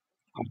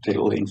 update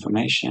all the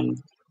information,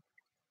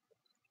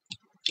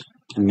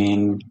 and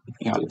then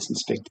let's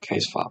inspect the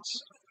case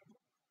files.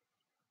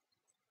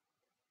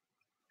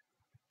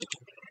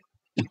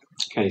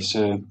 Okay,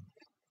 so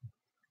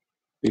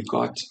we've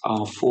got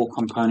our three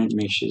component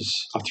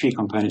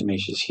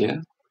meshes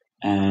here,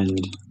 and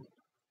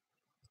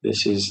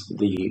this is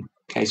the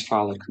case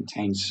file that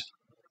contains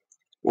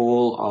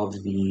all of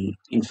the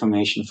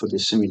information for the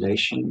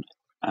simulation,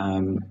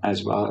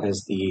 as well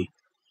as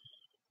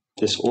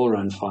this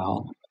all-run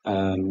file,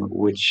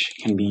 which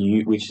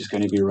is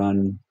going to be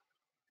run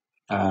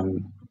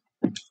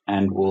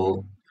and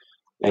will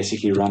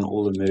basically run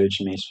all the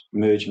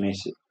merge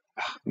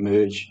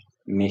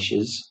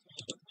meshes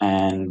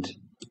and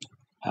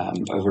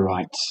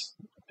overwrite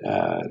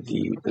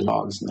the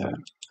logs and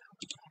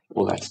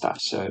all that stuff.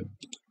 So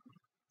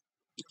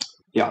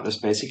yeah,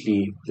 this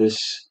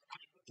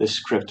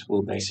script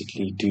will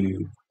basically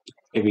do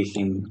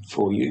everything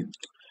for you.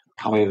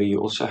 However, you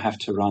also have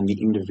to run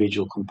the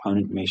individual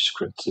component mesh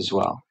scripts as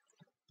well,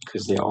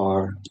 because there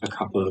are a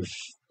couple of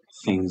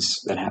things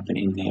that happen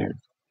in there.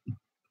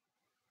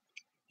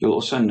 You'll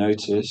also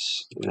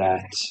notice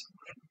that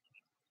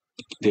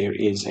there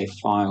is a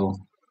file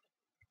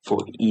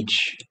for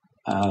each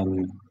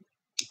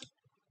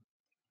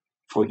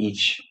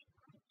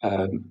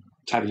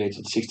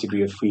tabulated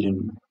 6-degree of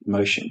freedom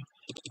motion,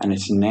 and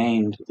it's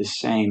named the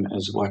same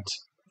as what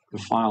the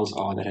files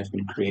are that have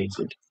been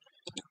created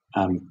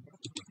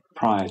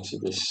prior to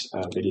this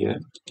video,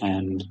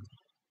 and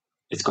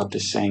it's got the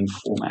same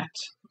format.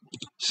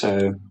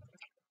 So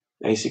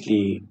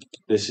basically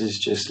this is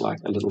just like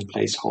a little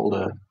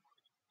placeholder,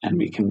 and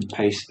we can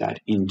paste that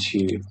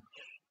into,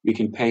 we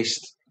can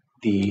paste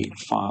the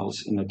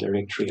files in the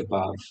directory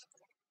above,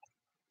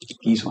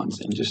 these ones,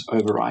 and just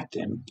overwrite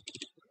them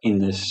in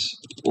this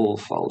all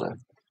folder.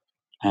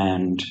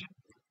 And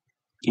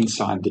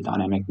inside the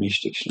dynamic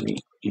mesh dictionary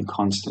in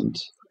constant,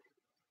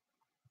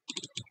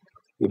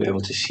 you'll be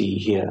able to see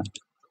here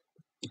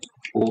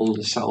all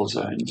the cell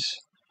zones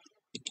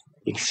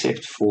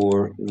except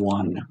for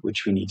one,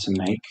 which we need to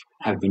make,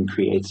 have been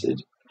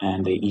created,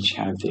 and they each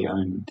have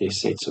their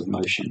sets of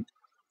motion.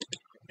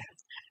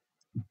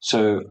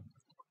 So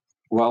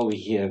while we're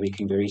here, we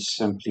can very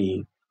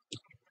simply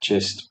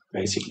just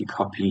basically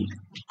copy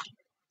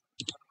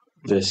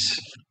this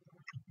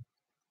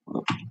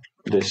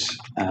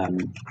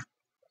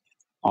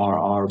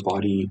RR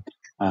body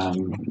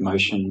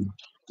motion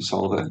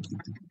solver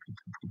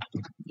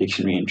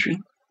dictionary entry,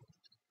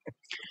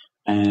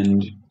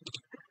 and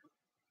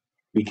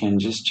we can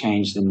just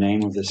change the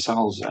name of the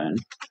cell zone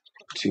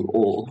to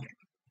all,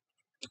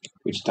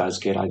 which does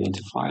get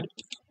identified,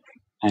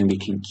 and we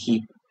can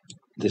keep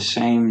the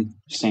same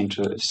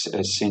center of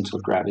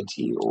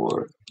gravity,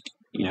 or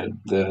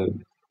the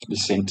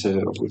center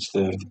of which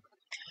the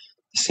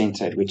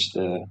center at which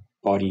the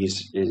body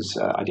is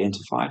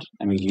identified,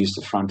 and we use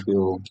the front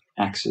wheel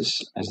axis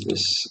as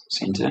this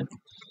center,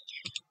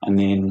 and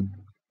then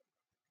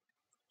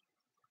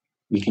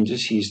we can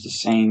just use the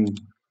same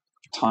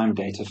time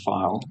data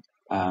file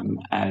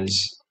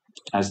as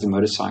the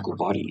motorcycle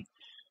body,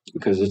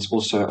 because it's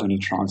also only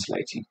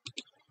translating,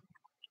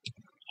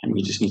 and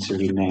we just need to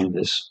rename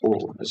this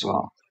all as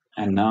well.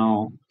 And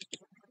now,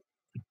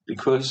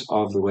 because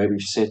of the way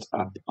we've set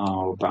up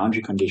our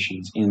boundary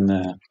conditions in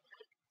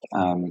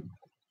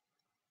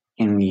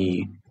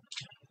the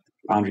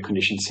boundary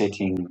condition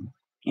setting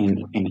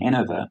in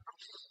Ennova,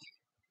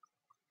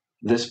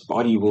 this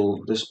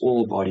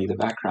all body, the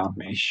background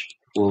mesh,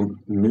 will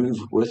move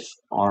with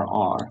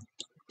RR,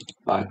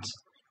 but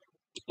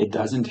it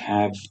doesn't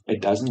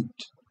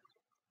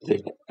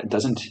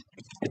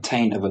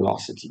attain a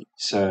velocity.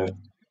 So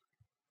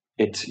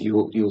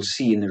you'll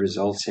see in the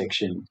results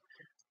section,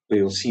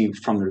 where you'll see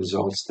from the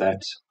results that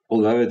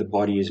although the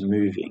body is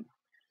moving,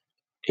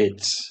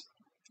 it's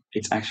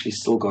actually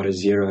still got a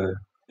zero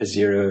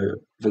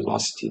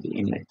velocity, the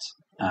inlet,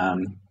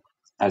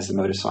 as the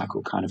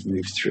motorcycle kind of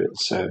moves through it.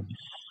 So,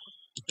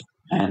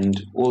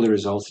 and all the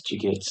results that you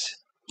get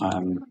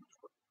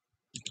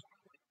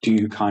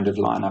do kind of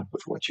line up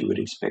with what you would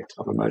expect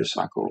of a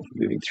motorcycle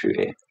moving through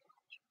air.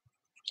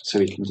 So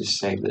we can just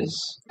save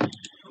this.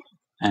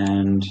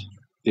 And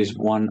there's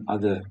one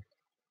other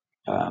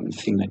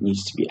thing that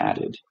needs to be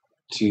added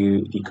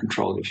to the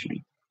control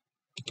dictionary.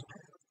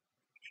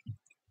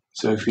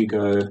 So if we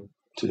go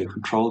to the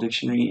control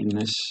dictionary in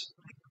this,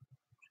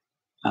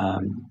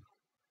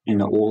 in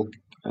the all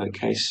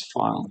case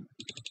file,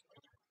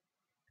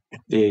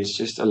 there's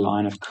just a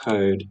line of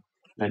code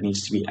that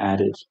needs to be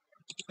added,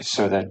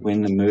 so that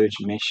when the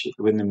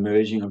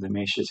merging of the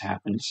meshes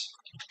happens,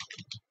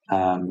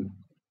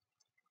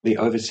 the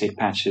overset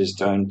patches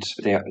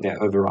they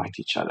overwrite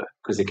each other,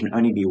 because there can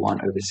only be one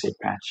overset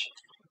patch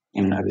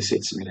in an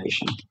overset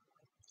simulation.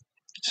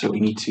 So we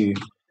need to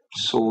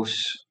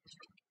source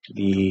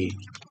the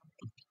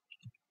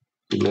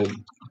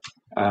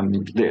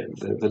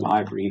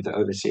library, the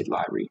overset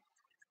library,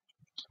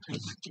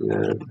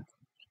 the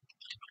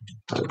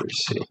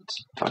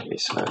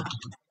overset.so.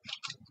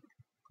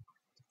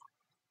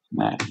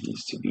 That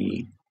needs to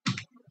be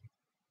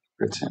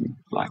written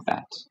like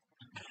that.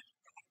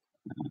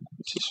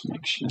 Just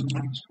make sure.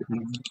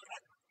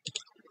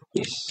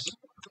 Yes.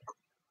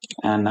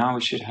 And now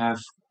we should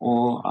have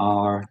all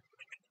our.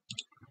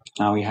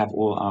 Now we have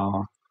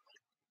all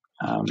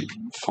our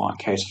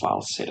case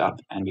files set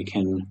up, and we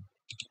can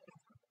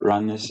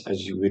run this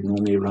as you would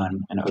normally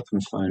run an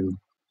OpenFOAM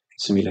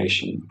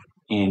simulation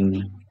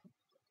in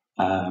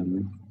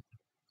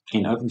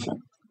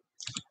OpenFOAM.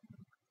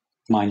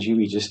 Mind you,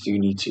 we just do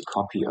need to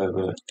copy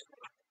over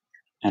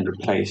and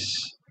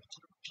replace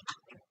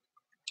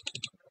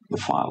the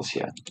files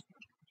here.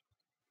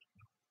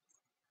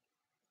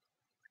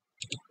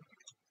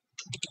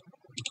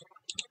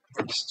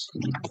 And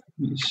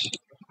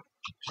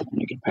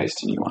you can paste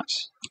the new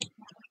ones.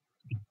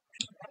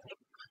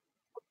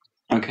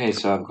 Okay,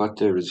 so I've got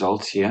the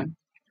results here.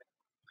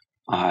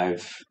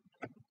 I've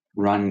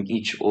run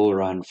each all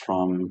run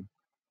from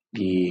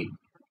the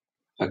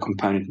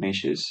component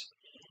meshes,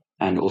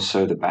 and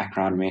also the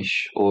background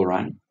mesh all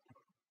run,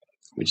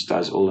 which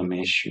does all the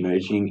mesh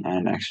merging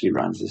and actually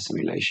runs the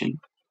simulation.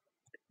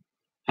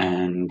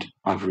 And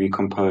I've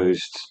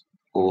recomposed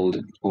all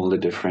the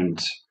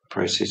different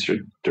processor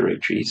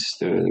directories,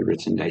 the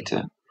written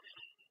data.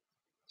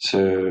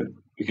 So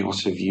you can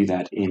also view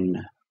that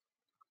in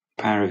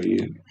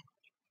ParaView.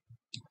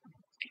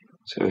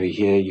 So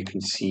here you can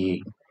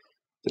see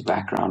the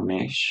background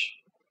mesh.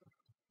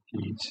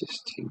 Let's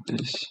just take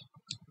this.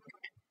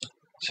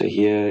 So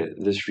here,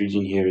 this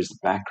region here is the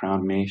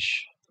background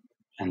mesh,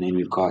 and then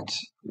we've got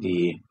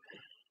the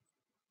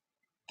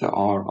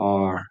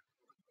RR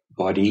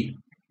body,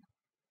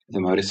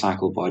 the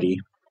motorcycle body,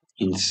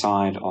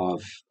 inside of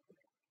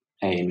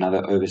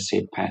another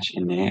overset patch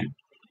in there,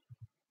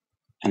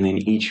 and then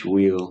each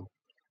wheel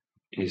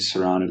is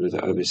surrounded with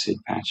an overset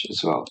patch as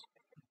well.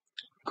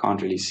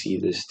 Can't really see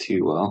this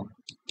too well,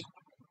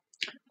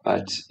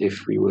 but if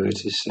we were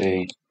to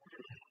say,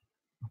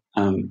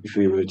 if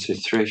we were to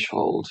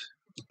threshold,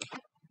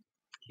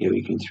 here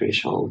we can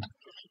threshold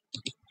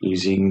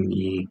using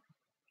the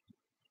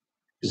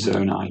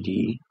zone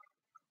ID,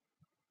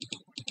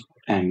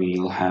 and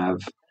we'll have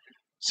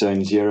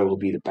zone 0 will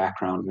be the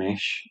background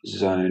mesh,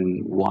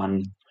 zone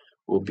 1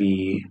 will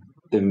be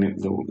the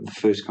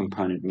first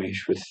component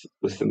mesh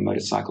with the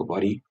motorcycle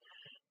body,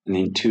 and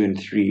then 2 and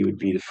 3 would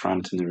be the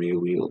front and the rear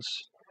wheels.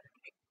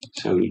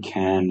 So we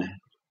can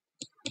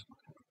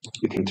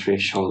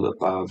threshold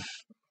above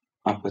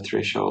upper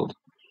threshold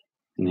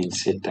and then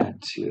set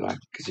that to like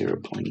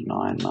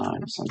 0.99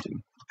 or something,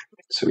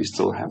 so we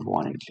still have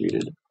 1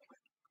 included.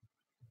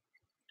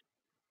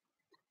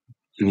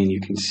 And then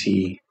you can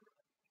see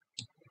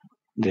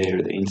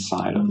there the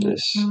inside of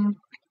this.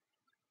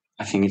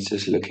 I think it's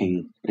just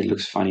it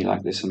looks funny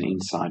like this on the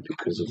inside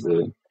because of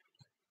the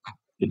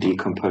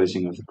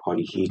decomposing of the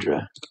polyhedra.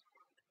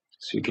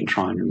 So you can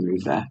try and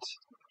remove that.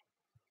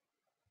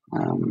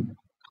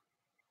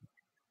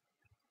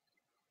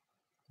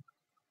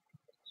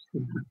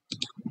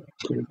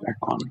 Put it back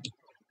on.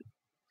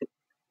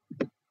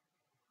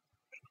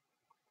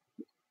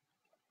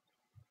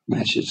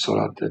 That should sort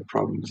out the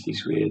problem with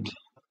these weird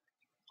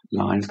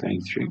lines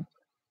going through.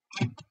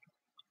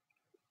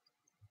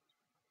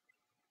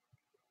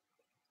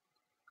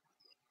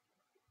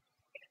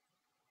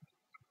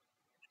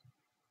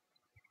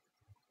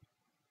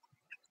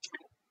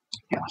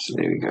 Yeah, so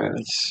there we go.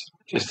 It's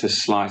just a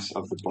slice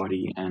of the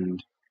body, and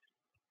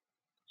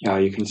yeah,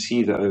 you can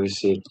see the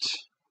overset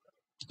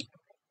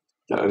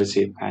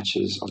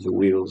patches of the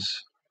wheels.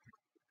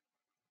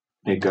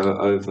 They go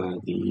over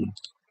the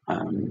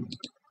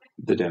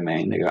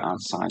domain. They go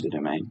outside the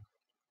domain.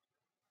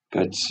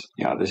 But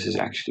yeah, this is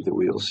actually the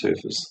wheel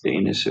surface, the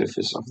inner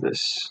surface of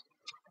this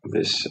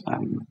bit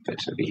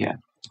over here.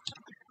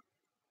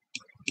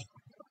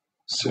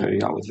 So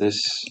yeah, with this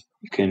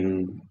we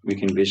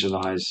can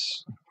visualize.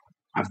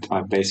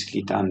 I've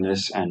basically done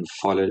this and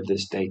followed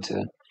this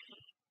data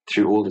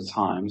through all the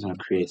times, and I've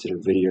created a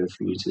video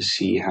for you to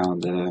see how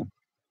the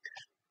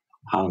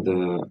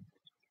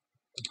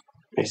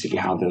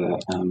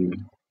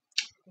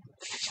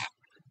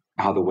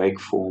wake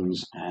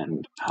forms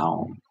and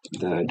how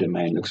the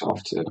domain looks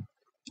after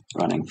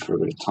running for a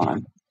bit of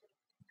time.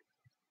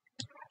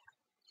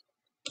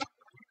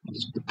 I'll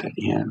just put that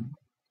here.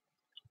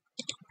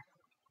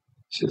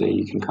 So there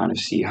you can kind of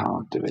see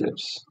how it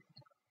develops.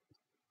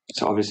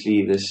 So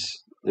obviously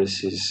this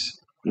is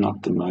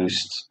not the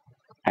most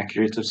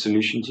accurate of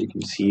solutions. You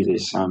can see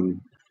there's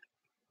some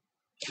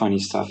funny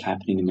stuff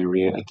happening in the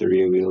rear at the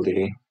rear wheel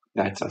there.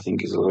 That I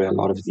think is where a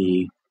lot of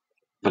the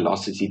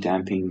velocity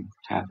damping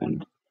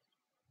happened.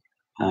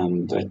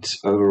 But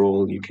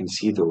overall you can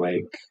see the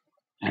wake,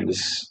 and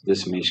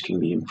this mesh can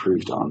be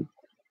improved on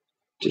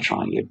to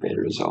try and get better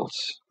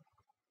results.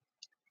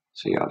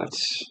 So yeah,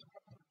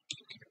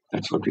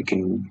 that's what we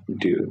can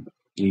do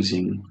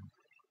using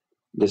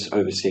this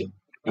overset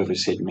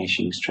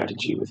meshing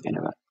strategy with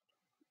Ennova.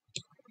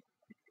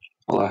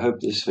 Well, I hope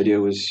this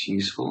video was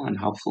useful and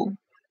helpful,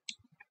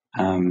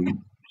 and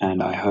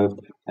I hope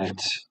that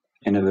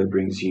Ennova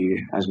brings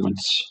you as much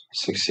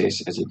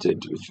success as it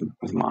did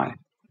with my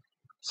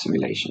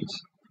simulations.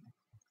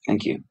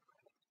 Thank you.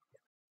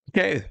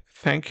 Okay,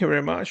 thank you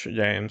very much,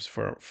 James,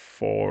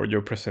 for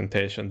your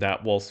presentation.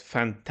 That was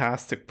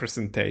fantastic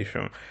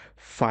presentation,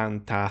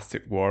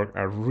 fantastic work.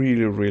 I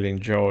really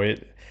enjoyed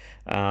it,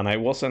 and I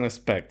wasn't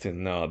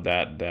expecting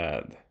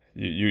that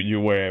you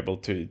were able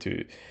to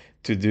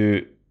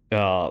do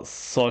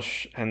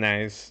such a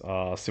nice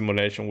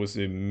simulation with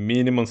the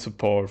minimum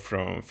support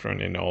from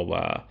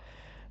Ennova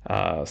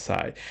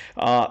side.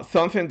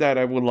 Something that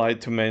I would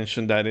like to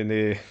mention, that in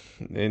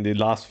the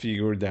last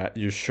figure that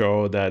you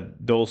show, that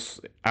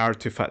those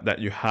artifacts that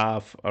you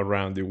have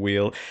around the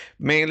wheel,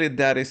 mainly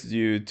that is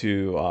due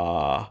to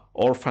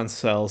orphan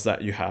cells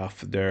that you have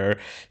there.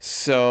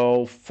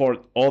 So for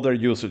other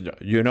users,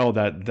 you know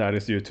that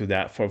is due to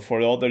that.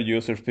 For other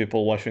users,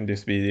 people watching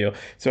this video,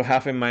 so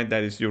have in mind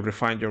that as you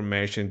refine your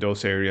mesh in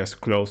those areas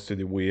close to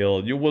the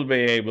wheel, you will be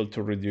able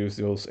to reduce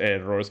those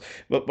errors.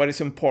 But what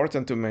is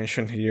important to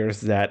mention here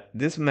is that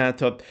this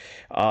method,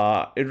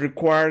 it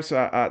requires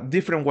a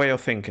different way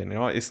of thinking. You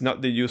know, it's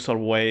not the usual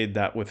way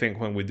that we think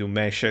when we do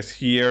meshes.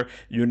 Here,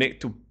 you need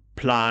to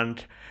plan.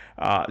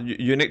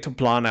 You need to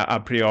plan a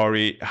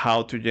priori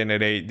how to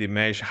generate the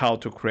mesh, how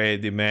to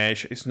create the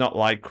mesh. It's not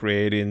like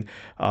creating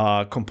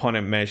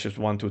component meshes,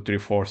 1, 2, 3,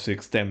 4,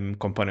 6, 10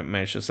 component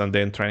meshes, and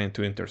then trying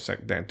to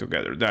intersect them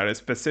together. There are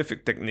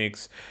specific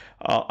techniques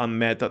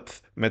and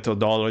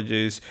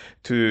methodologies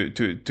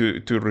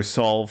to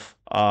resolve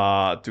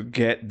to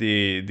get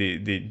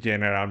the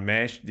general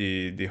mesh,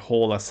 the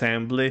whole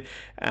assembly.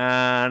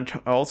 And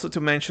also to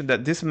mention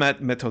that this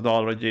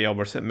methodology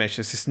overset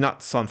meshes is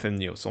not something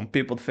new. Some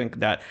people think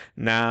that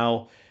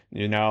now,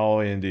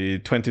 in the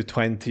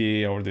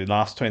 2020 or the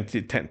last 10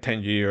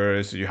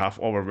 years, you have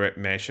overset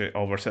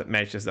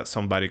meshes that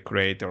somebody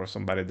created or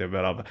somebody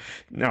developed.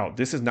 No,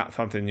 this is not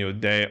something new.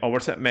 The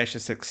overset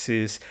meshes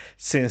exist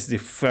since the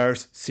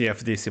first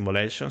CFD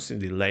simulations in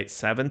the late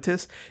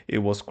 70s. It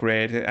was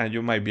created, and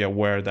you might be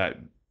aware that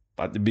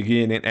at the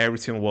beginning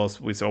everything was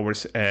with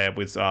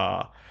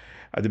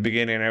at the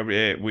beginning,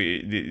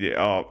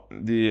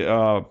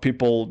 the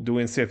people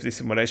doing CFD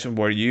simulation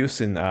were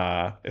using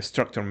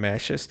structure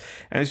meshes,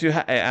 and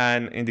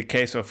and in the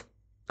case of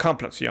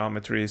complex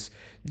geometries,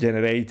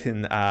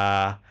 generating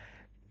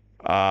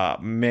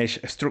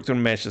structure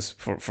meshes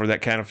for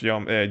that kind of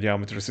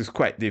geometries is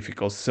quite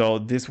difficult. So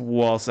this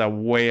was a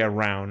way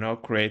around,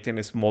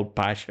 creating small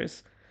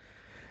patches,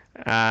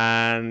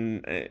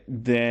 and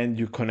then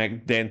you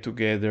connect them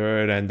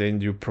together, and then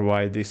you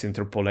provide this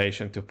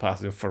interpolation to pass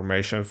the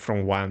information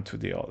from one to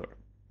the other.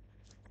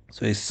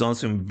 So it's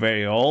something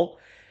very old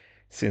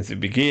since the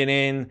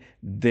beginning.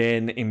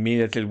 Then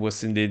immediately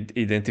was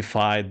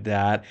identified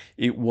that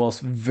it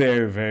was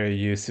very, very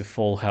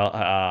useful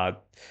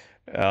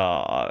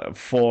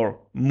for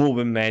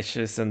moving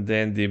meshes, and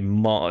then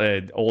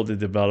all the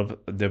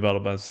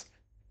developments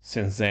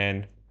since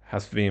then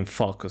has been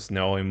focused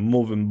now in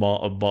moving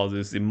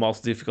bodies, the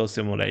most difficult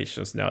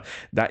simulations now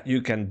that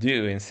you can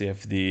do in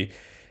CFD.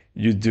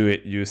 You do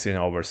it using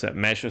overset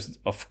meshes.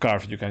 Of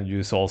course, you can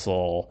use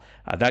also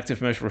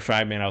adaptive mesh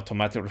refinement,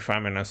 automatic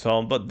refinement, and so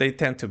on, but they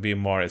tend to be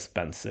more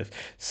expensive.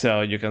 So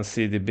you can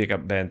see the big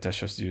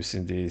advantage of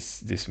using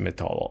this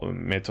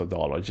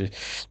methodology.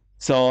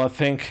 So I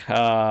think,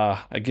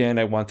 again,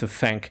 I want to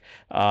thank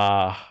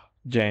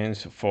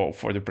James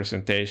for the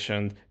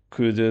presentation.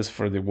 Kudos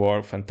for the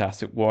work,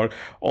 fantastic work.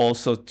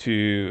 Also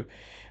to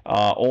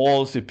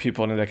all the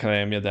people in the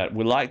academia that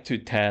would like to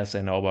test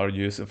and about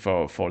use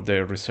for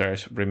their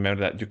research.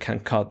 Remember that you can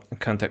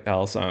contact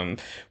us,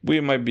 and we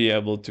might be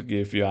able to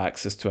give you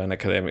access to an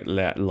academic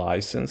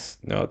license,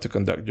 to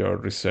conduct your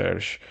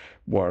research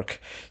work.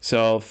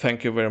 So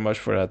thank you very much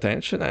for your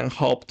attention, and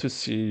hope to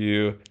see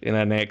you in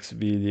our next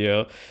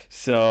video.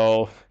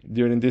 So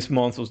during this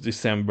month of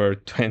December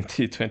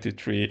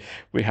 2023,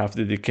 we have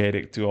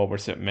dedicated to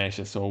overset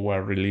meshes, so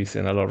we're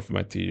releasing a lot of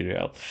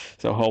material.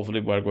 So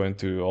hopefully we're going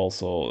to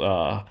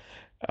also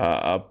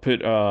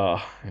put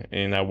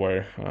in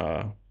our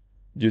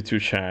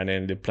YouTube channel,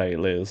 in the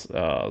playlist,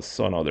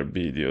 some other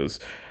videos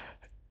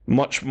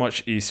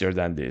much easier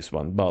than this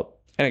one. But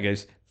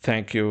anyways,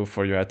 thank you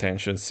for your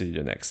attention. See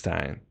you next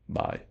time.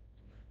 Bye.